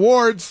Academy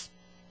Awards.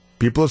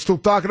 People are still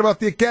talking about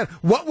the Academy.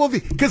 What will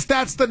because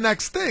that's the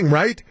next thing,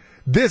 right?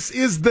 This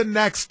is the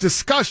next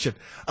discussion.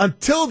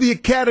 Until the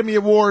Academy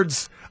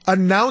Awards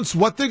announce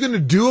what they're going to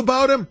do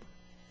about him,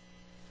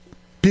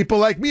 people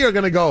like me are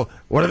going to go,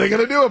 what are they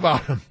going to do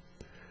about him?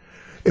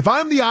 If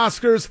I'm the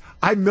Oscars,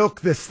 I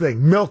milk this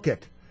thing. Milk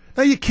it.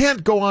 Now, you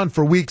can't go on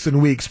for weeks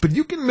and weeks, but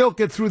you can milk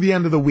it through the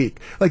end of the week.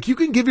 Like, you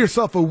can give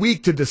yourself a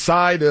week to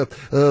decide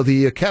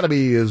the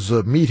Academy is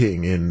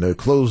meeting in a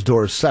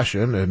closed-door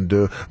session,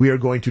 and we are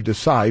going to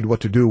decide what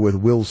to do with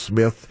Will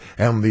Smith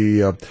and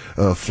the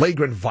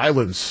flagrant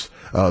violence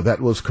that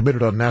was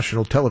committed on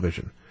national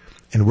television.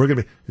 And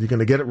is he going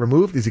to get it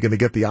removed? Is he going to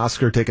get the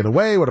Oscar taken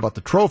away? What about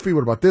the trophy?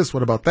 What about this?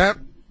 What about that?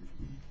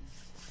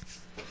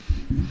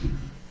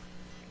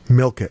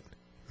 Milk it.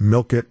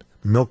 Milk it.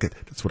 Milk it.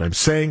 That's what I'm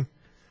saying.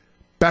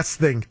 Best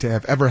thing to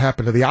have ever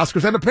happened to the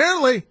Oscars, and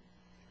apparently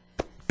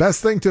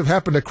best thing to have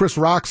happened to Chris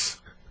Rock's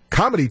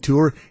comedy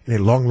tour in a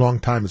long, long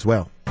time as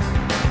well.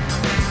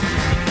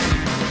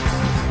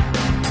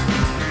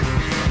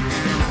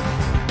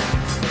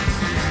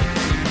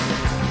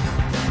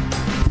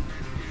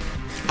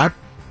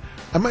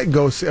 I might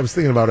go see. I was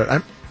thinking about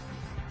it.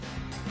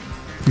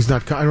 He's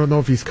not. I don't know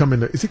if he's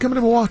coming. Is he coming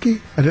to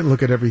Milwaukee? I didn't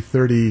look at every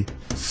 30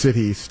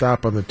 city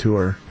stop on the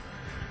tour.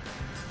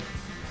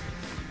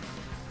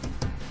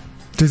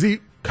 Does he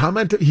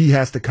comment? He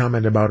has to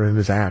comment about it in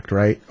his act,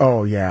 right?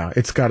 Oh yeah,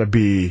 it's got to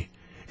be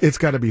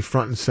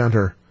front and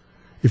center.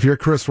 If you're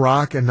Chris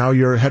Rock and now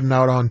you're heading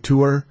out on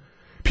tour,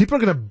 people are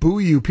going to boo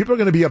you. People are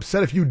going to be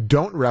upset if you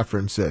don't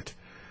reference it.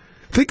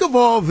 Think of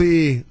all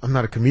the. I'm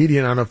not a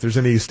comedian. I don't know if there's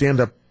any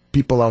stand-up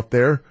people out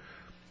there.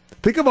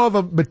 Think of all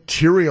the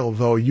material,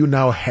 though, you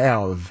now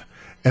have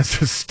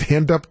as a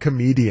stand-up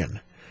comedian.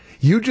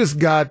 You just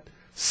got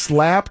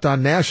slapped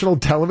on national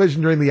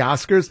television during the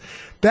Oscars.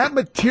 That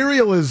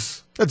material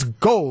that's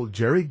gold,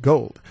 Jerry,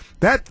 gold.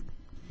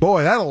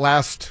 That'll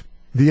last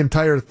the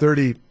entire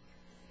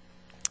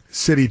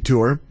 30-city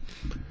tour.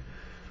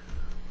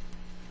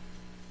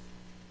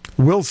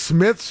 Will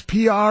Smith's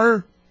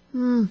PR?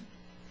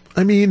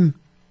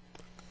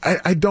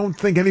 I don't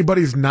think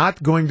anybody's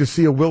not going to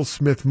see a Will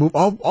Smith move.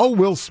 All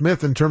Will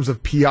Smith in terms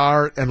of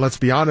PR, and let's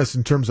be honest,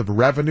 in terms of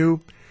revenue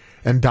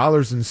and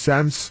dollars and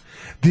cents,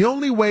 the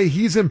only way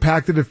he's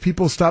impacted if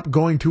people stop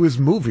going to his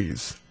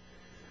movies.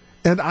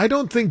 And I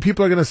don't think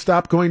people are going to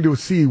stop going to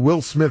see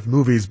Will Smith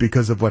movies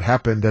because of what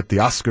happened at the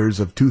Oscars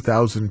of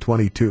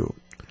 2022.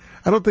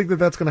 I don't think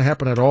that's going to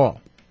happen at all.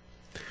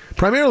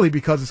 Primarily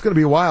because it's going to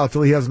be a while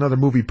until he has another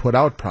movie put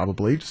out,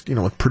 probably, just,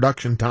 with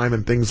production time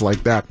and things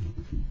like that.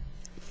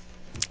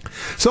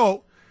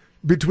 So,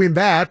 between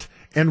that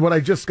and what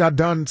I just got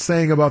done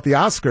saying about the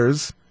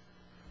Oscars,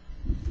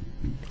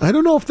 I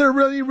don't know if there are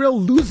really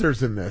real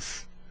losers in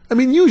this.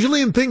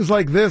 Usually in things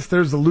like this,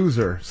 there's a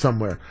loser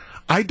somewhere.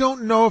 I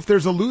don't know if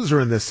there's a loser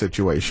in this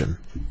situation.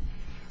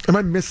 Am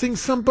I missing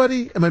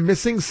somebody? Am I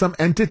missing some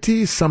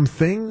entity,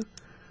 something?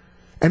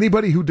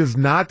 Anybody who does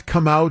not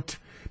come out,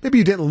 maybe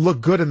you didn't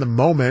look good in the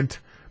moment,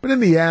 but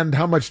in the end,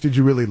 how much did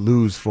you really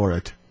lose for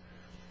it?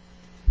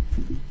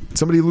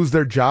 Somebody lose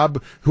their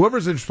job?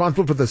 Whoever's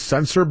responsible for the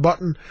censor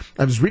button.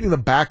 I was reading the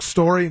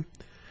backstory.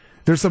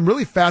 There's some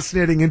really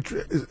fascinating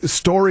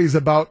stories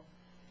about,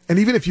 and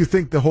even if you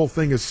think the whole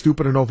thing is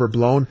stupid and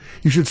overblown,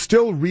 you should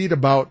still read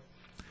about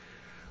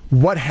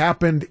what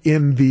happened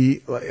in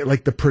the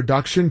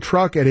production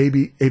truck at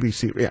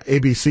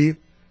ABC,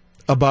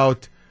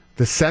 about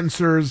the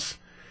censors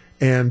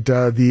and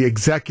the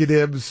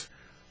executives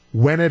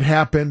when it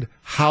happened,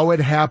 how it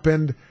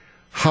happened,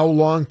 how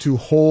long to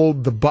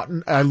hold the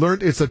button. I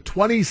learned it's a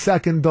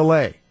 20-second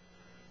delay.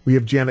 We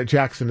have Janet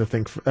Jackson to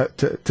thank for that.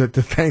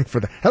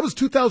 That was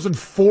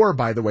 2004,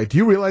 by the way. Do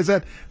you realize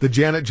that? The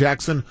Janet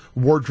Jackson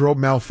wardrobe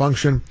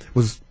malfunction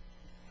was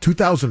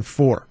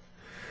 2004.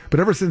 But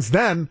ever since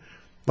then,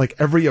 like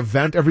every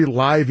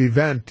live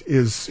event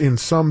is in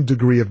some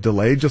degree of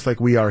delay, just like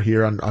we are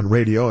here on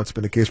radio. It's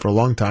been the case for a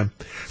long time.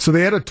 So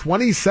they had a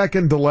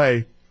 20-second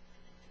delay,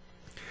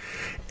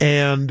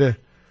 and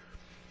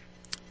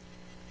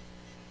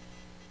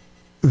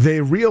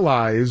they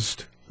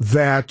realized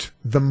that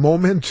the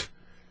moment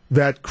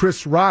that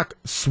Chris Rock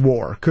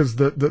swore, because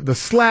the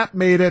slap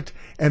made it,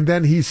 and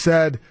then he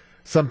said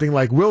something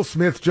like, Will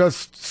Smith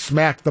just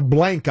smacked the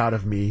blank out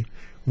of me.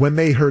 When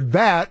they heard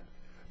that,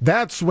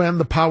 that's when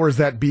the powers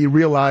that be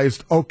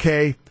realized,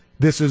 okay,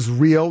 this is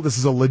real, this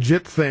is a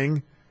legit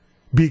thing,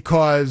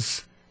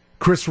 because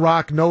Chris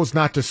Rock knows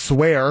not to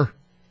swear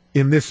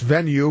in this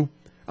venue,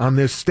 on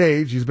this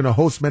stage. He's been a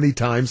host many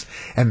times,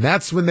 and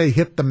that's when they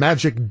hit the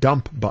magic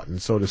dump button,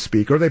 so to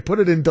speak, or they put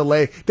it in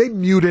delay. They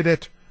muted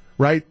it,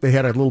 right? They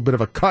had a little bit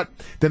of a cut,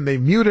 then they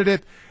muted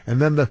it,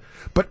 and then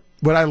but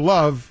what I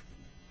love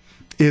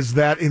is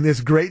that in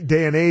this great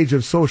day and age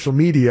of social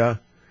media,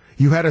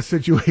 you had a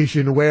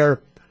situation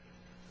where,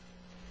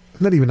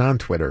 I'm not even on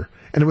Twitter,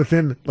 and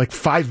within like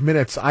 5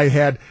 minutes, I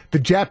had the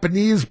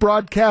Japanese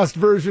broadcast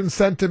version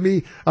sent to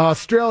me,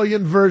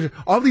 Australian version,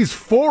 all these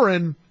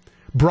foreign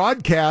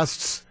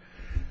broadcasts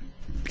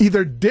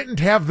either didn't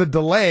have the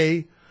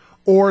delay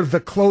or the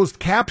closed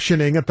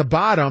captioning at the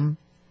bottom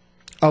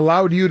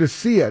allowed you to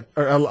see it,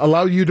 or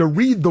allow you to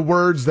read the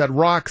words that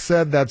Rock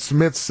said, that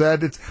Smith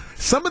said. It's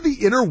some of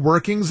the inner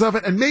workings of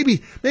it, and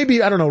maybe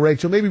I don't know,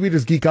 Rachel, maybe we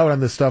just geek out on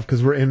this stuff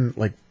because we're in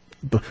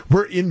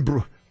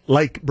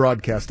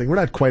broadcasting. We're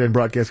not quite in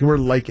broadcasting. We're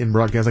like in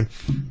broadcasting.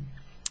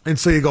 And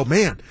so you go,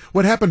 man,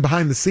 what happened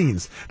behind the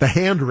scenes? The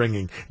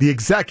hand-wringing, the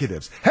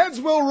executives.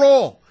 Heads will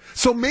roll.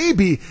 So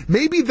maybe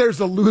there's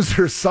a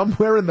loser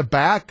somewhere in the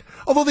back,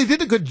 although they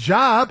did a good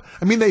job.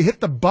 I mean, they hit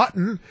the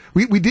button.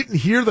 We didn't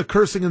hear the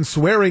cursing and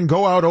swearing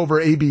go out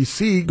over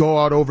ABC, go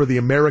out over the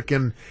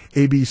American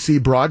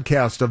ABC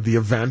broadcast of the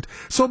event.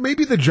 So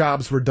maybe the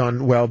jobs were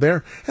done well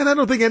there. And I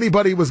don't think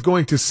anybody was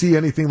going to see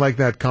anything like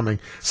that coming.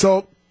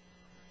 So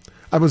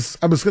I was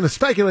going to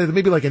speculate that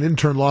maybe like an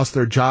intern lost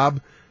their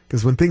job,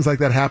 because when things like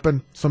that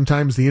happen,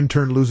 sometimes the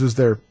intern loses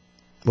their,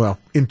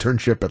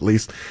 internship at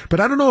least. But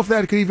I don't know if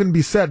that could even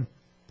be said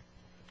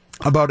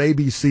about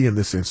ABC in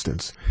this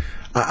instance.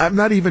 I'm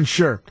not even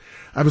sure.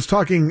 I was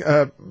talking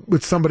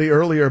with somebody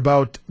earlier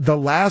about the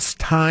last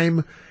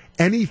time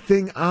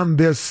anything on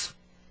this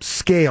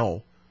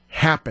scale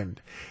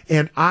happened.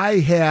 And I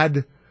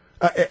had,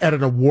 at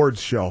an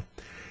awards show,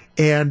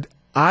 and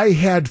I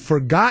had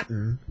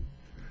forgotten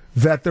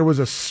that there was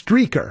a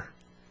streaker.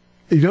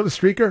 You know the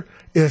streaker?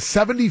 It's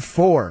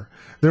 74.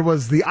 There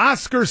was the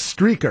Oscar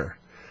streaker.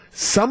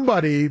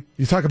 Somebody,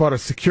 you talk about a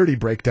security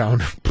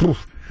breakdown.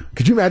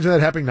 Could you imagine that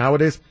happening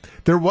nowadays?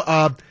 There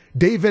was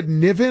David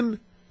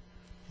Niven,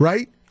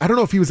 right? I don't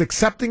know if he was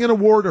accepting an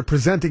award or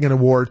presenting an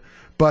award,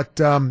 but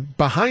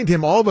behind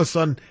him, all of a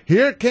sudden,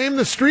 here came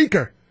the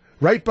streaker,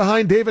 right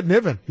behind David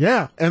Niven.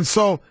 Yeah, and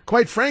so,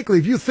 quite frankly,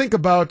 if you think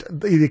about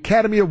the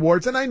Academy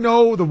Awards, and I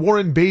know the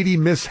Warren Beatty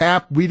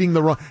mishap, reading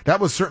the wrong,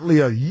 that was certainly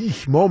a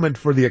moment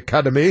for the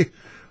Academy,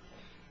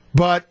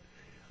 but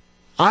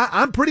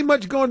I'm pretty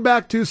much going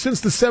back to, since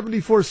the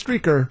 74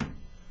 streaker,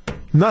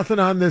 nothing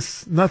on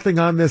this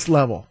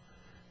level.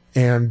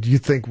 And you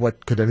think,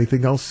 what could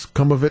anything else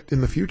come of it in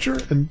the future?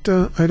 And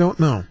I don't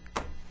know.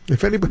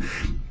 If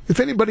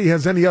anybody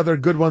has any other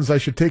good ones I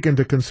should take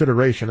into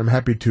consideration, I'm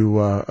happy to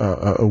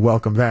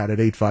welcome that at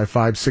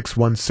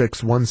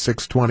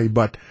 855-616-1620.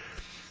 But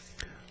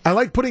I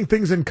like putting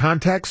things in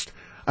context.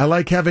 I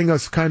like having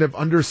us kind of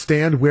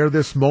understand where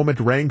this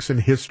moment ranks in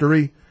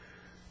history.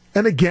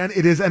 And again,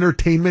 it is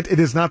entertainment. It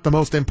is not the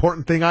most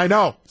important thing. I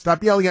know.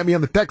 Stop yelling at me on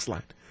the text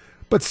line.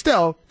 But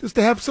still, just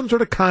to have some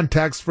sort of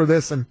context for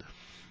this. And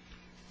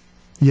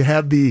you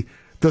had the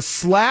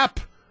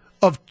slap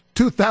of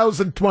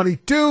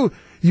 2022.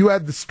 You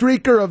had the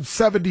streaker of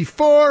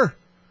 74.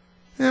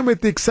 And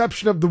with the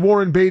exception of the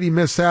Warren Beatty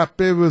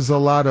mishap, it was a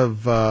lot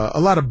of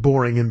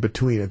boring in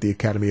between at the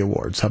Academy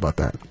Awards. How about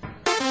that?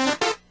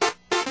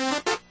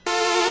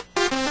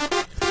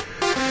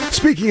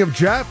 Speaking of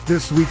Jeff,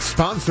 this week's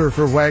sponsor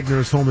for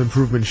Wagner's Home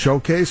Improvement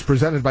Showcase,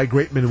 presented by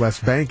Great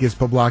Midwest Bank, is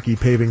Poblocki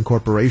Paving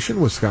Corporation,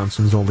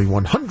 Wisconsin's only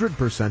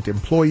 100%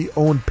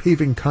 employee-owned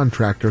paving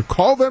contractor.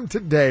 Call them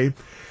today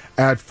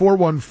at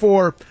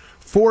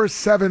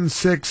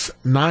 414-476-9130,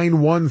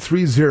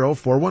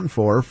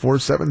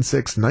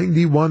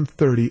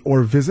 414-476-9130,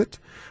 or visit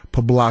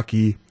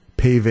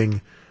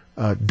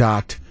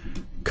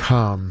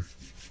PoblockiPaving.com.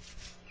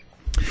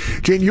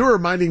 Jane, you were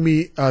reminding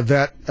me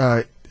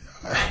that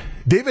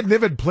David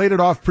Niven played it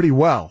off pretty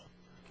well.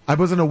 I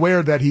wasn't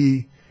aware that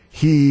he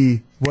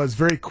was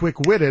very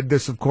quick-witted.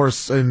 This, of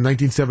course, in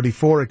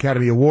 1974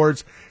 Academy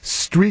Awards.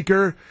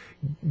 Streaker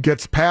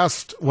gets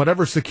past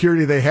whatever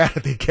security they had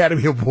at the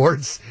Academy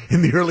Awards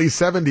in the early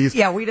 70s.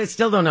 Yeah, we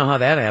still don't know how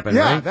that happened,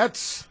 Yeah,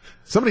 right?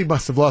 somebody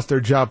must have lost their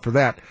job for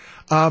that.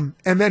 And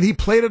then he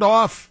played it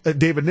off,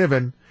 David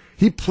Niven.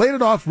 He played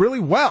it off really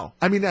well.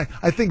 I mean, I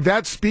think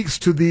that speaks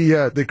to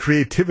the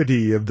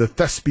creativity of the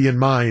thespian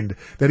mind,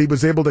 that he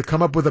was able to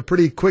come up with a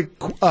pretty quick,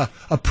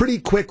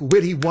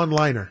 witty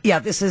one-liner.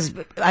 Yeah,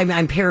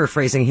 I'm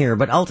paraphrasing here,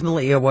 but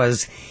ultimately it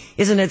was,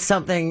 isn't it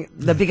something,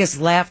 the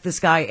biggest laugh this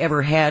guy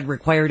ever had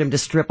required him to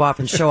strip off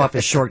and show off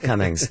his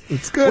shortcomings.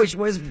 It's good. Which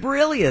was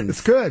brilliant.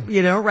 It's good.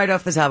 Right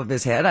off the top of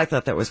his head. I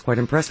thought that was quite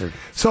impressive.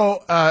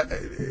 So,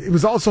 it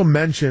was also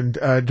mentioned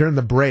during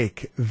the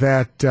break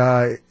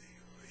that,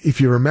 if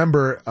you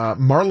remember,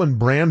 Marlon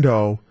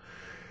Brando,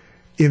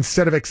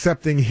 instead of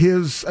accepting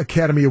his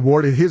Academy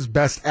Award, his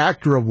Best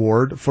Actor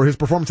Award for his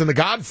performance in The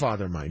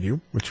Godfather, mind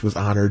you, which was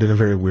honored in a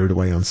very weird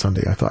way on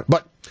Sunday, I thought.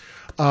 But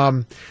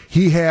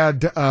he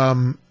had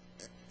an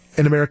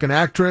American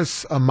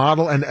actress, a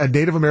model, and a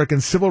Native American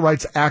civil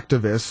rights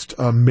activist,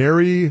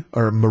 Marie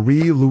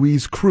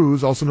Louise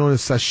Cruz, also known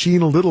as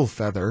Sacheen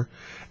Littlefeather,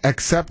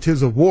 accept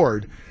his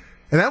award.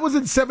 And that was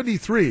in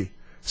 1973.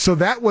 So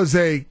that was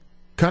a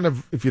kind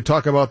of, if you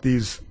talk about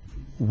these,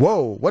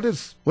 whoa, what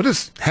is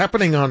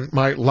happening on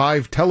my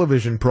live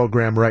television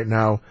program right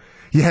now?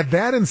 You had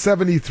that in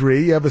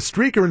 1973. You have a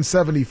streaker in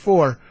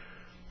 1974.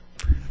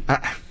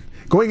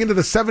 Going into the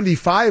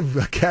 1975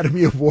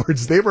 Academy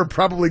Awards, they were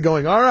probably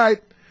going, all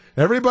right,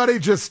 everybody,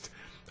 just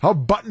how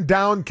buttoned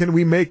down can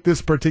we make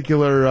this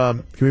particular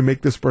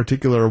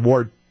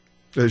award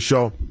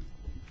show?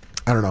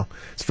 I don't know.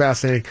 It's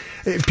fascinating.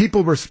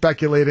 People were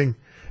speculating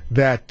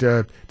that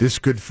this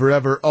could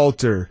forever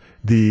alter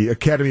the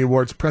Academy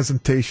Awards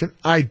presentation.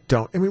 I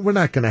mean, we're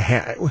not going to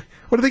have...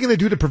 What are they going to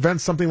do to prevent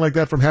something like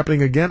that from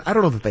happening again? I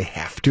don't know that they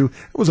have to.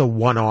 It was a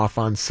one-off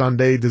on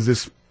Sunday.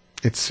 It's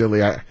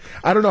silly. I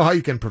don't know how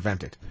you can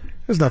prevent it.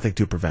 There's nothing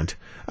to prevent,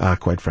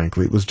 quite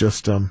frankly. It was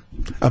just a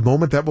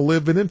moment that will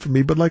live in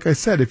infamy. But like I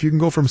said, if you can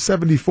go from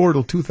 1974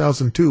 till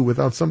 2002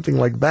 without something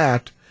like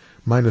that,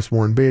 minus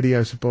Warren Beatty,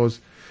 I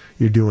suppose,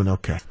 you're doing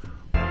okay.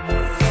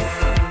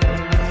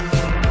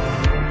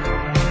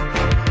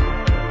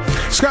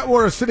 Scott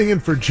Warras sitting in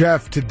for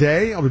Jeff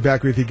today. I'll be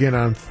back with you again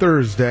on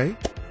Thursday.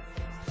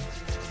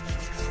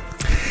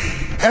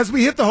 As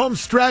we hit the home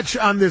stretch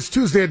on this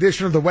Tuesday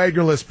edition of the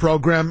Wagner List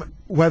program,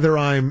 whether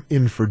I'm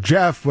in for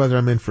Jeff, whether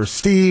I'm in for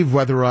Steve,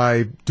 whether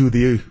I do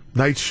the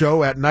night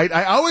show at night,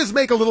 I always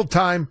make a little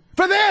time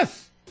for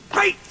this.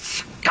 Great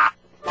Scott!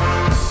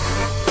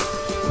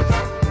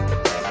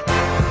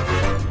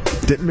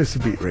 Didn't miss a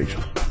beat,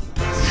 Rachel.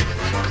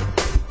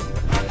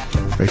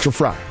 Rachel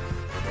Fry.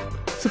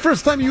 It's the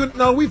first time we've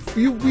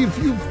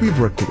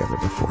worked together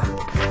before.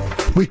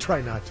 We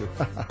try not to,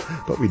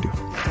 but we do.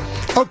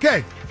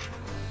 Okay.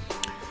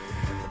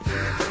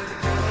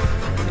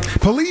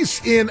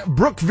 Police in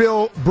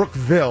Brookville,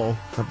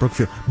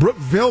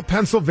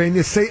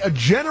 Pennsylvania say a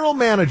general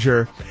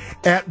manager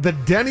at the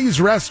Denny's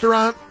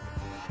restaurant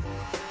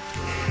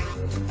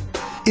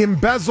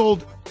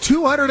embezzled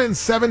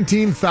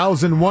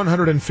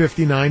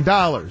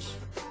 $217,159.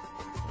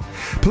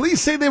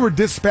 Police say they were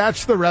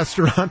dispatched to the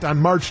restaurant on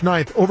March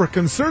 9th over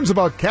concerns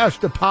about cash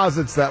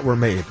deposits that were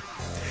made.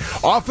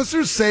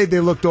 Officers say they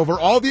looked over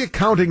all the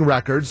accounting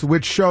records,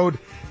 which showed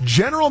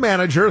general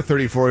manager,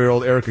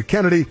 34-year-old Erica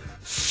Kennedy,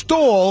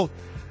 stole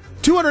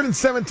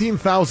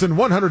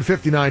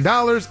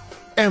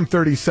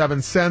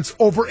 $217,159.37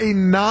 over a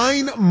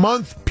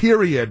 9-month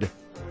period,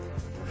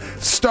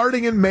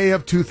 starting in May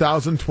of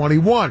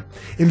 2021.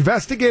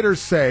 Investigators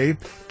say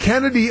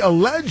Kennedy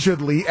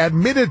allegedly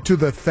admitted to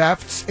the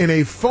thefts in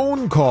a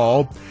phone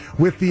call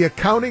with the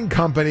accounting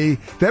company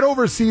that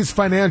oversees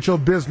financial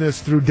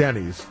business through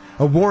Denny's.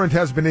 A warrant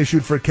has been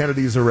issued for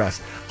Kennedy's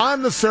arrest.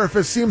 On the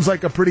surface, seems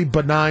like a pretty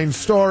benign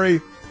story.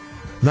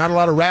 Not a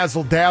lot of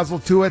razzle-dazzle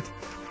to it.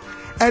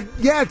 And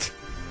yet,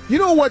 you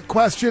know what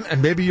question,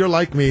 and maybe you're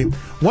like me,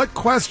 what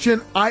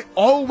question I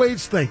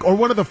always think, or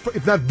one of the,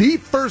 if not the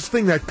first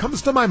thing that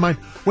comes to my mind,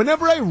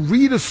 whenever I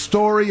read a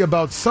story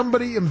about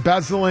somebody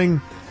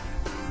embezzling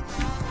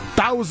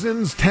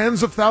thousands,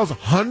 tens of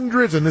thousands,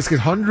 hundreds, in this case,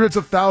 hundreds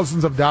of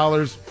thousands of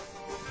dollars,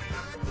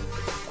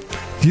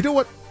 do you know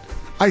what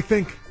I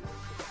think?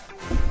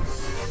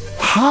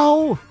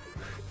 How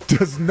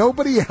does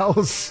nobody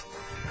else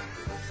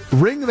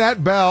ring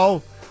that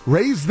bell,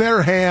 raise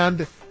their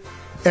hand,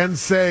 and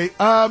say,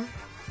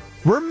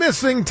 we're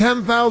missing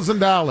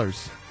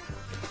 $10,000.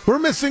 We're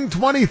missing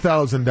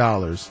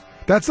 $20,000.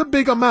 That's a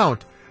big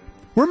amount.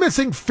 We're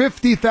missing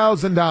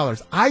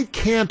 $50,000. I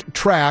can't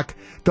track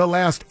the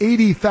last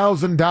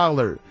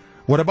 $80,000.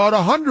 What about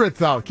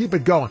 $100,000? Keep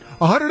it going.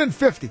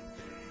 $150,000.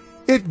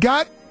 It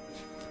got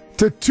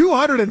to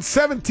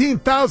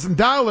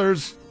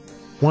 $217,000.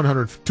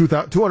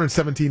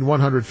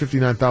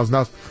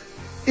 $159,000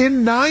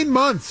 in 9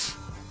 months.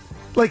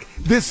 Like,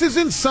 this is,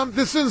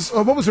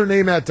 what was her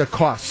name at the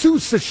cost? Sue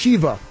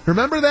Sashiva.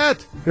 Remember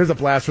that? There's a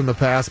blast from the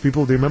past.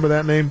 People, do you remember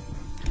that name?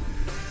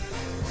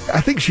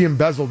 I think she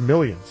embezzled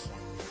millions.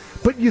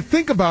 But you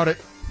think about it,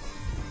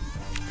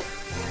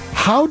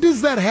 How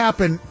does that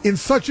happen in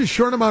such a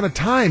short amount of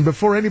time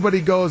before anybody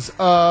goes,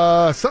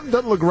 something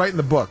doesn't look right in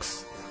the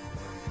books?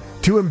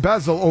 To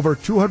embezzle over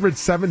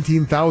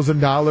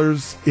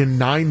 $217,000 in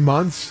 9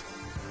 months?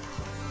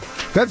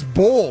 That's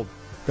bold.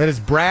 That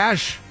is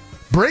brash.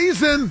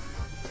 Brazen.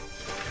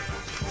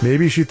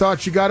 Maybe she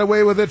thought she got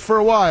away with it for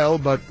a while,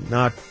 but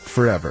not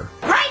forever.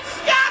 Right,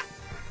 Scott!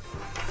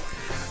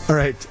 All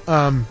right.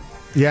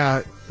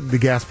 Yeah, the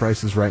gas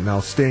prices right now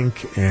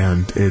stink,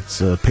 and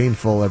it's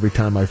painful every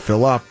time I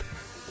fill up.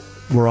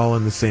 We're all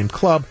in the same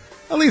club,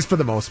 at least for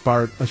the most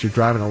part. Unless you're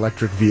driving an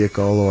electric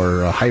vehicle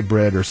or a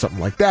hybrid or something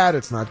like that,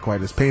 it's not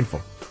quite as painful.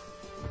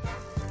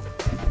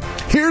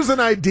 Here's an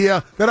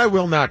idea that I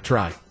will not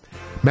try.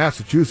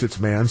 Massachusetts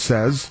man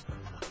says,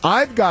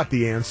 I've got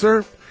the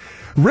answer.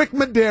 Rick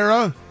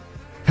Madera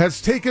has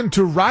taken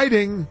to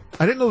riding,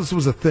 I didn't know this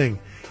was a thing,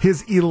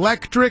 his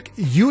electric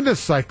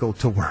unicycle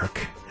to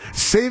work,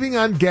 saving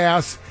on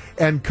gas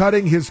and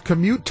cutting his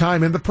commute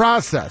time in the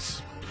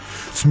process.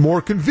 It's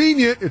more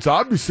convenient. It's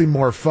obviously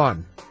more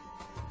fun.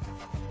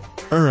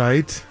 All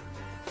right.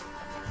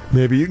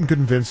 Maybe you can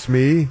convince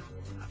me.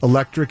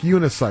 Electric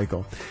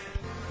unicycle.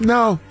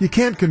 No, you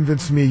can't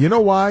convince me. You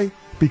know why?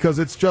 Because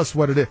it's just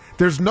what it is.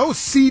 There's no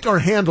seat or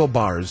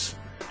handlebars.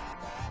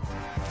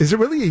 Is it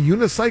really a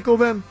unicycle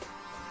then?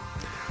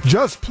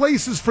 Just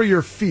places for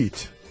your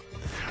feet.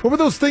 What were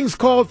those things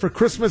called for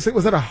Christmas?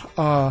 Was that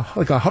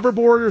like a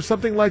hoverboard or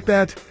something like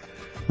that? It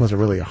wasn't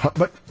really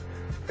but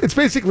it's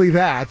basically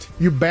that.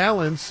 You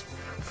balance.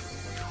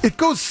 It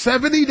goes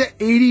 70 to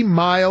 80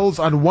 miles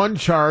on one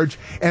charge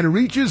and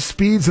reaches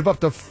speeds of up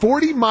to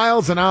 40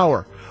 miles an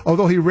hour,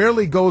 although he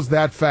rarely goes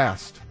that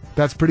fast.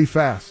 That's pretty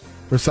fast,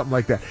 or something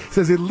like that. It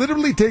says it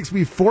literally takes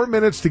me 4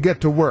 minutes to get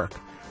to work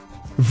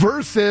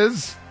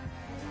versus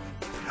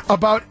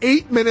about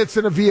 8 minutes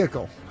in a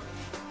vehicle.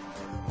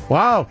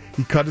 Wow,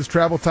 he cut his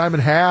travel time in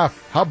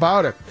half. How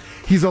about it?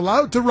 He's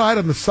allowed to ride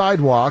on the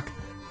sidewalk.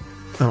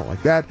 I don't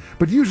like that,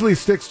 but usually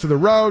sticks to the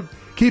road,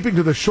 keeping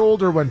to the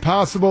shoulder when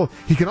possible.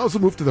 He can also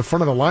move to the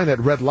front of the line at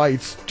red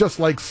lights, just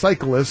like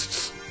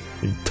cyclists,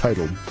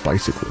 entitled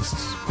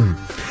bicyclists.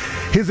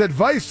 His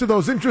advice to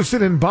those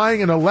interested in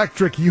buying an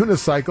electric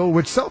unicycle,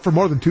 which sell for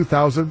more than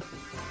 $2,000,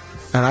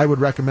 and I would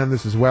recommend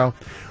this as well,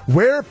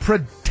 wear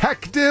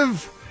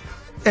protective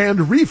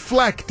and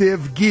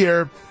reflective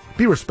gear.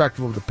 Be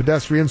respectful of the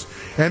pedestrians.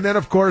 And then,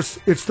 of course,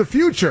 it's the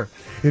future.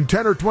 In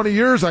 10 or 20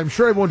 years, I'm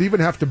sure I won't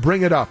even have to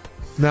bring it up.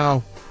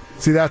 Now,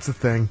 see, that's the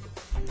thing.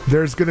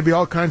 There's going to be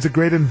all kinds of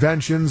great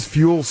inventions,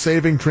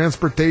 fuel-saving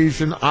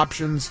transportation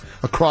options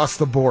across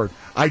the board.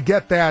 I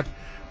get that,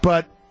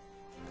 but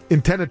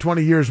in 10 to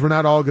 20 years, we're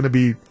not all going to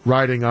be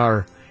riding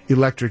our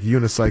electric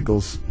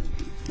unicycles.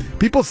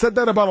 People said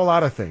that about a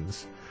lot of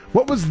things.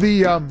 What was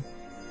the...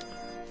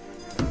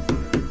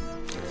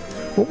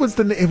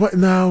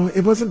 No,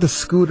 it wasn't the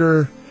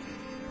scooter.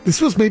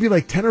 This was maybe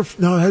like 10 or...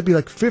 No, it had to be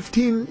like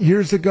 15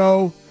 years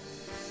ago.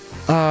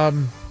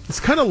 It's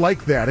kind of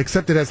like that,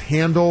 except it has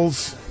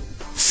handles.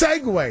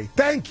 Segway.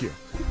 Thank you.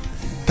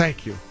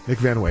 Thank you, Nick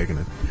Van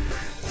Wagenen.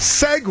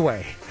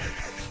 Segway.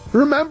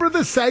 Remember the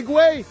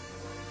Segway?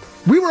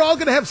 We were all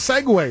going to have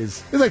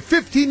Segways. It was like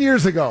 15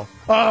 years ago.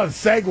 Oh,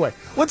 Segway.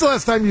 When's the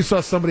last time you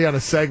saw somebody on a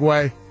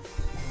Segway?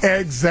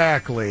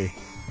 Exactly.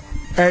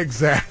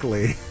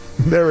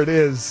 There it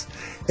is.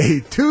 A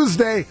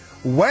Tuesday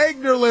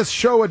Wagnerless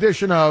Show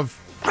edition of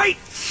Great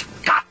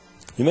Scott!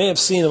 You may have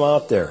seen them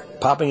out there,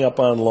 popping up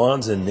on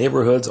lawns in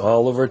neighborhoods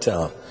all over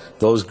town.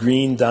 Those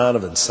green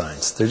Donovan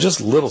signs. They're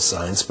just little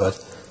signs, but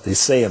they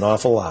say an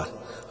awful lot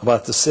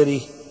about the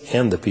city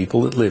and the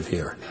people that live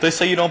here. They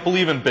say you don't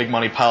believe in big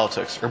money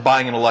politics or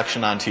buying an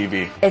election on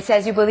TV. It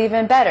says you believe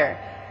in better,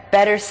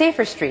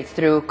 safer streets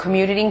through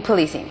community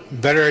policing.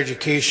 Better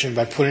education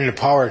by putting the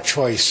power of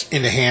choice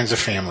in the hands of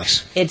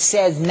families. It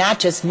says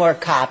not just more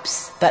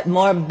cops, but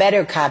more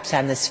better cops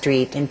on the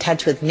street in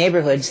touch with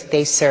neighborhoods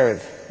they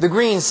serve. The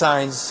green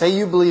signs say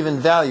you believe in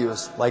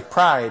values like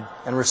pride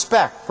and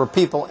respect for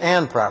people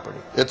and property.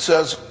 It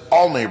says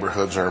all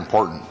neighborhoods are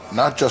important,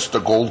 not just the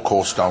Gold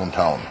Coast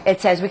downtown. It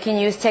says we can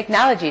use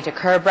technology to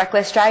curb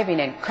reckless driving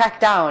and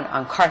crack down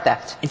on car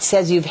theft. It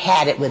says you've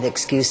had it with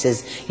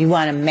excuses. You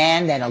want a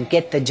man that'll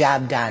get the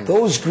job done.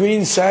 Those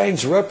green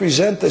signs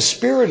represent the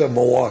spirit of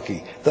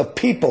Milwaukee, the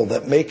people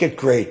that make it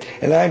great,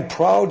 and I'm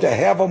proud to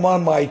have them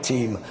on my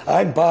team.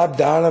 I'm Bob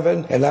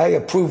Donovan, and I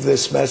approve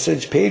this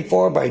message, paid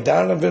for by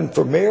Donovan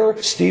for Mayor,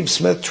 Steve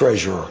Smith,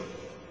 Treasurer.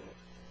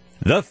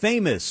 The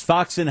famous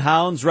Fox and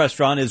Hounds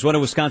restaurant is one of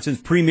Wisconsin's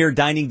premier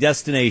dining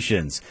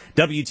destinations.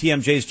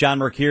 WTMJ's John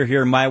Mercure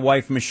here. My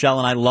wife, Michelle,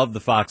 and I love the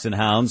Fox and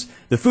Hounds.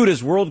 The food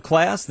is world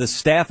class, the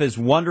staff is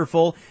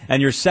wonderful,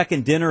 and your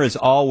second dinner is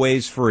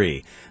always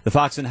free. The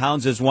Fox and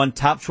Hounds has won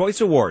Top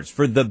Choice Awards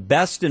for the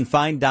best in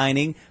fine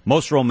dining,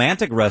 most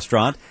romantic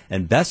restaurant,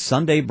 and best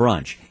Sunday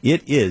brunch.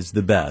 It is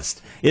the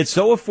best. It's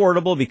so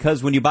affordable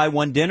because when you buy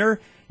one dinner,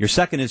 your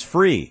second is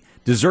free.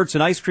 desserts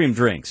and ice cream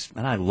drinks.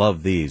 And I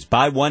love these.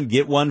 Buy one,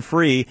 get one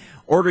free.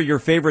 Order your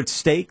favorite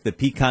steak, the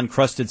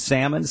pecan-crusted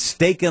salmon,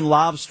 steak and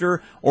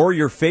lobster, or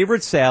your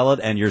favorite salad,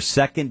 and your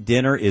second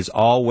dinner is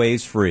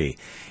always free.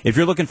 If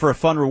you're looking for a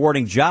fun,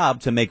 rewarding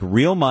job to make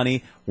real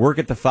money, work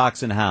at the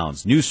Fox and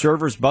Hounds. New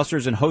servers,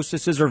 busters, and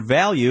hostesses are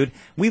valued.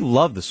 We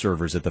love the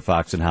servers at the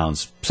Fox and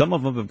Hounds. Some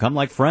of them have become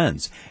like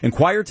friends.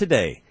 Inquire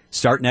today.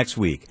 Start next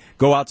week.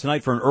 Go out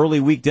tonight for an early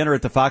week dinner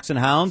at the Fox and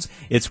Hounds.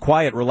 It's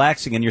quiet,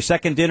 relaxing, and your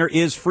second dinner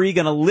is free.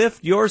 Going to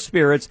lift your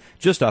spirits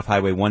just off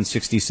Highway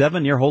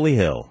 167 near Holy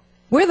Hill.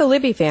 We're the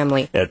Libby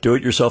family at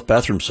Do-It-Yourself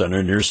Bathroom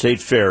Center near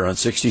State Fair on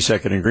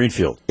 62nd and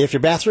Greenfield. If your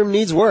bathroom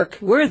needs work,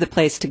 we're the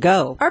place to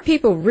go. Our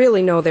people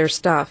really know their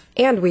stuff,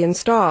 and we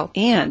install.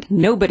 And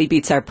nobody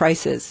beats our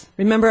prices.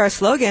 Remember our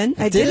slogan,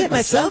 I did it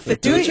myself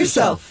at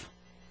Do-It-Yourself.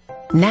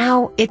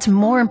 Now, it's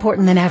more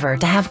important than ever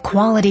to have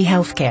quality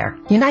health care.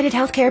 United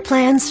Healthcare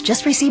Plans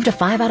just received a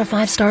 5 out of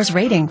 5 stars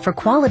rating for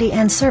quality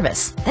and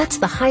service. That's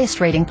the highest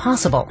rating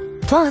possible.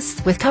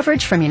 Plus, with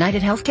coverage from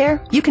United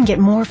Healthcare, you can get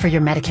more for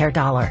your Medicare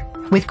dollar.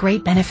 With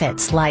great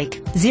benefits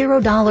like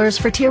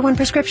 $0 for Tier 1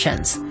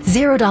 prescriptions,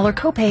 $0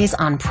 copays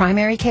on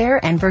primary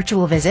care and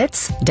virtual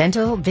visits,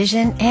 dental,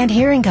 vision, and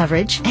hearing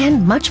coverage,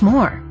 and much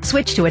more.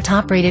 Switch to a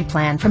top-rated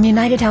plan from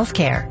United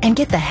Healthcare and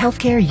get the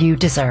healthcare you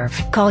deserve.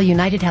 Call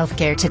United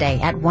Healthcare today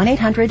at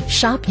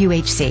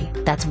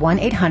 1-800-SHOP-UHC. That's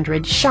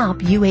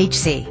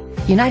 1-800-SHOP-UHC.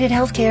 United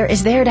Healthcare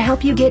is there to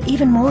help you get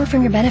even more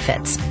from your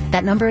benefits.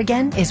 That number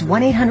again is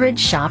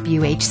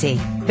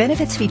 1-800-SHOP-UHC.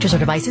 Benefits, features, or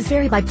devices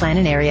vary by plan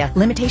and area.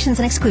 Limitations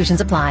and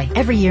exclusions apply.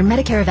 Every year,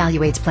 Medicare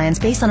evaluates plans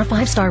based on a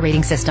 5-star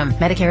rating system.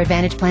 Medicare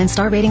Advantage plan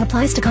star rating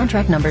applies to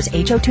contract numbers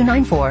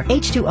H0294,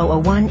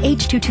 H2001,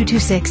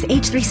 H2226,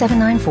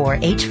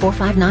 H3794,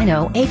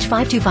 H4590,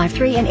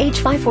 H5253, and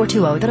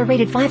H5420 that are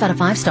rated 5 out of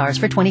 5 stars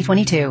for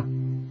 2022.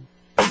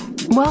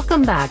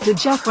 Welcome back to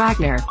Jeff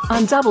Wagner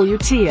on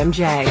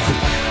WTMJ.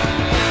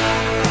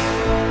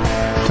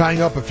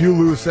 Tying up a few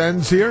loose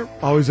ends here.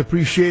 Always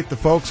appreciate the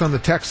folks on the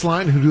text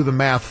line who do the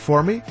math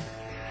for me.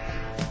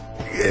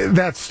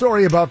 That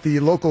story about the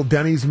local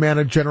Denny's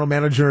general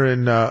manager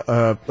in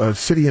a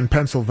city in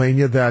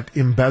Pennsylvania that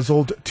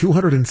embezzled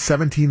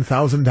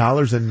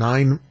 $217,000 in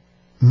 9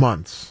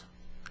 months.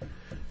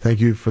 Thank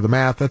you for the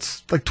math.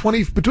 That's like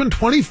between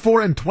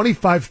 $24,000 and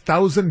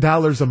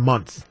 $25,000 a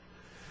month.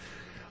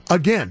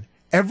 Again,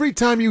 every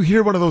time you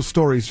hear one of those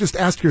stories, just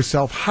ask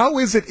yourself, how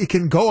is it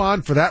can go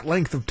on for that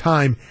length of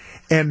time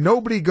and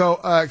nobody go,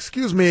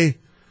 excuse me,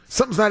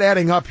 something's not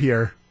adding up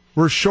here.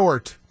 We're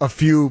short a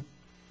few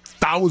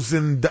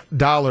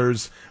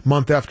 $1,000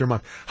 month after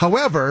month.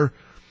 However,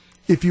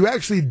 if you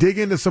actually dig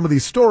into some of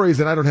these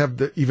stories, and I don't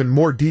have even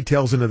more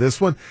details into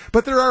this one,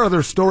 but there are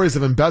other stories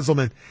of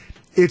embezzlement,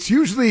 it's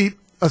usually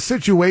a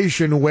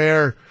situation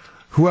where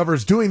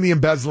whoever's doing the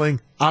embezzling,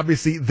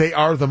 obviously they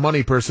are the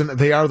money person,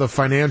 they are the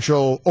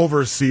financial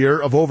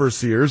overseer of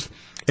overseers,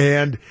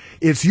 and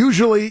it's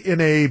usually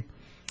in an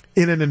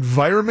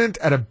environment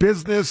at a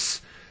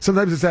business,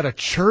 sometimes it's at a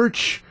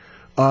church,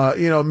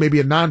 maybe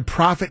a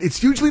nonprofit.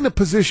 It's usually in a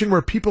position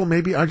where people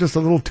maybe are just a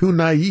little too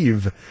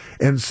naive,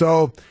 and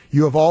so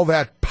you have all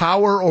that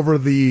power over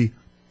the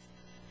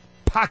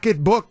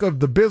pocketbook of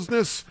the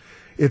business.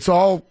 It's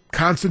all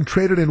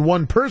concentrated in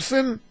one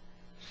person.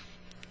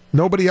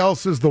 Nobody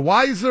else is the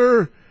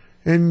wiser,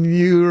 and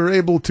you're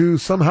able to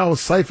somehow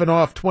siphon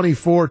off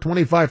 $24,000,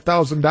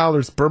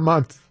 $25,000 per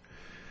month.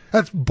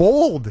 That's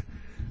bold.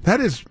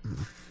 That is,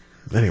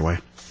 anyway.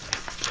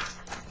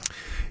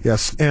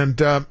 Yes, and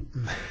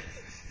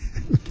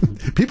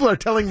people are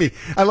telling me,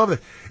 I love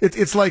it.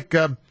 It's like,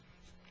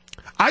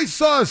 I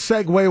saw a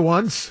Segway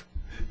once.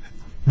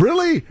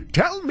 Really?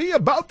 Tell me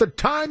about the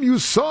time you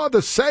saw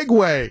the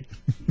Segway.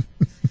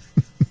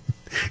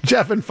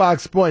 Jeff in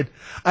Fox Point.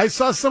 I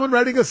saw someone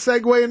riding a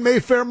Segway in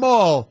Mayfair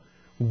Mall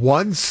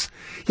once.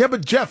 Yeah,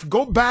 but Jeff,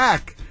 go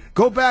back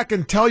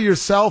and tell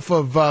yourself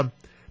of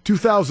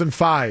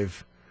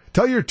 2005.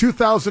 Tell your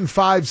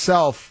 2005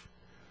 self,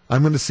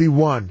 I'm going to see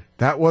one.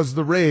 That was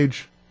the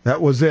rage.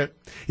 That was it.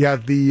 Yeah,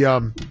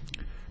 the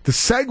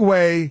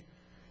Segway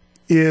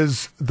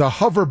is the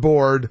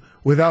hoverboard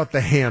without the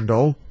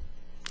handle.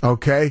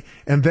 Okay,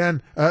 and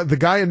then the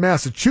guy in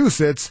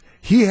Massachusetts,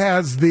 he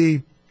has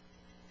the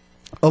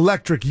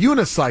electric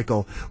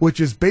unicycle,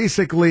 which is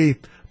basically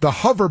the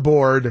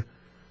hoverboard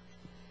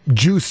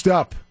juiced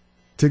up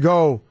to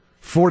go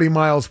 40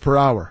 miles per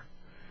hour.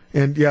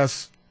 And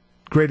yes,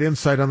 great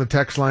insight on the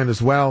text line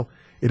as well.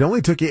 It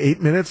only took you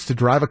 8 minutes to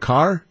drive a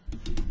car.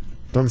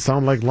 Doesn't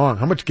sound like long.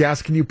 How much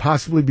gas can you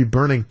possibly be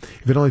burning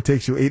if it only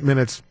takes you 8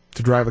 minutes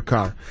to drive a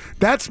car?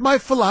 That's my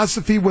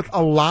philosophy with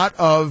a lot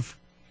of,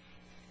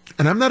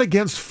 and I'm not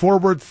against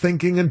forward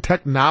thinking and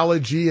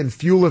technology and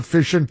fuel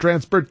efficient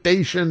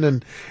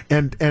transportation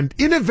and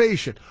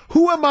innovation.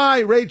 Who am I,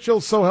 Rachel?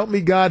 So help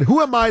me God.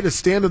 Who am I to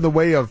stand in the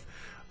way of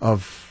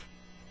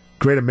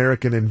great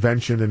American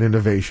invention and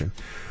innovation?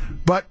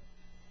 But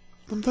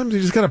sometimes you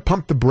just got to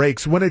pump the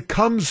brakes when it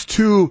comes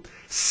to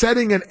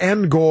setting an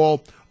end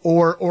goal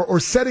or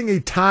setting a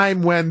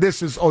time when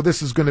this is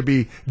going to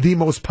be the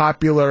most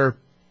popular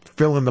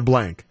fill in the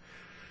blank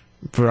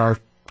for our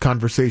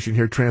conversation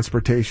here,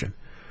 transportation.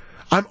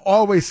 I'm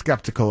always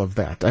skeptical of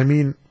that. I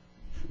mean,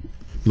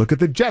 look at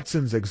the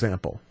Jetsons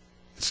example.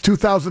 It's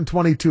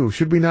 2022.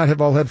 Should we not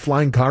have all had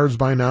flying cars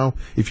by now?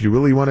 If you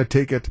really want to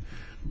take it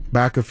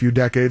back a few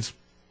decades.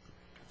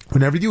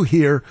 Whenever you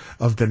hear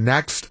of the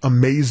next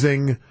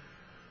amazing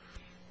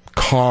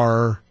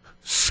car,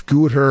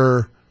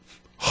 scooter,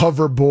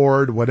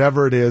 hoverboard,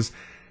 whatever it is,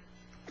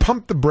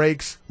 pump the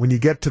brakes when you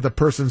get to the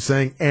person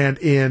saying, and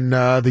in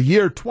the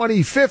year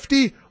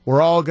 2050,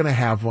 we're all going to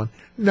have one.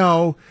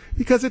 No,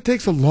 because it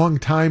takes a long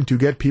time to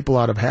get people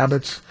out of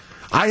habits.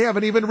 I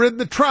haven't even ridden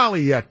the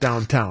trolley yet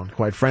downtown,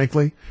 quite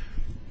frankly.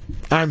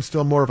 I'm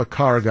still more of a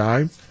car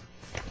guy.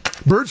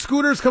 Bird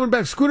scooters coming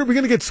back. We're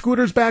going to get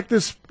scooters back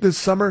this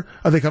summer.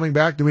 Are they coming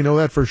back? Do we know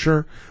that for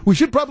sure? We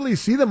should probably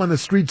see them on the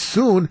streets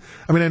soon.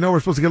 I mean, I know we're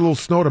supposed to get a little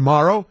snow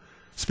tomorrow.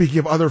 Speaking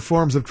of other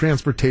forms of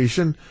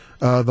transportation,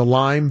 the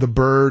Lime, the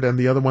Bird, and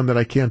the other one that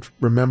I can't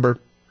remember.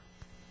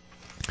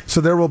 So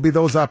there will be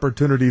those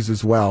opportunities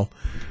as well.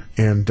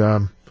 And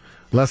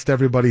lest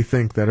everybody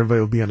think that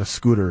everybody will be on a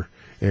scooter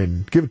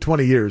and give it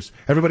 20 years.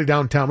 Everybody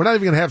downtown, we're not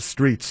even going to have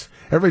streets.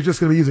 Everybody's just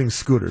going to be using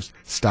scooters.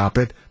 Stop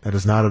it. That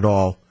is not at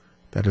all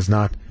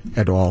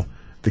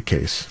the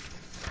case.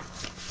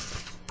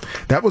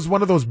 That was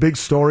one of those big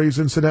stories,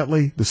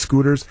 incidentally, the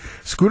scooters.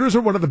 Scooters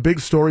are one of the big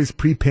stories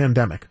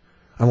pre-pandemic.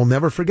 I will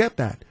never forget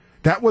that.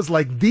 That was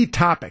like the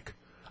topic.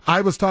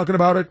 I was talking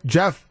about it.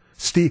 Jeff,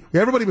 Steve,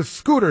 everybody was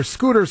scooter.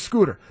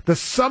 The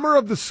summer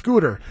of the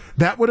scooter.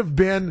 That would have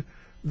been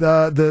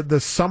the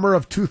summer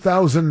of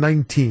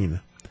 2019.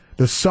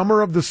 The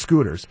summer of the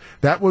scooters.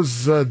 That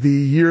was the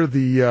year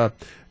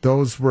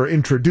those were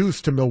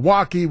introduced to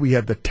Milwaukee. We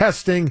had the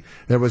testing.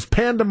 There was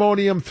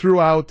pandemonium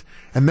throughout.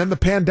 And then the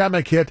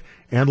pandemic hit.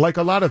 And like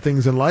a lot of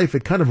things in life,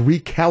 it kind of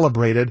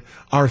recalibrated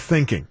our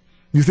thinking.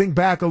 You think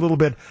back a little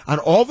bit on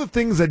all the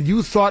things that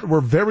you thought were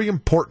very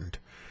important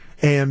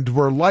and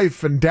were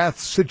life and death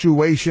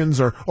situations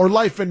or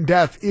life and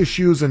death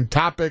issues and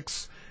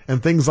topics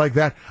and things like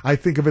that. I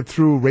think of it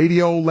through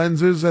radio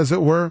lenses, as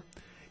it were.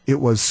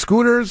 It was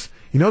scooters.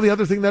 You know, the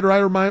other thing that I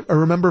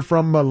remember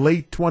from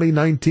late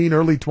 2019,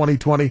 early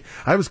 2020,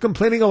 I was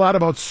complaining a lot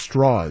about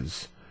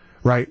straws,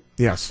 right?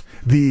 Yes.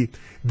 The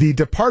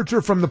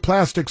departure from the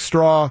plastic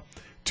straw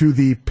to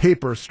the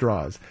paper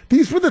straws.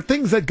 These were the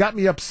things that got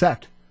me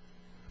upset.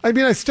 I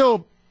mean, I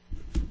still,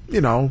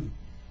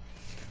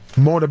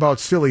 moan about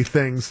silly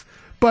things,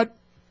 but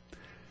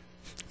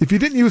if you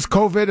didn't use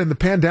COVID and the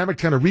pandemic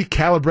to kind of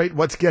recalibrate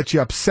what gets you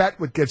upset,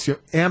 what gets you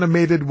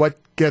animated, what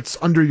gets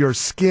under your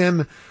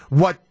skin,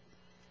 what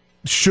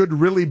should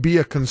really be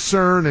a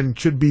concern and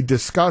should be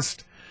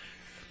discussed,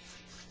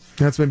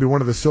 that's maybe one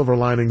of the silver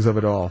linings of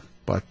it all.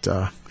 But,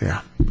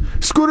 yeah.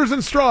 Scooters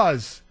and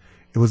straws.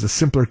 It was a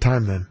simpler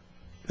time then.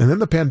 And then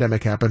the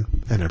pandemic happened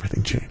and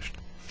everything changed.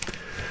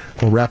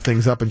 We'll wrap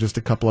things up in just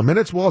a couple of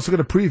minutes. We'll also get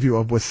a preview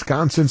of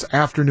Wisconsin's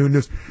afternoon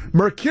news.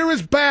 Mercure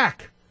is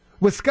back.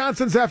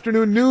 Wisconsin's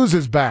afternoon news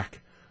is back.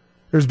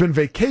 There's been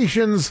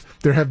vacations.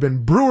 There have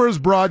been Brewers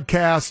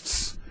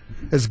broadcasts.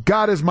 As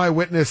God is my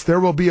witness, there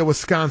will be a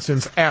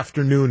Wisconsin's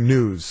afternoon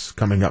news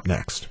coming up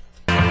next.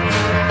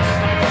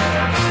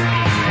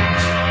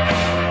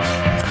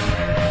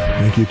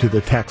 Thank you to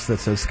the text that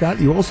says,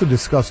 Scott, you also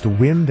discussed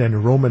wind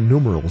and Roman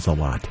numerals a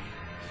lot.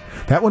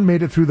 That one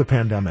made it through the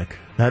pandemic.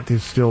 That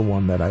is still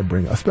one that I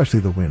bring, especially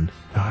the wind.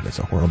 God, it's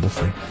a horrible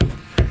thing.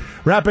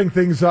 Wrapping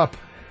things up,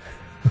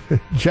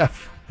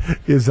 Jeff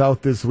is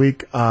out this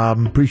week.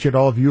 Appreciate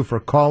all of you for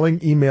calling,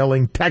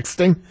 emailing,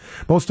 texting.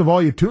 Most of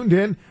all, you tuned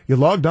in, you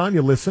logged on,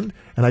 you listened,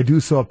 and I do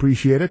so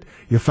appreciate it.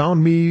 You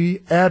found me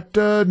at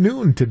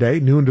noon today,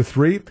 noon to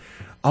 3.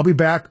 I'll be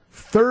back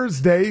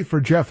Thursday for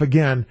Jeff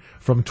again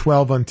from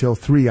 12 until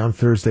 3 on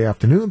Thursday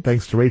afternoon.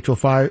 Thanks to Rachel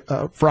Fry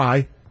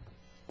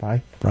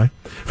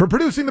for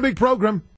producing the big program.